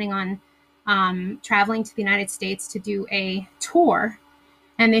were planning on traveling to the United States to do a tour.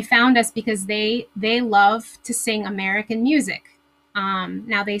 And they found us because they love to sing American music.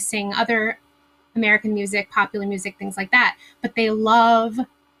 Now they sing other American music, popular music, things like that, but they love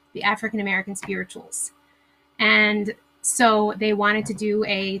the African American spirituals. And so they wanted to do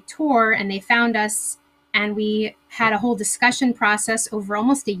a tour, and they found us, and we had a whole discussion process over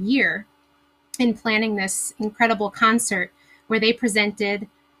almost a year in planning this incredible concert where they presented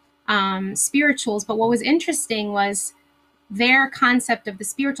spirituals. But what was interesting was their concept of the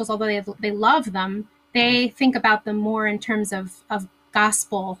spirituals, although they love them, they think about them more in terms of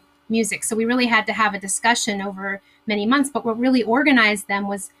gospel music. So we really had to have a discussion over many months. But what really organized them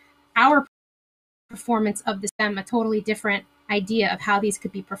was our performance of them, a totally different idea of how these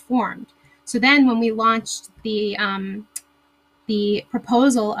could be performed. So then when we launched the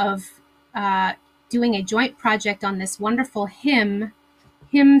proposal of doing a joint project on this wonderful hymn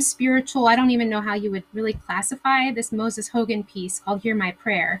spiritual, I don't even know how you would really classify this Moses Hogan piece called Hear My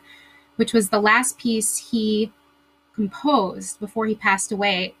Prayer, which was the last piece he composed before he passed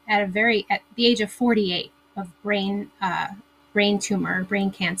away at the age of 48 of brain tumor,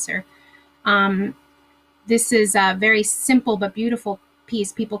 brain cancer. This is a very simple but beautiful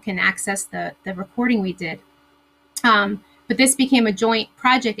piece. People can access the recording we did. But this became a joint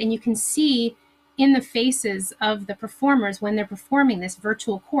project, and you can see in the faces of the performers when they're performing this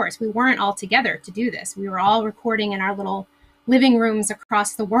virtual course. We weren't all together to do this. We were all recording in our little living rooms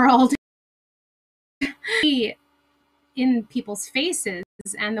across the world. In people's faces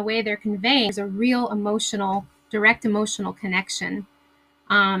and the way they're conveying, there's a real emotional, direct emotional connection,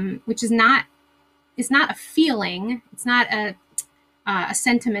 which is not, it's not a feeling, it's not a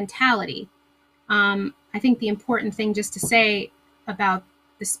sentimentality. I think the important thing just to say about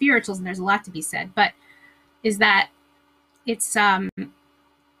the spirituals, and there's a lot to be said, but is that the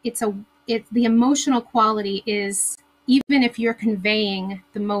emotional quality is, even if you're conveying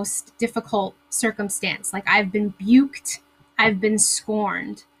the most difficult circumstance, like I've been buked, I've been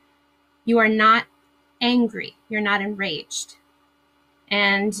scorned, you are not angry, you're not enraged.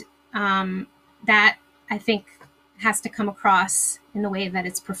 And that, I think, has to come across in the way that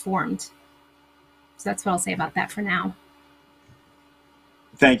it's performed. So that's what I'll say about that for now.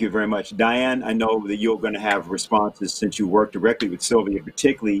 Thank you very much. Diane, I know that you're going to have responses since you worked directly with Sylvia,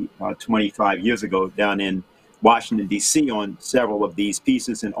 particularly 25 years ago down in Washington, D.C. on several of these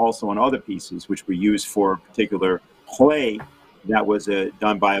pieces and also on other pieces which were used for a particular play that was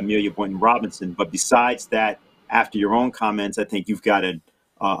done by Amelia Boynton Robinson. But besides that, after your own comments, I think you've got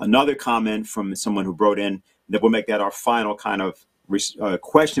another comment from someone who wrote in that will make that our final kind of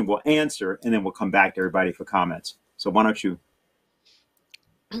question we'll answer, and then we'll come back to everybody for comments. So why don't you?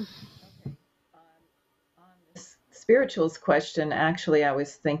 On this spirituals question, actually, I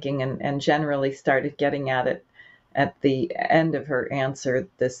was thinking and generally started getting at it at the end of her answer,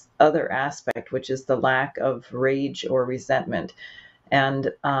 this other aspect, which is the lack of rage or resentment.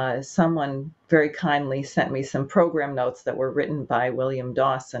 And someone very kindly sent me some program notes that were written by William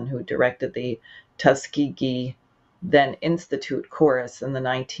Dawson, who directed the Tuskegee then Institute Chorus in the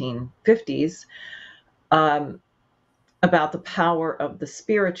 1950s, about the power of the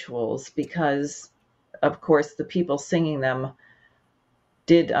spirituals, because, of course, the people singing them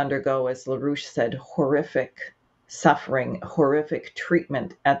did undergo, as LaRouche said, horrific suffering, horrific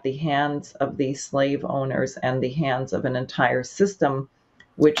treatment at the hands of the slave owners and the hands of an entire system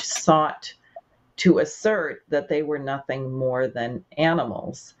which sought to assert that they were nothing more than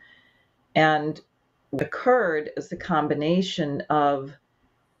animals. And what occurred is a combination of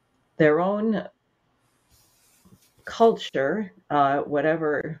their own culture, how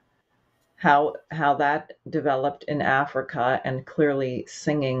that developed in Africa, and clearly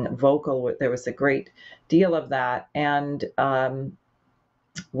singing, vocal, there was a great deal of that, and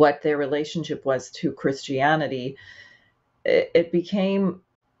what their relationship was to Christianity. It became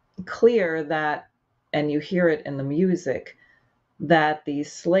clear that, and you hear it in the music, that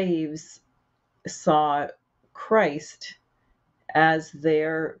these slaves saw Christ as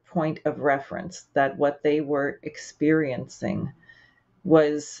their point of reference, that what they were experiencing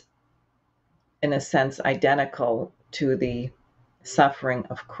was, in a sense, identical to the suffering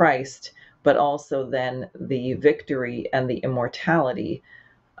of Christ, but also then the victory and the immortality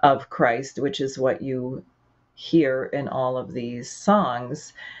of Christ, which is what you hear in all of these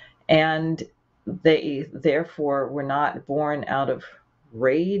songs. And they therefore were not born out of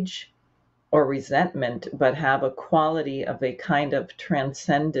rage or resentment, but have a quality of a kind of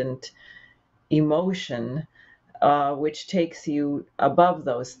transcendent emotion, which takes you above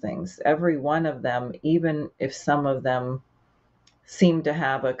those things. Every one of them, even if some of them seem to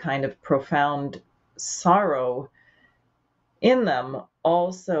have a kind of profound sorrow in them,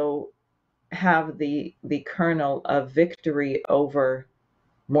 also have the kernel of victory over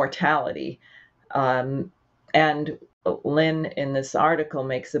mortality. And Lynn, in this article,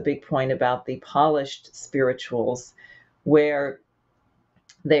 makes a big point about the polished spirituals, where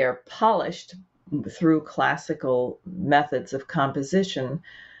they are polished through classical methods of composition,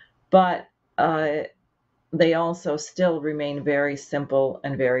 but they also still remain very simple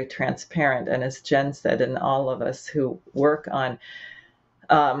and very transparent. And as Jen said, and all of us who work on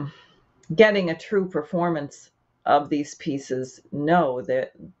getting a true performance of these pieces know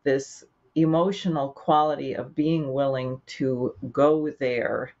that this emotional quality of being willing to go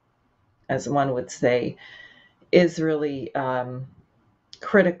there, as one would say, is really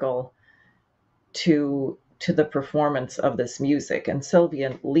critical to the performance of this music. And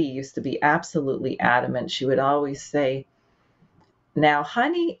Sylvia Lee used to be absolutely adamant. She would always say, "Now,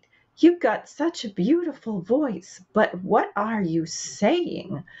 honey, you've got such a beautiful voice, but what are you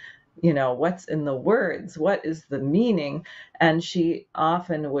saying? You know, what's in the words? What is the meaning?" And she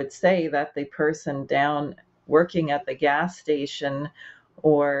often would say that the person down working at the gas station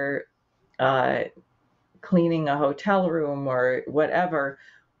or cleaning a hotel room or whatever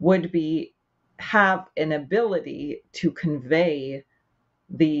would have an ability to convey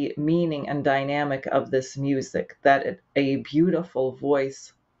the meaning and dynamic of this music, that a beautiful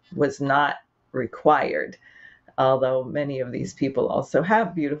voice was not required, although many of these people also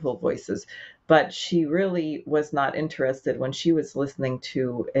have beautiful voices. But she really was not interested when she was listening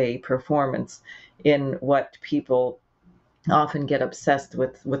to a performance in what people often get obsessed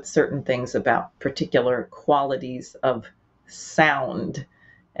with certain things about particular qualities of sound.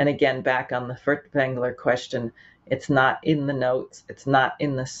 And again, back on the Furtwängler question, it's not in the notes, it's not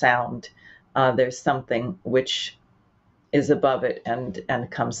in the sound. There's something which is above it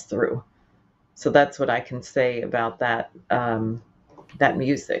and comes through. So that's what I can say about that that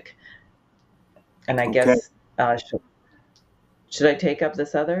music. And I guess should I take up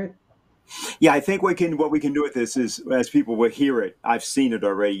this other? Yeah, I think what we can do with this is, as people will hear it, I've seen it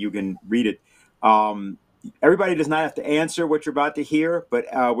already, you can read it. Everybody does not have to answer what you're about to hear, but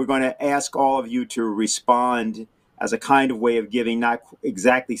we're going to ask all of you to respond as a kind of way of giving not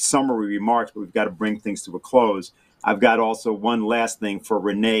exactly summary remarks, but we've got to bring things to a close. I've got also one last thing for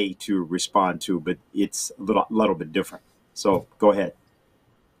Renee to respond to, but it's a little bit different. So go ahead.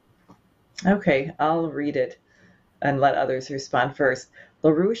 Okay, I'll read it and let others respond first.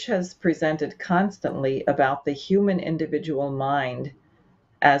 LaRouche has presented constantly about the human individual mind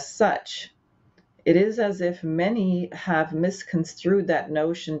as such. It is as if many have misconstrued that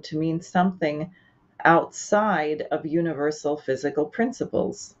notion to mean something outside of universal physical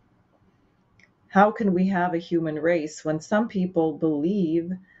principles. How can we have a human race when some people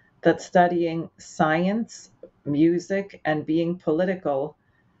believe that studying science, music, and being political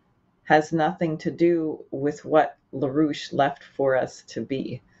has nothing to do with what LaRouche left for us to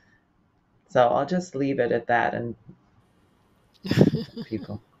be? So I'll just leave it at that, and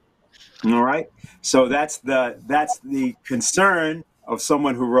people. All right. So that's the concern of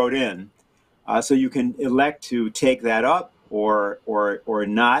someone who wrote in. So you can elect to take that up or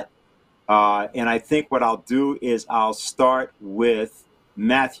not. And I think what I'll do is I'll start with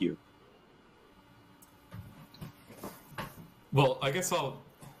Matthew. Well, I guess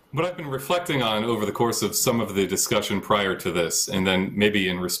what I've been reflecting on over the course of some of the discussion prior to this, and then maybe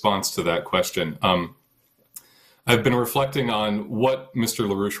in response to that question, I've been reflecting on what Mr.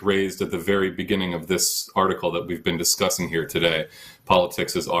 LaRouche raised at the very beginning of this article that we've been discussing here today,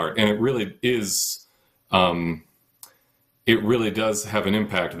 Politics as Art. And it really is, it really does have an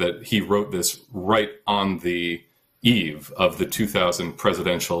impact that he wrote this right on the eve of the 2000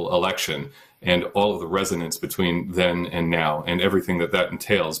 presidential election and all of the resonance between then and now and everything that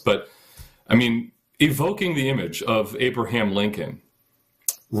entails. But, I mean, evoking the image of Abraham Lincoln,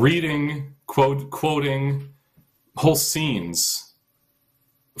 reading, quoting whole scenes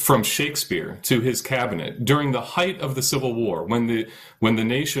from Shakespeare to his cabinet during the height of the Civil War, when the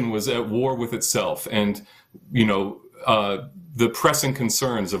nation was at war with itself, and the pressing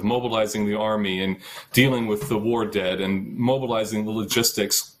concerns of mobilizing the army and dealing with the war dead and mobilizing the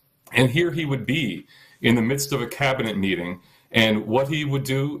logistics. And here he would be in the midst of a cabinet meeting, and what he would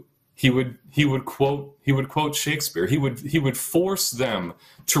do, he would quote Shakespeare. He would force them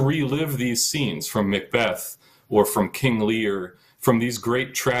to relive these scenes from Macbeth or from King Lear, from these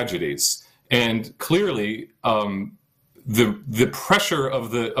great tragedies. And clearly, the pressure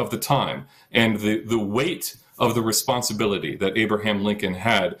of the time and the weight of the responsibility that Abraham Lincoln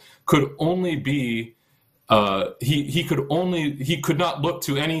had could only be he could not look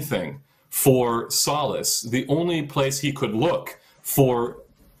to anything for solace. The only place he could look for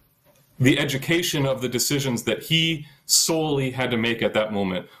the education of the decisions that he solely had to make at that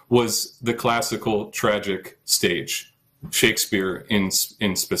moment was the classical tragic stage, Shakespeare in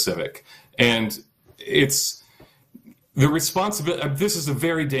specific. And it's the responsibility. This is a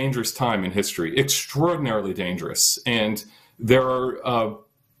very dangerous time in history, extraordinarily dangerous, and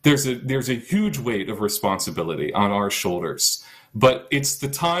there's a huge weight of responsibility on our shoulders. But it's the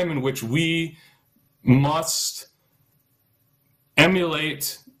time in which we must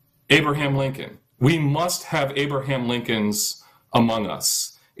emulate Abraham Lincoln. We must have Abraham Lincolns among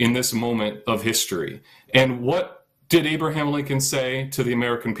us in this moment of history. And what did Abraham Lincoln say to the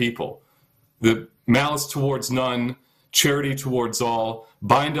American people? The malice towards none, charity towards all,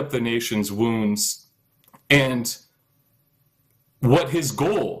 bind up the nation's wounds. And what his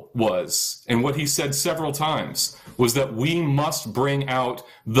goal was, and what he said several times, was that we must bring out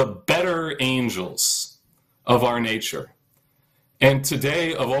the better angels of our nature. And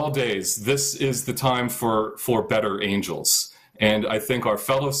today, of all days, this is the time for better angels. And I think our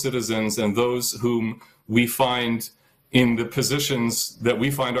fellow citizens and those whom we find in the positions that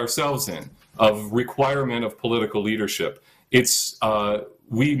we find ourselves in, of requirement of political leadership. It's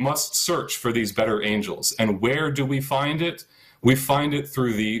we must search for these better angels. And where do we find it? We find it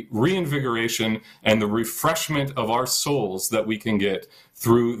through the reinvigoration and the refreshment of our souls that we can get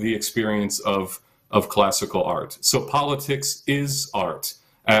through the experience of classical art. So politics is art,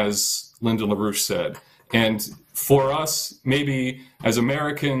 as Lyndon LaRouche said. And for us, maybe as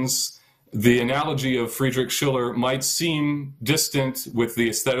Americans, the analogy of Friedrich Schiller might seem distant with the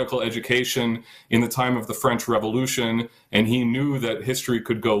aesthetical education in the time of the French Revolution, and he knew that history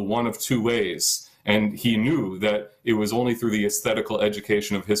could go one of two ways. And he knew that it was only through the aesthetical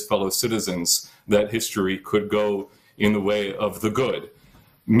education of his fellow citizens that history could go in the way of the good.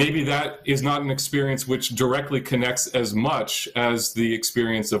 Maybe that is not an experience which directly connects as much as the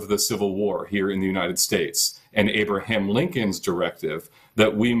experience of the Civil War here in the United States and Abraham Lincoln's directive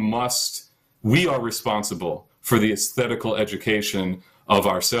that we are responsible for the aesthetical education of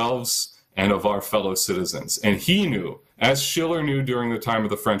ourselves and of our fellow citizens. And he knew, as Schiller knew during the time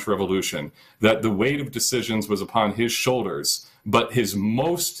of the French Revolution, that the weight of decisions was upon his shoulders, but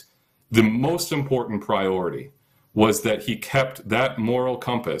the most important priority was that he kept that moral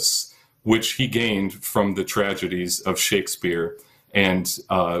compass which he gained from the tragedies of Shakespeare, and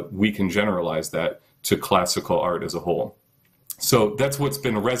we can generalize that to classical art as a whole. So that's what's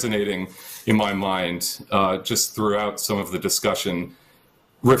been resonating in my mind just throughout some of the discussion,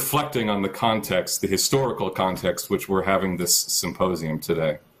 reflecting on the context, the historical context, which we're having this symposium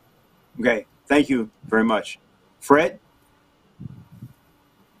today. Okay, thank you very much. Fred?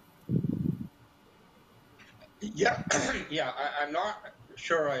 Yeah, yeah. I'm not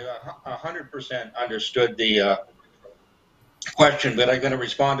sure I 100% understood the question, but I'm going to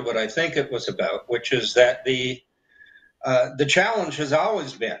respond to what I think it was about, which is that the challenge has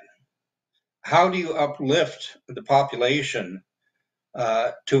always been, how do you uplift the population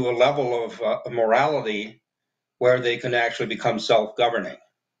to a level of morality where they can actually become self-governing?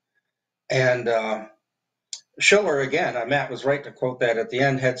 And Schiller, again, Matt was right to quote that at the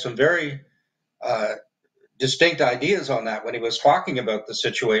end, had some very distinct ideas on that when he was talking about the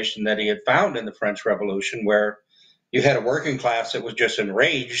situation that he had found in the French Revolution, where you had a working class that was just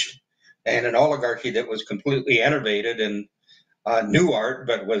enraged and an oligarchy that was completely enervated and knew art,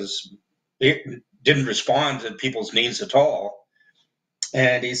 but didn't respond to people's needs at all.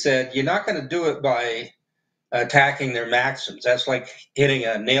 And he said, you're not going to do it by attacking their maxims. That's like hitting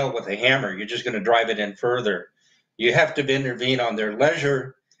a nail with a hammer. You're just going to drive it in further. You have to intervene on their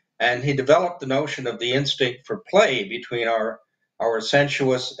leisure. And he developed the notion of the instinct for play between our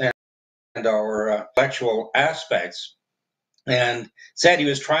sensuous and our intellectual aspects, and said he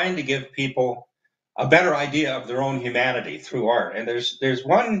was trying to give people a better idea of their own humanity through art. And there's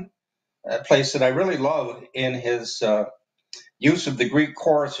one place that I really love in his use of the Greek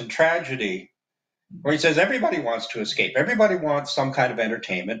chorus in tragedy, where he says everybody wants to escape. Everybody wants some kind of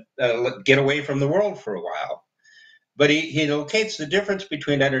entertainment, get away from the world for a while. But he locates the difference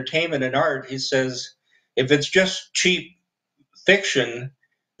between entertainment and art. He says, if it's just cheap fiction,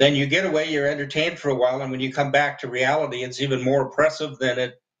 then you get away, you're entertained for a while, and when you come back to reality, it's even more oppressive than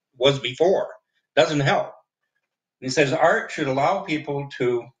it was before. Doesn't help. And he says art should allow people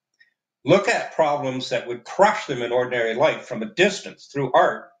to look at problems that would crush them in ordinary life from a distance through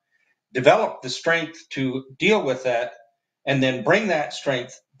art, develop the strength to deal with that, and then bring that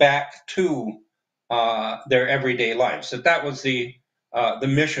strength back to their everyday lives. That was the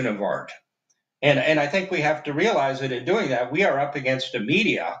mission of art. And I think we have to realize that in doing that, we are up against a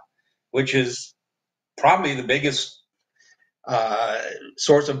media, which is probably the biggest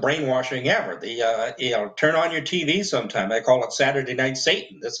source of brainwashing ever. Turn on your TV sometime. I call it Saturday Night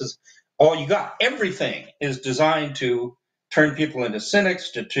Satan. This is all you got. Everything is designed to turn people into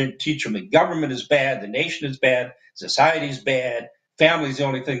cynics, to teach them that government is bad, the nation is bad, society's bad, family's the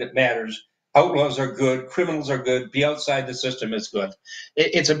only thing that matters. Outlaws are good, criminals are good, be outside the system is good.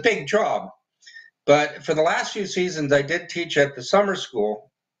 It's a big job. But for the last few seasons, I did teach at the summer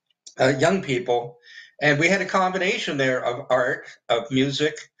school, young people, and we had a combination there of art, of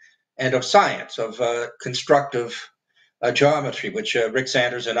music, and of science, of constructive geometry, which Rick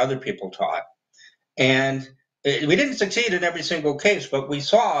Sanders and other people taught. And we didn't succeed in every single case, but we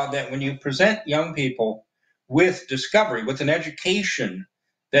saw that when you present young people with discovery, with an education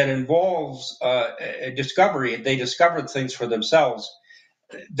that involves a discovery, they discovered things for themselves,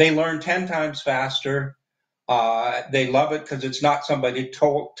 they learn 10 times faster. They love it because it's not somebody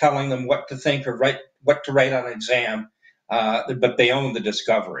telling them what to think or what to write on an exam, but they own the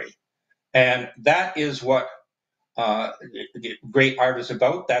discovery. And that is what great art is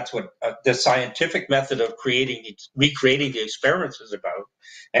about. That's what the scientific method of recreating the experiments is about.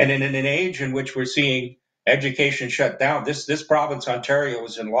 And in an age in which we're seeing education shut down, this province, Ontario,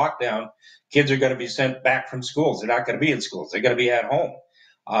 is in lockdown. Kids are going to be sent back from schools. They're not going to be in schools. They're going to be at home.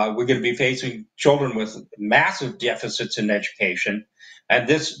 We're going to be facing children with massive deficits in education. And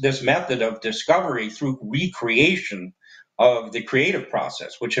this method of discovery through recreation of the creative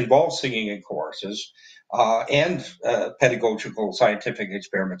process, which involves singing in choruses and pedagogical scientific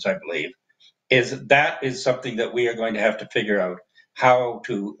experiments, I believe, is something that we are going to have to figure out how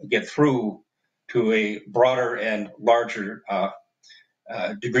to get through to a broader and larger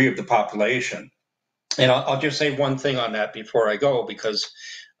degree of the population. And I'll just say one thing on that before I go, because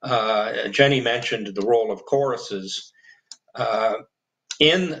Jenny mentioned the role of choruses.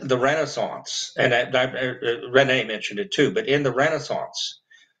 In the Renaissance, and Renee mentioned it too, but in the Renaissance,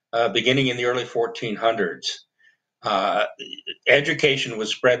 beginning in the early 1400s, education was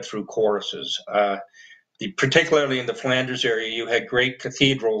spread through choruses. Particularly in the Flanders area, you had great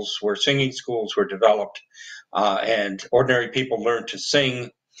cathedrals where singing schools were developed, and ordinary people learned to sing.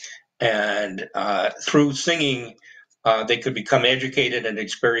 And through singing, they could become educated and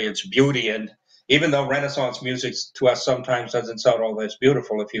experience beauty. And even though Renaissance music to us sometimes doesn't sound all that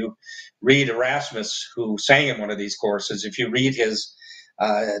beautiful, if you read Erasmus, who sang in one of these courses, if you read his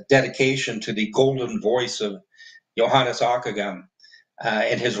dedication to the golden voice of Johannes Ockeghem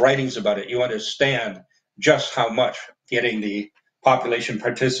and his writings about it, you understand just how much getting the population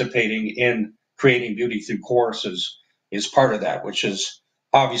participating in creating beauty through choruses is part of that, which is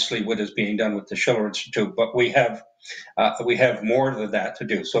obviously what is being done with the Schiller Institute. But we have more than that to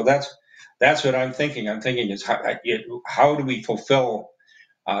do. So that's what I'm thinking. I'm thinking is how do we fulfill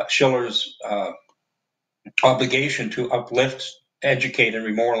Schiller's obligation to uplift, educate, and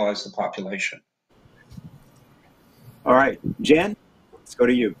remoralize the population? All right, Jen, let's go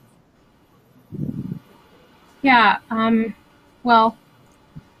to you. Yeah, well,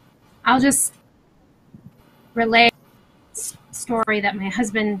 I'll just relay a story that my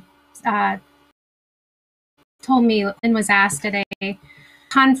husband told me and was asked at a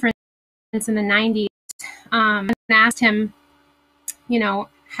conference in the 90s, and asked him,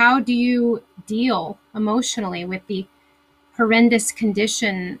 how do you deal emotionally with the horrendous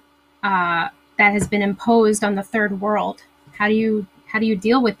condition that has been imposed on the third world? How do you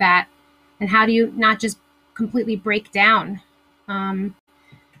deal with that? And how do you not just completely break down? And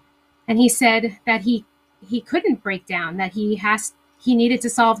he said that he couldn't break down, that he needed to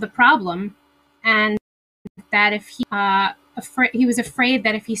solve the problem, and that if he was afraid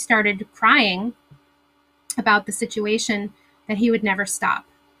that if he started crying about the situation, that he would never stop.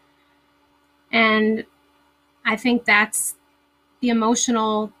 And I think that's the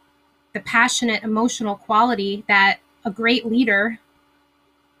passionate emotional quality that a great leader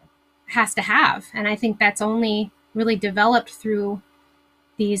has to have. And I think that's only really developed through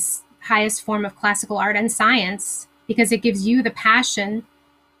these highest form of classical art and science, because it gives you the passion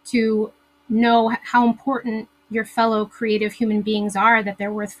to know how important your fellow creative human beings are, that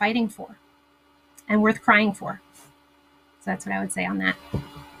they're worth fighting for and worth crying for. So that's what I would say on that.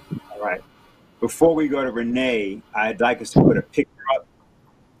 All right. Before we go to Renee, I'd like us to put a picture up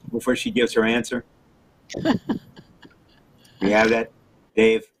before she gives her answer. We have that,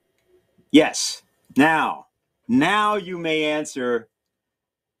 Dave? Yes. Now you may answer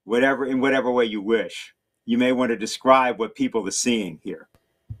in whatever way you wish. You may want to describe what people are seeing here.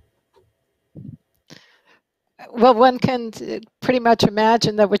 Well, one can pretty much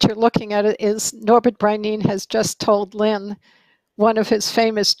imagine that what you're looking at is Norbert Breinin has just told Lynn one of his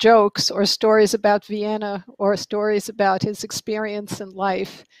famous jokes or stories about Vienna or stories about his experience in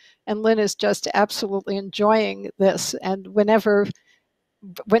life. And Lynn is just absolutely enjoying this. And whenever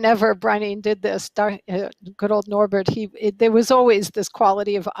Breinin did this, good old Norbert, there was always this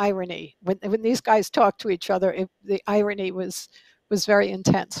quality of irony. When these guys talked to each other, the irony was very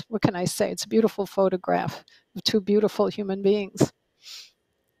intense. What can I say? It's a beautiful photograph of two beautiful human beings.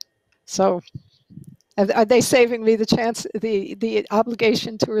 So, are they saving me the chance, the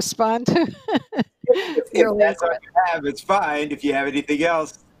obligation to respond to? If that's all you have, it's fine. If you have anything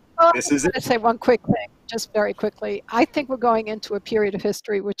else, this is it. I'll say one quick thing, just very quickly. I think we're going into a period of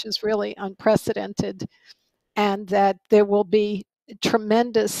history which is really unprecedented, and that there will be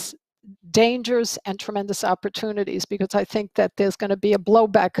tremendous dangers and tremendous opportunities, because I think that there's going to be a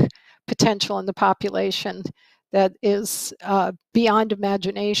blowback potential in the population that is beyond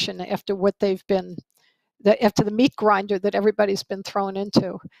imagination after what they've been, after the meat grinder that everybody's been thrown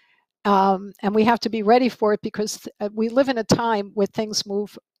into. And we have to be ready for it, because we live in a time where things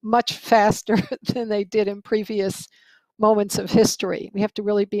move much faster than they did in previous moments of history. We have to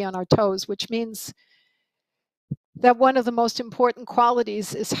really be on our toes, which means that one of the most important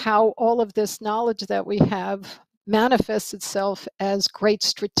qualities is how all of this knowledge that we have manifests itself as great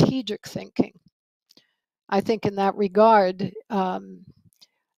strategic thinking. I think in that regard,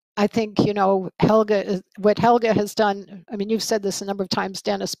 I think, what Helga has done, I mean, you've said this a number of times,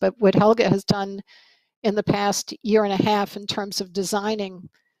 Dennis, but what Helga has done in the past year and a half in terms of designing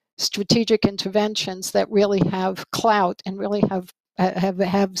strategic interventions that really have clout and really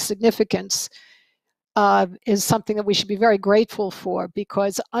have significance is something that we should be very grateful for,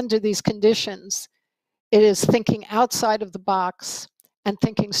 because under these conditions, it is thinking outside of the box and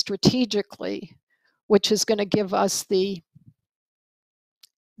thinking strategically, which is going to give us the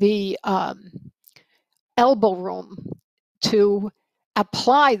elbow room to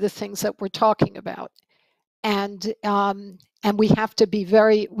apply the things that we're talking about. And we have to be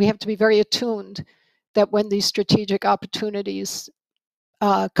very attuned that when these strategic opportunities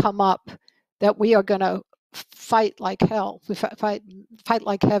come up, that we are going to fight like hell, fight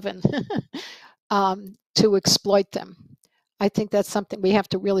like heaven to exploit them. I think that's something we have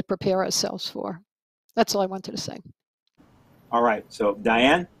to really prepare ourselves for. That's all I wanted to say. All right. So,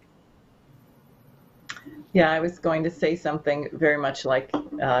 Diane? Yeah, I was going to say something very much like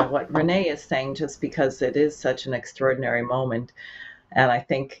what Renee is saying, just because it is such an extraordinary moment. And I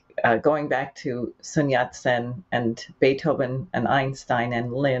think going back to Sun Yat-sen and Beethoven and Einstein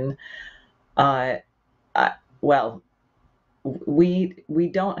and Lin, well, we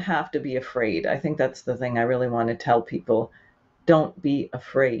don't have to be afraid. I think that's the thing I really want to tell people. Don't be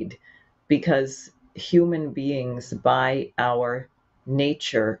afraid, because human beings by our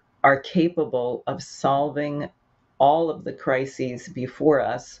nature are capable of solving all of the crises before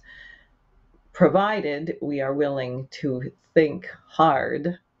us, provided we are willing to think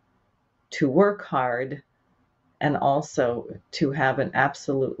hard, to work hard, and also to have an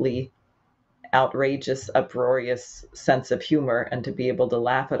absolutely outrageous, uproarious sense of humor, and to be able to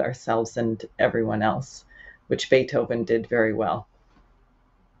laugh at ourselves and everyone else, which Beethoven did very well.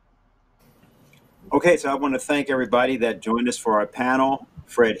 Okay, so I want to thank everybody that joined us for our panel: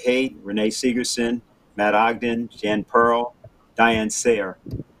 Fred Haight, Renee Segerson, Matt Ogden, Jan Pearl, Diane Sare.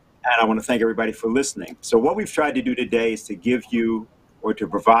 And I want to thank everybody for listening. So what we've tried to do today is to give you, or to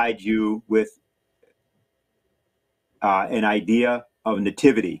provide you with an idea of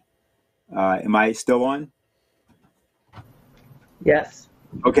nativity. Am I still on? Yes.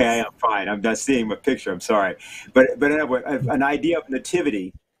 Okay, I'm fine. I'm not seeing my picture. I'm sorry. But anyway, an idea of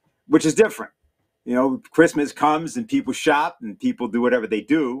nativity, which is different. You know, Christmas comes and people shop and people do whatever they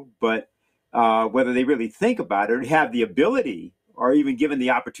do, but whether they really think about it or have the ability or even given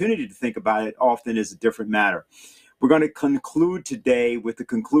the opportunity to think about it often is a different matter. We're going to conclude today with the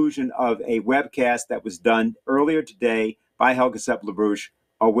conclusion of a webcast that was done earlier today by Helga LaRouche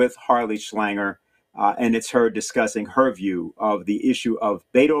with Harley Schlanger, and it's her discussing her view of the issue of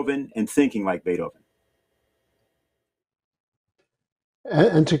Beethoven and thinking like Beethoven.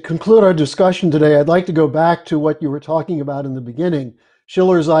 And to conclude our discussion today, I'd like to go back to what you were talking about in the beginning,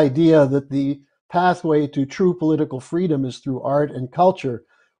 Schiller's idea that the pathway to true political freedom is through art and culture.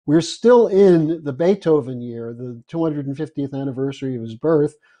 We're still in the Beethoven year, the 250th anniversary of his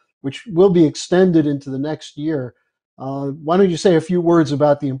birth, which will be extended into the next year. Why don't you say a few words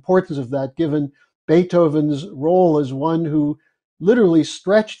about the importance of that, given Beethoven's role as one who literally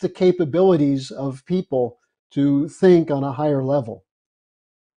stretched the capabilities of people to think on a higher level?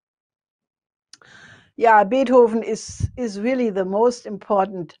 Yeah, Beethoven is really the most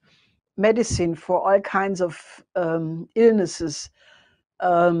important medicine for all kinds of illnesses.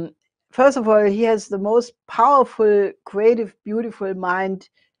 First of all, he has the most powerful, creative, beautiful mind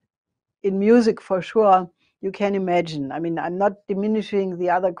in music, for sure, you can imagine. I mean, I'm not diminishing the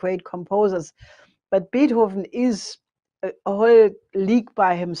other great composers, but Beethoven is a whole league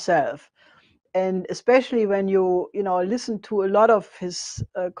by himself. And especially when you listen to a lot of his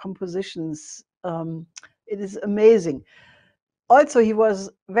compositions, it is amazing. Also, he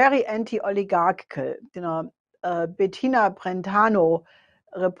was very anti-oligarchical. Bettina Brentano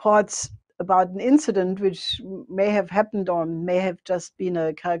reports about an incident which may have happened or may have just been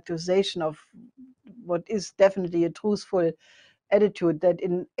a characterization of what is definitely a truthful attitude, that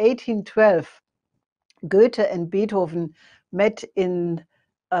in 1812, Goethe and Beethoven met in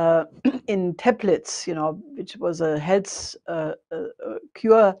Teplitz, which was a health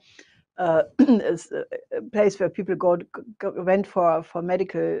cure a place where people went for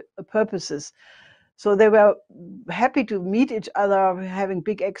medical purposes. So they were happy to meet each other, having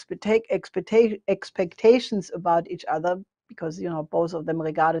big expectations about each other, because both of them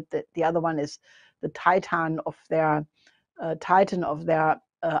regarded the other one as the titan of their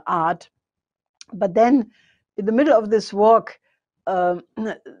art. But then, in the middle of this walk,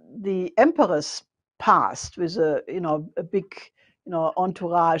 the empress passed with a big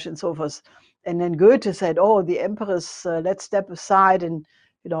entourage and so forth. And then Goethe said, "Oh, the empress, let's step aside and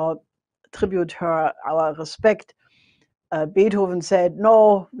tribute her our respect." Beethoven said,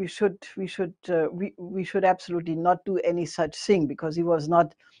 "No, we should absolutely not do any such thing," because he was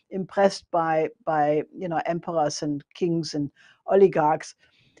not impressed by emperors and kings and oligarchs.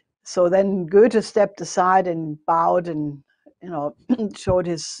 So then Goethe stepped aside and bowed and showed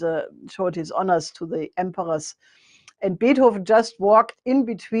his honors to the emperors, and Beethoven just walked in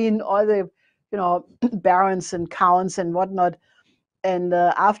between all the barons and counts and whatnot. And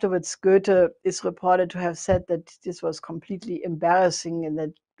afterwards, Goethe is reported to have said that this was completely embarrassing and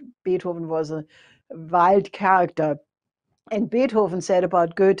that Beethoven was a wild character. And Beethoven said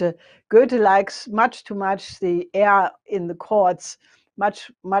about Goethe, Goethe likes much too much the air in the courts,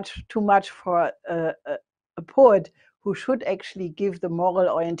 much too much for a poet who should actually give the moral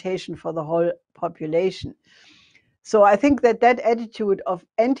orientation for the whole population. So I think that attitude of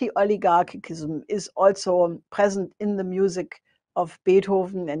anti-oligarchism is also present in the music of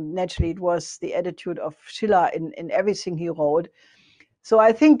Beethoven, and naturally it was the attitude of Schiller in everything he wrote. So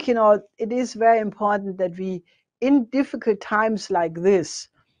I think it is very important that we, in difficult times like this,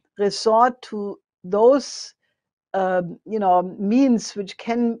 resort to those means which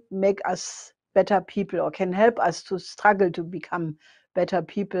can make us better people, or can help us to struggle to become better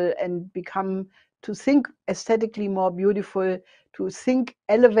people and to think aesthetically more beautiful, to think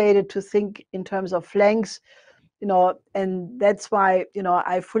elevated, to think in terms of length, and that's why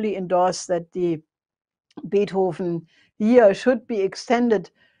I fully endorse that the Beethoven year should be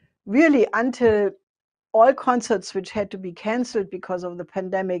extended really until all concerts which had to be cancelled because of the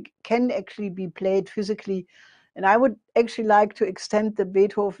pandemic can actually be played physically. And I would actually like to extend the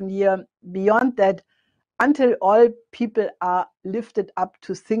Beethoven year beyond that, until all people are lifted up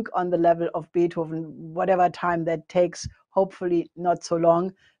to think on the level of Beethoven, whatever time that takes, hopefully not so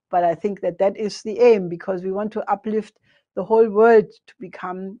long. But I think that is the aim, because we want to uplift the whole world to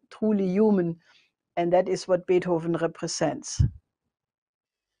become truly human. And that is what Beethoven represents.